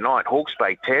tomorrow night. Hawke's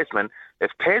Bay, Tasman.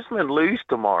 If Tasman lose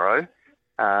tomorrow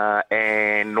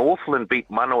and Northland beat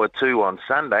Manawatu on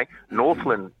Sunday,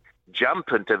 Northland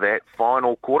jump into that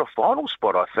final quarter-final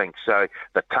spot, I think. So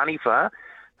the Taniwha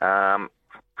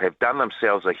have done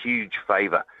themselves a huge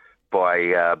favour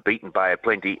by beating Bay of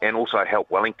Plenty and also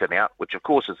help Wellington out, which of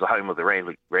course is the home of the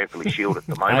Ranfurly Shield at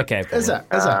the moment. Okay, is it?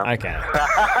 Okay.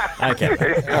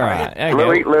 All right.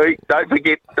 Okay. Louis, don't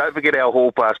forget our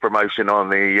Hall Pass promotion on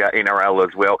the NRL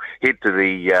as well. Head to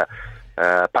the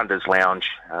Punters Lounge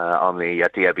on the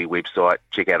TAB website.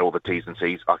 Check out all the T's and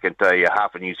C's. I can tell you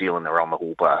half of New Zealand are on the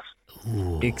Hall Pass.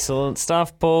 Ooh. Excellent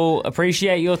stuff, Paul.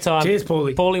 Appreciate your time. Cheers,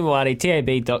 Paulie. Paulie Moati,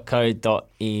 tab.co.nz.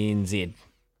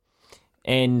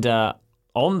 And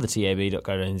on the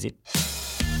tab.co.nz.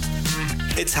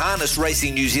 It's Harness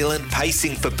Racing New Zealand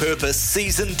Pacing for Purpose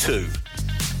Season 2.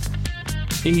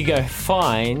 Here you go.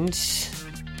 Find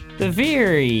the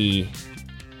very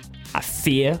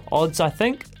fair odds, I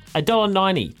think.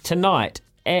 $1.90 tonight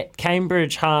at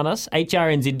Cambridge Harness,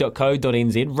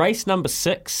 hrnz.co.nz. Race number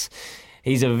 6.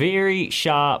 He's a very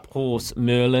sharp horse,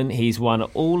 Merlin. He's won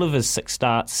all of his 6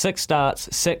 starts,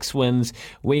 6 wins.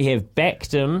 We have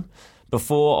backed him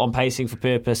before on Pacing for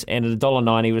Purpose, and at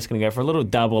 $1.90 we're just going to go for a little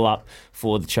double up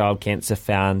for the Child Cancer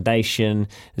Foundation.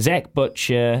 Zach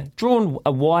Butcher, drawn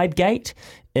a wide gate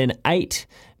in 8,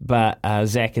 but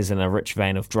Zach is in a rich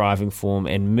vein of driving form,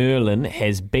 and Merlin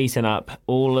has beaten up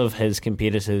all of his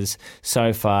competitors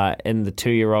so far in the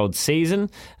 2-year-old season,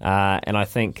 and I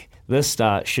think This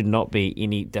start should not be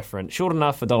any different. Short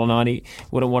enough for $1.90.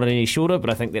 Wouldn't want it any shorter, but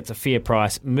I think that's a fair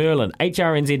price. Merlin,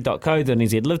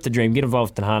 hrnz.co.nz. Live to dream. Get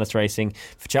involved in harness racing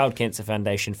for Child Cancer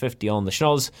Foundation. 50 on the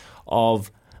schnoz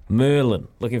of Merlin.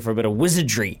 Looking for a bit of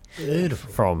wizardry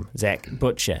from Zach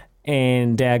Butcher.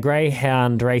 And our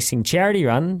Greyhound Racing charity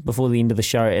run before the end of the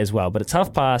show as well. But it's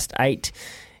 8:30,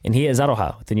 and here is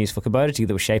Aroha with the news for Kubota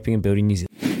together with Shaping and Building New Zealand.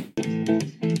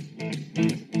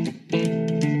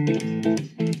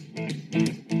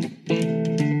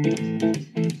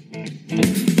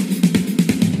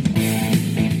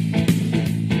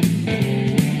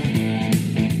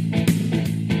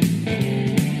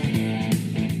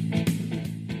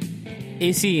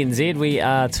 SENZ, we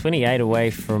are 28 away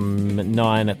from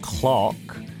 9 o'clock.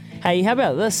 Hey, how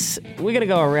about this? We're going to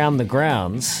go around the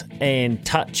grounds and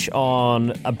touch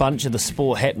on a bunch of the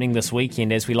sport happening this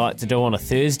weekend, as we like to do on a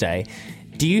Thursday.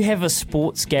 Do you have a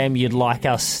sports game you'd like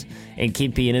us and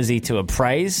Kempi and Izzy to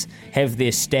appraise, have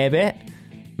their stab at,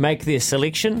 make their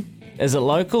selection? Is it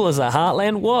local? Is it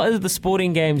Heartland? What are the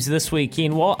sporting games this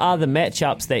weekend? What are the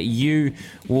matchups that you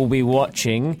will be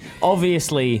watching?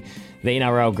 Obviously, the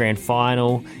NRL Grand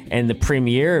Final and the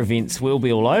Premier events will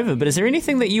be all over. But is there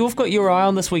anything that you've got your eye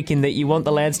on this weekend that you want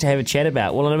the lads to have a chat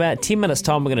about? Well, in about 10 minutes'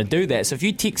 time, we're going to do that. So if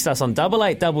you text us on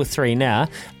 8833 now,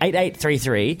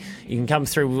 8833, you can come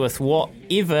through with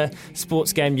whatever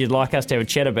sports game you'd like us to have a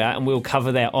chat about, and we'll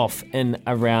cover that off in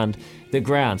around the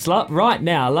grounds. Right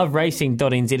now,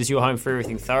 loveracing.nz is your home for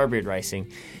everything thoroughbred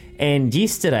racing. And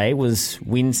yesterday was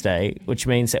Wednesday, which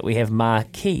means that we have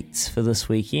marquees for this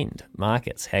weekend.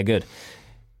 Markets, how good.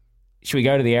 Should we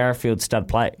go to the Arrowfield Stud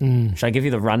Plate? Should I give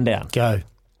you the rundown? Go.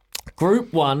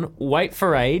 Group 1, Wait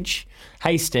for Age,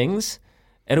 Hastings.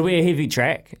 It'll be a heavy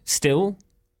track still,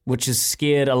 which has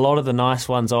scared a lot of the nice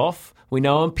ones off. We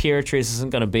know Imperatrice isn't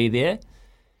going to be there.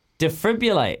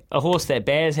 Defibrillate, a horse that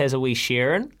Baz has a wee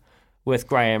share in with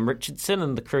Graham Richardson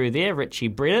and the crew there, Richie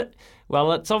Bredt.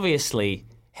 Well, it's obviously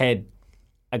had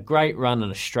a great run in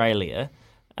Australia.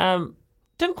 Didn't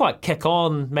quite kick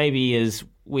on maybe as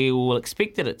we all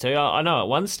expected it to. I know at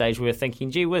one stage we were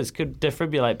thinking, gee whiz, could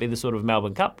Defibrillate be the sort of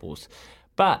Melbourne Cup horse?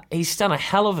 But he's done a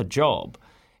hell of a job,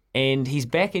 and he's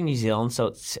back in New Zealand, so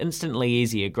it's instantly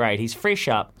easier grade. He's fresh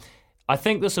up. I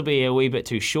think this will be a wee bit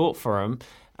too short for him,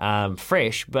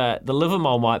 fresh, but the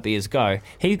Livermore might be his go.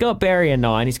 He's got Barrier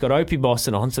 9, he's got Opie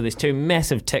Boston on, so there's two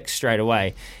massive ticks straight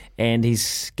away. And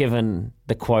he's given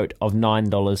the quote of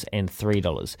 $9 and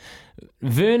 $3.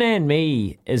 Vernon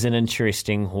Me is an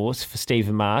interesting horse for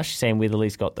Stephen Marsh. Sam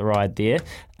Weatherly's got the ride there.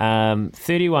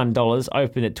 $31,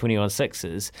 open at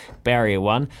 21.6s, barrier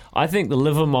 1. I think the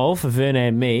Livermore for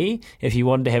Vernon Me, if you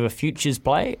wanted to have a futures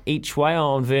play each way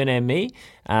on Vernon Me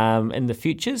in the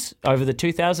futures over the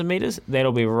 2,000 metres,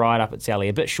 that'll be right up its alley.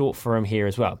 A bit short for him here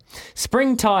as well.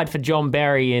 Springtide for John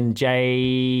Barry and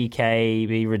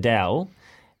JKB Riddell.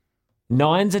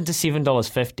 9s into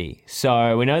 $7.50.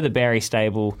 So we know the Barry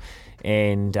stable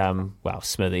and,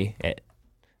 Smithy.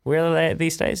 Where are they at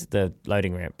these days? The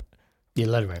loading ramp. Yeah,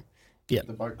 loading ramp. Yeah.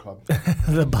 The boat club.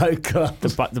 The boat club. The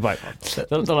boat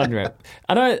club. The loading ramp.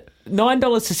 I know $9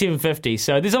 to $7.50.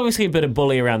 So there's obviously a bit of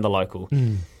bully around the local.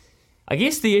 I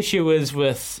guess the issue is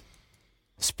with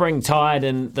Springtide,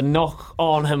 and the knock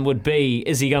on him would be,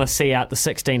 is he going to see out the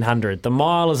 1600? The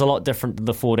mile is a lot different than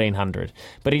the 1400,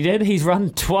 but he did. He's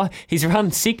run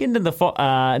second in the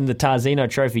Tarzino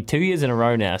Trophy 2 years in a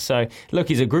row now. So look,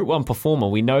 he's a Group 1 performer.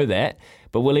 We know that,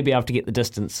 but will he be able to get the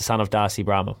distance? The son of Darcy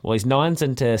Brahma. Well, he's 9s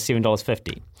into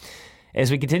 $7.50.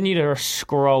 As we continue to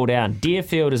scroll down,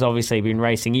 Deerfield has obviously been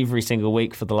racing every single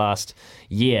week for the last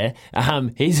year.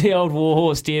 He's the old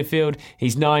warhorse Deerfield.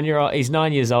 He's 9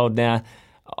 years old now.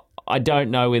 I don't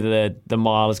know whether the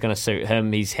mile is going to suit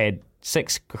him. He's had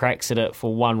 6 cracks at it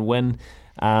for 1 win.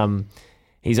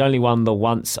 He's only won the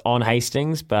once on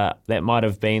Hastings, but that might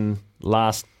have been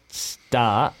last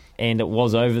start, and it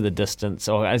was over the distance.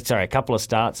 A couple of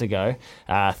starts ago,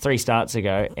 3 starts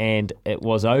ago, and it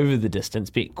was over the distance.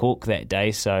 Beat Cork that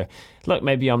day. So, look,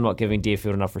 maybe I'm not giving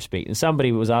Deerfield enough respect. And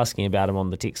somebody was asking about him on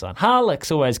the text line.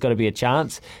 Harlech's always got to be a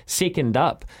chance. Second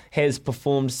up, has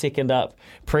performed second up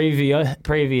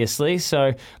previously.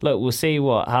 So, look, we'll see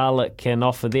what Harlech can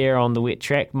offer there on the wet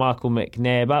track. Michael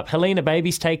McNabb up. Helena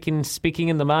Baby's speaking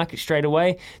in the market straight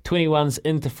away. 21s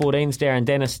into 14s. Darren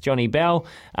Dennis, Johnny Bell.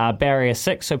 Barrier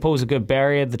 6. So, Paul's a good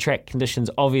barrier. The track conditions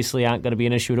obviously aren't going to be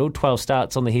an issue at all. 12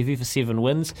 starts on the heavy for 7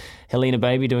 wins. Helena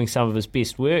Baby doing some of his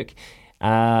best work.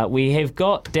 We have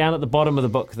got down at the bottom of the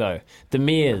book, though, the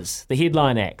mares, the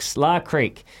headline acts. La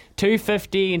Creek,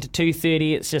 250 into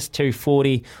 230. It's just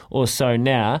 240 or so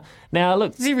now. Now,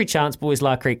 look, there's every chance, boys,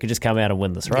 La Creek could just come out and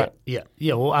win this, right? Yeah.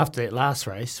 Well, after that last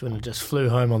race, when it just flew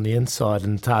home on the inside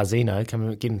and Tarzino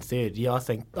getting third, I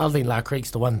think La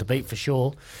Creek's the one to beat for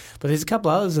sure. But there's a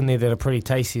couple others in there that are pretty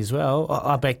tasty as well.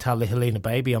 I backed Helena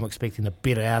Baby. I'm expecting a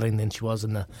better outing than she was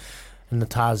in the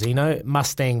Tarzino.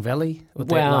 Mustang Valley with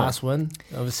that last win.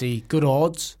 Obviously, good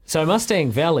odds. So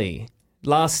Mustang Valley,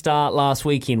 last start, last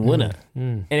weekend winner.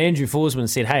 And Andrew Forsman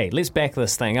said, hey, let's back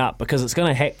this thing up because it's going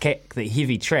to hack the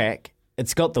heavy track.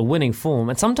 It's got the winning form.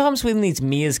 And sometimes when these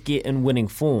mares get in winning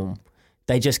form,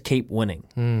 they just keep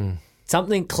winning.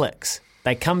 Something clicks.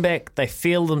 They come back, they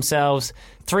feel themselves.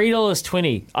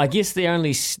 $3.20. I guess the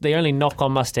only knock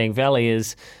on Mustang Valley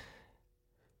is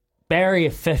barrier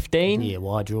 15. Yeah,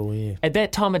 wide draw, yeah. At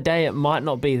that time of day, it might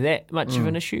not be that much of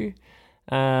an issue.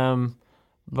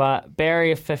 But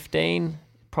barrier 15,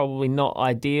 probably not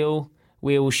ideal.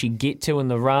 Where will she get to in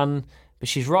the run? But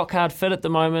she's rock hard fit at the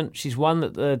moment. She's won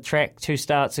at the track 2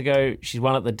 starts ago. She's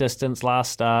won at the distance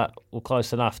last start, or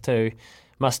close enough too.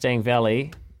 Mustang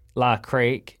Valley, La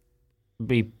Creek,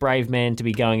 be brave man to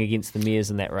be going against the mares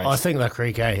in that race. I think La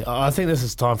Creek, I think this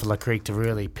is time for La Creek to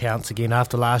really pounce again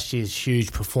after last year's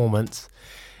huge performance.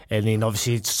 And then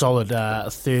obviously it's solid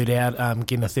third out,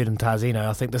 getting a third in Tarzino.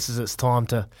 I think this is its time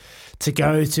to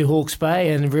go to Hawke's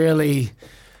Bay and really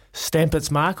stamp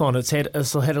its mark on it.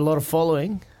 It's had a lot of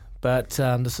following, but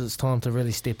this is its time to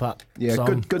really step up. Yeah, so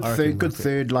good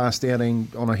third last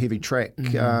outing on a heavy track.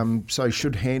 So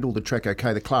should handle the track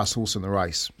okay. The class horse in the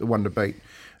race, the one to beat.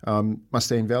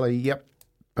 Mustang Valley, yep.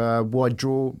 Wide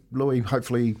draw, Louis.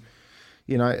 Hopefully,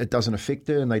 it doesn't affect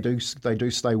her, and they do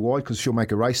stay wide because she'll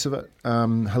make a race of it.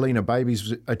 Helena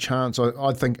Baby's a chance.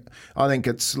 I think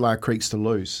it's La Creek's to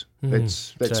lose.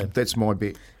 That's my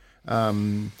bet.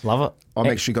 Love it. I'm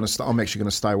actually going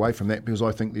to stay away from that because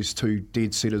I think there's 2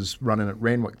 dead setters running at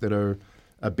Randwick that are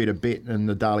a better bet in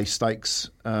the Darley Stakes,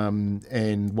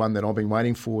 and one that I've been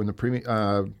waiting for in the Premier.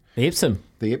 The Epsom.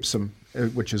 The Epsom,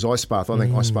 which is Ice Bath. I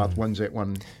think Ice Bath wins that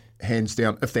one hands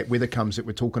down if that weather comes that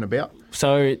we're talking about.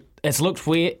 So it's looked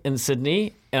wet in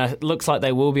Sydney, and it looks like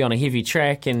they will be on a heavy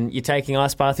track, and you're taking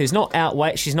Ice Bath, who's not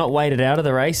she's not weighted out of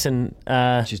the race. And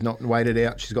she's not weighted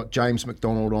out. She's got James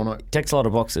McDonald on it. Ticks a lot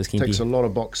of boxes, Kinky. Ticks a lot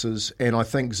of boxes, and I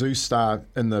think Zoostar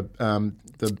in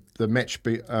the match,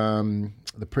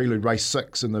 the prelude race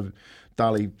 6 in the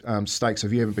Darley Stakes,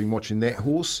 if you haven't been watching that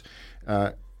horse,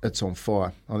 it's on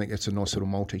fire. I think it's a nice little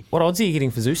multi. What odds are you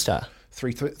getting for Zoostar?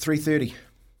 330.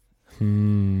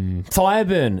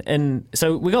 Fireburn. And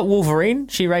so we got Wolverine.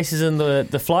 She races in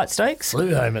the flight stakes.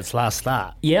 Flew home its last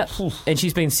start. Yep. And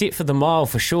she's been set for the mile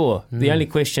for sure. The only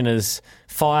question is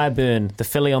Fireburn, the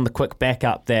filly on the quick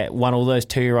backup that won all those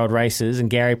 2-year-old races, and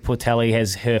Gary Portelli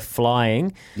has her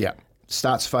flying. Yeah.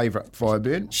 Starts favourite,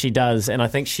 Fireburn. She does, and I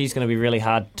think she's going to be really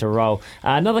hard to roll.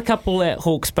 Another couple at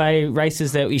Hawke's Bay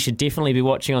races that you should definitely be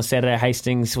watching on Saturday at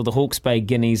Hastings. Well, the Hawke's Bay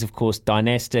Guineas, of course,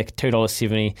 Dynastic,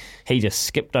 $2.70. He just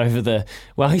skipped over the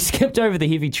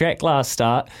heavy track last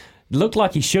start. Looked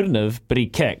like he shouldn't have, but he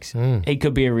kicked. He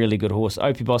could be a really good horse.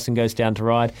 Opie Boston goes down to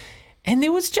ride. And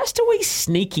there was just a wee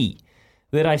sneaky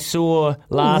that I saw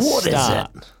last start. What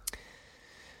is it?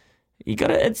 You got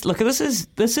to look. This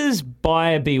is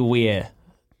buyer beware.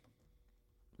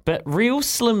 But Real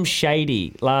Slim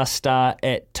Shady last start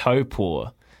at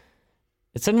Taupo.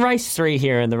 It's in race 3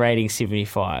 here in the rating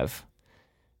 75.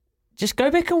 Just go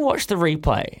back and watch the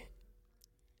replay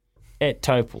at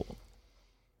Taupo.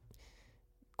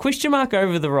 Question mark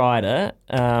over the rider.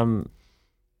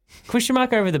 Question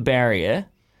mark over the barrier.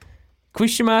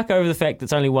 Question mark over the fact that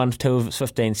it's only won 2 of its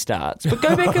 15 starts. But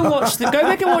go back and watch the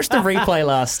replay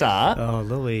last start. Oh,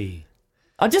 Louis.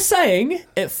 I'm just saying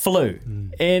it flew.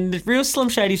 And Real Slim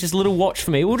Shady's just a little watch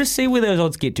for me. We'll just see where those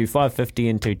odds get to, 550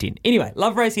 and 210. Anyway,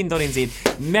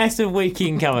 loveracing.nz. Massive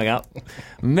weekend coming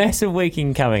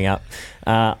up.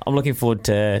 I'm looking forward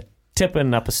to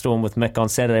tipping up a storm with Mick on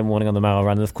Saturday morning on the Mail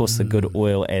Run, and of course the good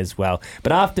oil as well.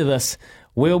 But after this,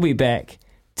 we'll be back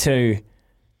to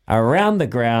Around the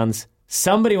Grounds.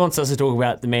 Somebody wants us to talk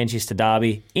about the Manchester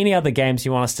Derby. Any other games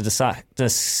you want us to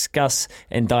discuss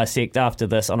and dissect after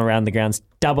this on Around the Grounds?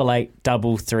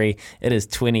 8833. It is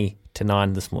 20 to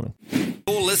 9 this morning.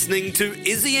 You're listening to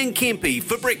Izzy and Kempy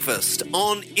for breakfast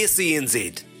on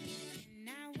SENZ.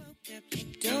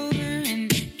 Over and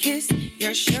kiss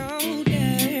your shoulder.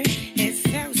 It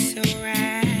felt so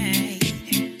right.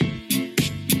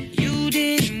 You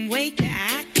didn't wake.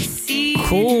 I could see.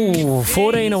 Cool.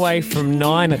 14 away from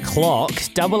 9 o'clock.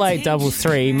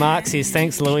 8833. Mark says,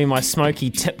 thanks, Louis. My smoky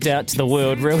tipped out to the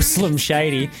world. Real Slim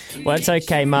Shady. Well, it's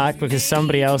okay, Mark, because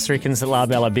somebody else reckons that La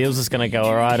Bella Bills is going to go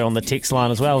all right on the text line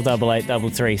as well,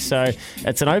 8833. So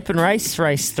it's an open race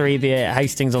 3 there at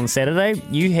Hastings on Saturday.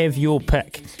 You have your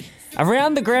pick.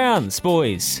 Around the grounds,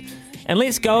 boys. And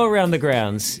let's go around the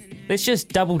grounds. Let's just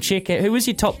double check it. Who was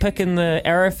your top pick in the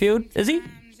Arrowfield? Is he?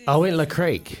 I went La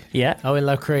Creek. Yeah. I went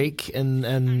La Creek, and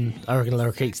I reckon La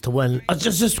Creek's to win.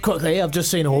 Just quickly, I've just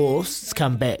seen a horse. It's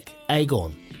come back.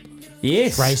 Aegon.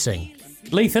 Yes. Racing.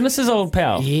 Lee Finnis's old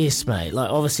pal. Yes, mate. Like,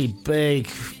 obviously big.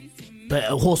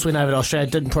 But a horse went over to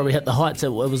Australia, didn't probably hit the heights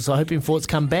it was hoping for. It's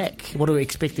come back. What are we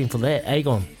expecting for that?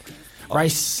 Aegon.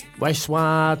 Race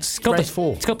smart. Race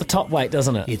 4. It's got the top weight,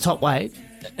 doesn't it? Yeah, top weight.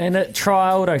 And it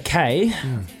trialled okay.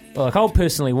 Like, I'll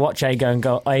personally watch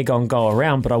Aegon go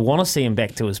around, but I want to see him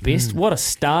back to his best. What a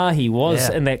star he was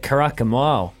in that Karaka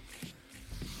Mile.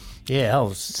 Yeah, I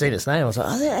was seeing its name. I was like,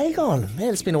 oh, that Aegon.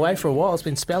 Man, it's been away for a while. It's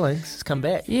been spelling. It's come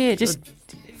back. Yeah, just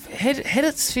had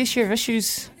its fair share of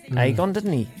issues, Aegon,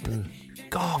 didn't he?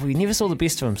 God, we never saw the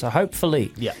best of him, so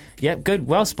hopefully. Yeah. Yep, good.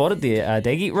 Well spotted there,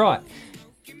 Daggy. Right.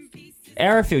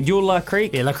 Arrowfield, you're La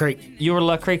Creek? Yeah, La Creek. You're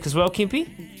La Creek as well, Kempy?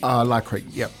 La Creek,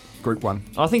 yep. Group 1.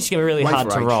 I think it's going to be really Wait hard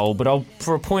for to age. roll, but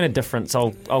for a point of difference,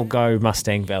 I'll go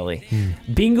Mustang Valley.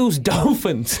 Bengals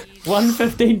Dolphins,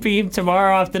 1:15 p.m.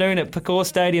 tomorrow afternoon at Pecor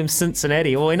Stadium,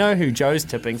 Cincinnati. Well, we know who Joe's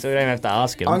tipping, so we don't have to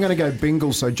ask him. I'm going to go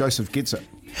Bengals so Joseph gets it.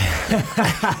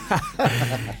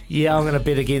 Yeah, I'm going to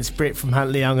bet against Brett from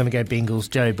Huntley. I'm going to go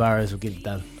Bengals. Joe Burrows will get it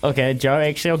done. Okay, Joe,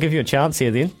 actually, I'll give you a chance here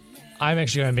then. I'm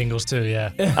actually going Bengals too, yeah.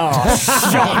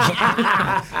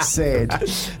 Sad.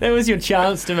 That was your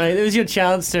chance to, mate. That was your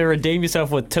chance to redeem yourself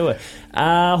with Tua.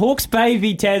 Hawke's Bay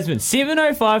v Tasman,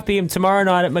 7:05 p.m. tomorrow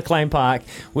night at McLean Park.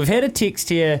 We've had a text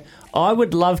here. I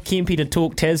would love Kempy to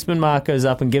talk Tasman Marcos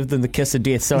up and give them the kiss of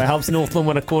death so it helps Northland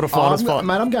win a quarterfinal spot.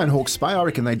 Mate, I'm going Hawke's Bay. I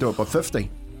reckon they do it by 50.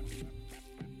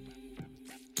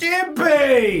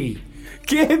 Kempy,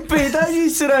 don't you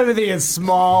sit over there and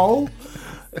smile.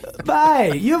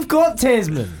 Mate, you've got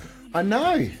Tasman. I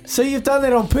know. So you've done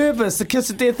that on purpose to kiss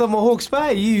the death on my Hawke's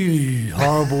Bay. You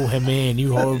horrible man.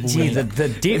 You horrible Gee, man. the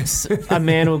depths a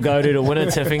man will go to win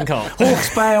a tipping cup.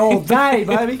 Hawke's Bay all day,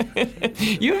 baby.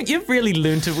 You've really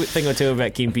learned a thing or two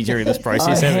about Kempy during this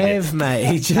process, I haven't you? have, mate.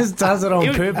 He just does it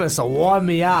on purpose to wind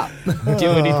me up.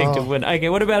 Do anything to win. Okay,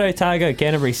 what about Otago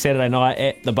Canterbury Saturday night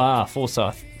at the bar,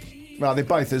 Forsyth? Well, they're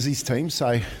both Izzy's teams,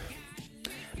 so...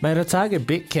 Mate, Otago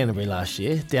beat Canterbury last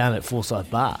year down at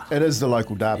Forsyth Bar. It is the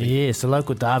local derby. Yeah, it's the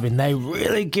local derby, and they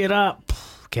really get up.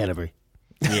 Canterbury.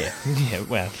 Yeah,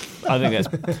 well, I think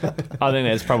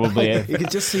that's probably it. You can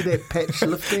just see that patch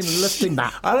lifting. Nah,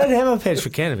 I don't have a patch for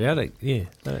Canterbury. I don't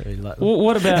really like them. Well,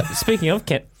 what about, speaking of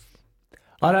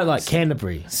I don't like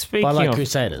Canterbury. Speaking I like of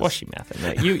Crusaders. Wash your mouth,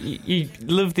 mate. You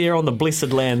live there on the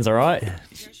blessed lands, all right?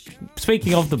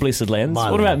 Speaking of the blessed lands,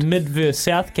 My what land. about Mid versus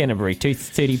South Canterbury,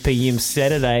 2:30 p.m.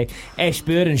 Saturday,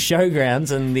 Ashburton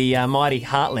Showgrounds in the mighty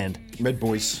Heartland? Mid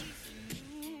boys.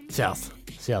 South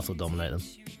will dominate them.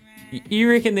 You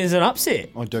reckon there's an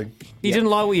upset? I do. You didn't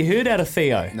like what you heard out of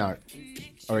Theo? No.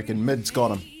 I reckon Mid's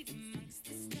got him.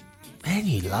 Man,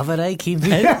 you love it, eh, Kim?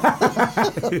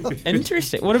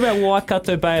 Interesting. What about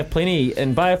Waikato Bay of Plenty?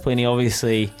 And Bay of Plenty,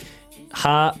 obviously,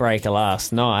 heartbreaker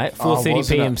last night. 4:30 wasn't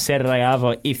p.m. it? Saturday,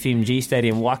 Ava FMG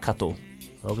Stadium, Waikato.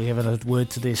 I'll be having a word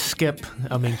to their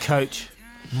coach,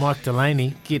 Mike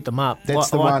Delaney. Get them up. That's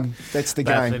the one. That's the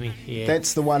Bay of game. Plenty, yeah.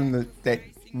 That's the one that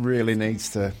really needs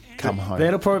to come home.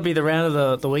 That'll probably be the round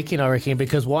of the weekend, I reckon,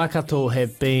 because Waikato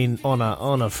have been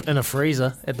in a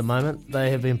freezer at the moment.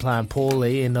 They have been playing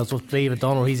poorly, and I was with Beaver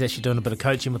Donald. He's actually doing a bit of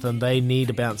coaching with them. They need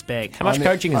to bounce back. How much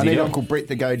coaching is I he need doing? Uncle Brett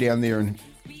to go down there and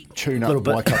tune up Little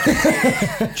bit.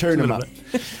 Waikato. Tune him up.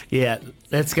 Yeah,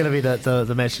 that's going to be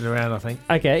the match of the round, I think.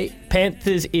 Okay,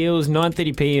 Panthers Eels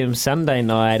 9:30 p.m. Sunday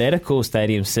night at Accor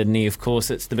Stadium, Sydney. Of course,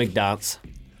 it's the big dance.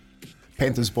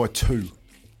 Panthers by 2.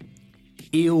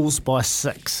 Eels by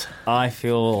 6. I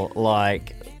feel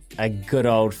like a good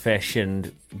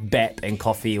old-fashioned BAP and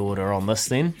coffee order on this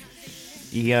then.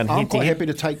 You going I'm head to quite head? happy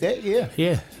to take that, yeah.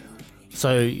 Yeah.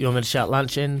 So you want me to shout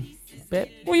lunch and bet?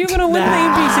 Well, you're going to win the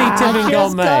NPC tipping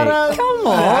gold, mate. Come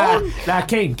on. Nah,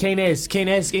 keen as,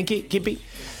 Kippy.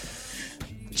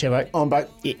 Chevo. On, mate.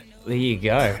 Yeah. There you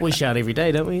go. We shout every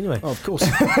day, don't we, anyway? Oh, of course.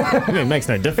 I mean, it makes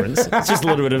no difference. It's just a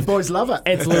little bit of... Boys love it.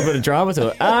 Adds a little bit of drama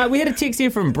to it. We had a text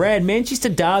here from Brad. Manchester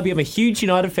Derby. I'm a huge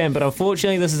United fan, but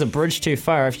unfortunately this is a bridge too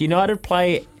far. If United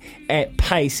play at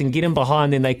pace and get in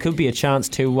behind, then they could be a chance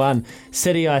 2-1.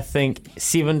 City, I think,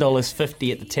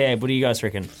 $7.50 at the tab. What do you guys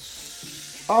reckon?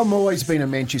 I'm always been a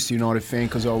Manchester United fan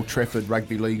because Old Trafford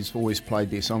Rugby League's always played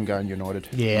there, so I'm going United.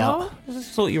 Yeah. Oh, I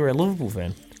just thought you were a Liverpool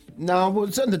fan. No, well,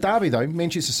 it's in the derby though.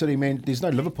 Manchester City, man. There's no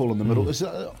Liverpool in the middle.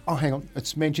 Hang on.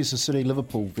 It's Manchester City,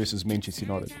 Liverpool versus Manchester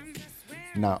United.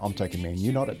 No, I'm taking Man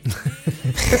United.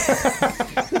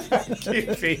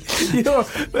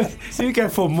 You go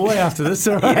for more after this,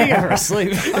 all right? You go for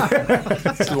sleep.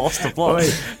 Just lost the plot.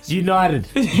 United.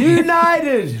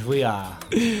 United! We are.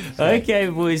 Okay,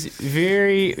 boys.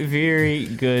 Very, very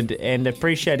good. And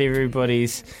appreciate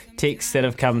everybody's texts that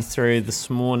have come through this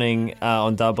morning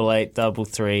on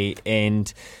 8833.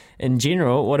 And in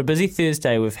general, what a busy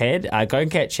Thursday we've had. Go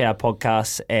and catch our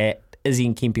podcasts at Izzy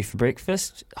and Kempy for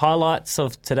breakfast. Highlights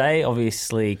of today,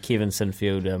 obviously Kevin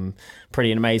Sinfield,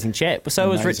 pretty an amazing chat. But so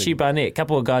was Richie Barnett, a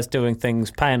couple of guys doing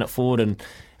things, paying it forward, and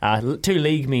 2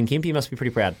 league men. Kempy must be pretty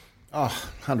proud.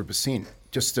 Oh, 100%.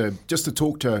 Just to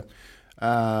talk to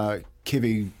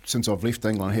Kevy since I've left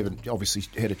England. I haven't obviously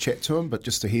had a chat to him, but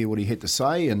just to hear what he had to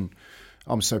say, and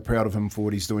I'm so proud of him for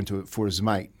what he's doing for his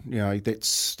mate. You know,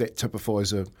 that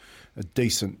typifies a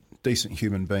decent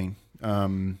human being.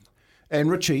 And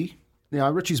Richie.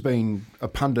 Richie's been a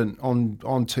pundit on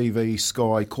TV,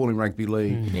 Sky, calling rugby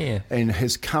league, and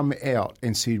has come out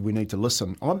and said we need to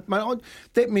listen.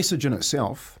 That message in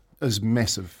itself is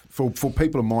massive for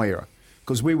people in my era,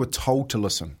 because we were told to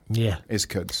listen as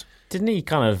kids. Didn't he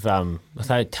kind of, I'll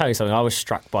tell you something, I was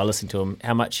struck by listening to him,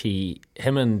 how much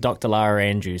him and Dr. Lara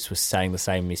Andrews was saying the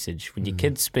same message. When your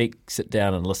kids speak, sit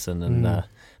down and listen.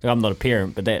 And I'm not a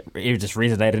parent, but that it just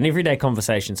resonated in everyday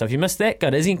conversation. So if you missed that, go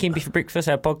to Izzy and Kempy for breakfast,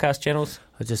 our podcast channels.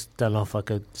 I just don't know if I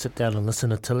could sit down and listen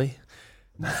to Tilly.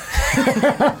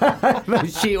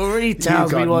 She already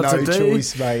tells me what to do. You got no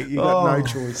choice, mate. You got no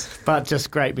choice. But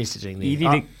just great messaging there. You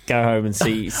need to go home and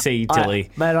see Tilly.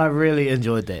 Mate, I really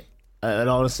enjoyed that. And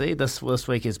honestly, this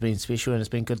week has been special, and it's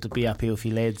been good to be up here with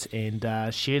you lads and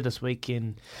share this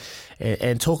weekend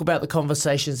and talk about the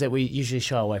conversations that we usually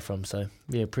shy away from. So,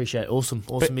 yeah, appreciate it. Awesome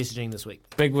messaging this week.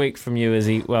 Big week from you,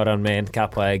 Izzy. Well done, man. Ka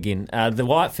pai again. The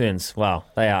White Ferns, wow,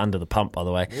 they are under the pump, by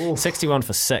the way. Ooh. 61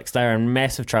 for 6. They are in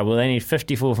massive trouble. They need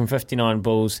 54 from 59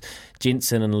 balls.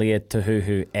 Jensen and Lea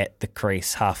Tuhuhu at the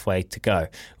crease, halfway to go.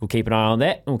 We'll keep an eye on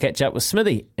that, and we'll catch up with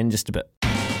Smithy in just a bit.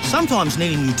 Sometimes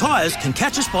needing new tyres can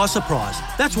catch us by surprise.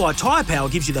 That's why Tyre Power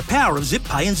gives you the power of Zip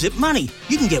Pay and Zip Money.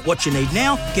 You can get what you need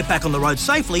now, get back on the road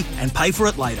safely and pay for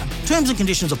it later. Terms and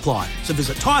conditions apply. So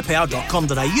visit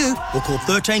tyrepower.com.au or call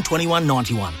 13 21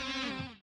 91.